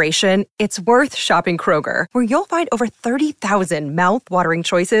inspiration, it's worth shopping Kroger, where you'll find over 30,000 mouth-watering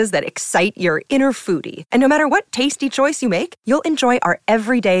choices that excite your inner foodie. And no matter what tasty choice you make, you'll enjoy our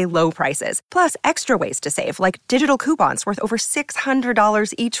everyday low prices, plus extra ways to save, like digital coupons worth over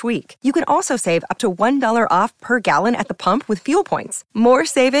 $600 each week. You can also save up to $1 off per gallon at the pump with fuel points. More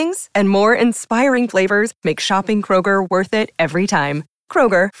savings and more inspiring flavors make shopping Kroger worth it every time.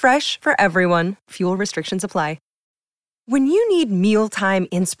 Kroger, fresh for everyone. Fuel restrictions apply. When you need mealtime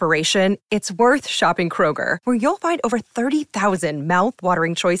inspiration, it's worth shopping Kroger, where you'll find over 30,000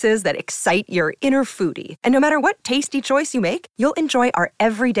 mouth-watering choices that excite your inner foodie. And no matter what tasty choice you make, you'll enjoy our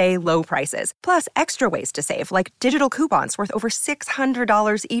everyday low prices, plus extra ways to save, like digital coupons worth over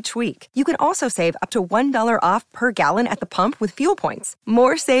 $600 each week. You can also save up to $1 off per gallon at the pump with fuel points.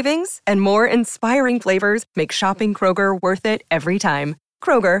 More savings and more inspiring flavors make shopping Kroger worth it every time.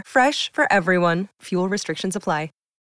 Kroger, fresh for everyone. Fuel restrictions apply.